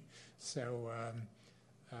 actually. So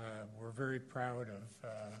we're very proud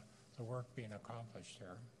of the work being accomplished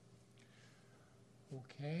here.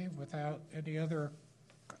 Okay, without any other,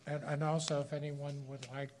 and also if anyone would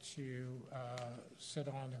like to sit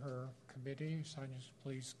on her committee, Sonia,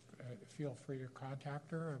 please feel free to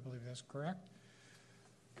contact her. I believe that's correct.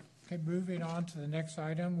 Okay, moving on to the next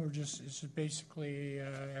item, this is basically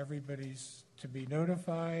everybody's to be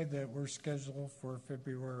notified that we're scheduled for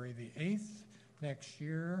February the 8th next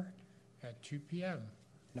year at 2 p.m.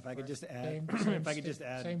 And if I could just add,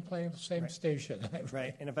 same station.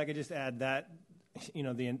 Right, and if I could just add that,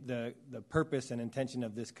 the purpose and intention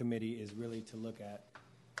of this committee is really to look at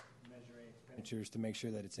measuring expenditures to make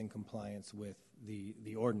sure that it's in compliance with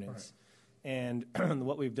the ordinance. Right. And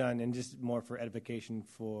what we've done, and just more for edification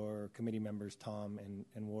for committee members, Tom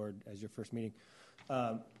and Ward, as your first meeting,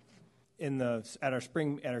 at our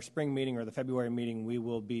spring meeting or the February meeting, we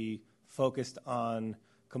will be focused on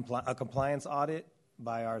a compliance audit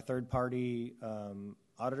by our third-party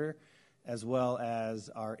auditor, as well as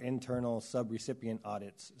our internal sub-recipient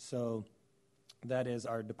audits. So that is,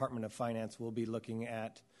 our Department of Finance will be looking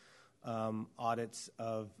at audits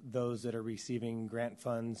of those that are receiving grant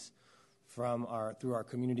funds through our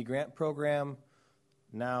community grant program.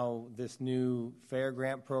 Now, this new fair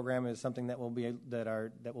grant program is something that we'll be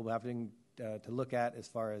having to look at as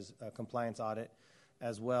far as a compliance audit,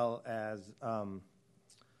 as well as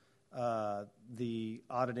the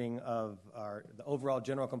auditing of the overall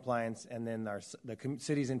general compliance, and then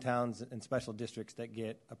cities and towns and special districts that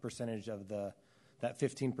get a percentage of that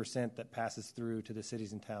 15% that passes through to the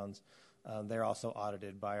cities and towns. They're also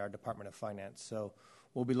audited by our Department of Finance. So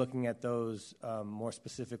we'll be looking at those more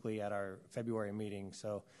specifically at our February meeting.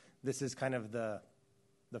 So this is kind of the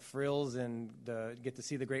frills and get to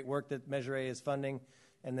see the great work that Measure A is funding.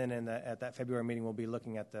 And then at that February meeting, we'll be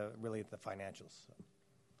looking at the financials. So.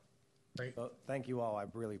 Great. So thank you all. I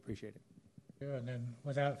really appreciate it. Yeah, and then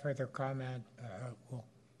without further comment, we'll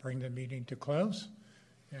bring the meeting to close.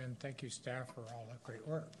 And thank you, staff, for all that great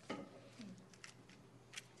work.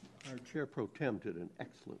 Our Chair Pro Tem did an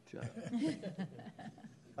excellent job.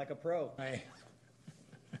 Like a pro. Bye.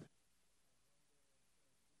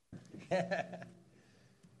 Nice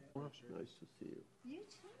to see you. You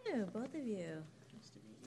too, both of you.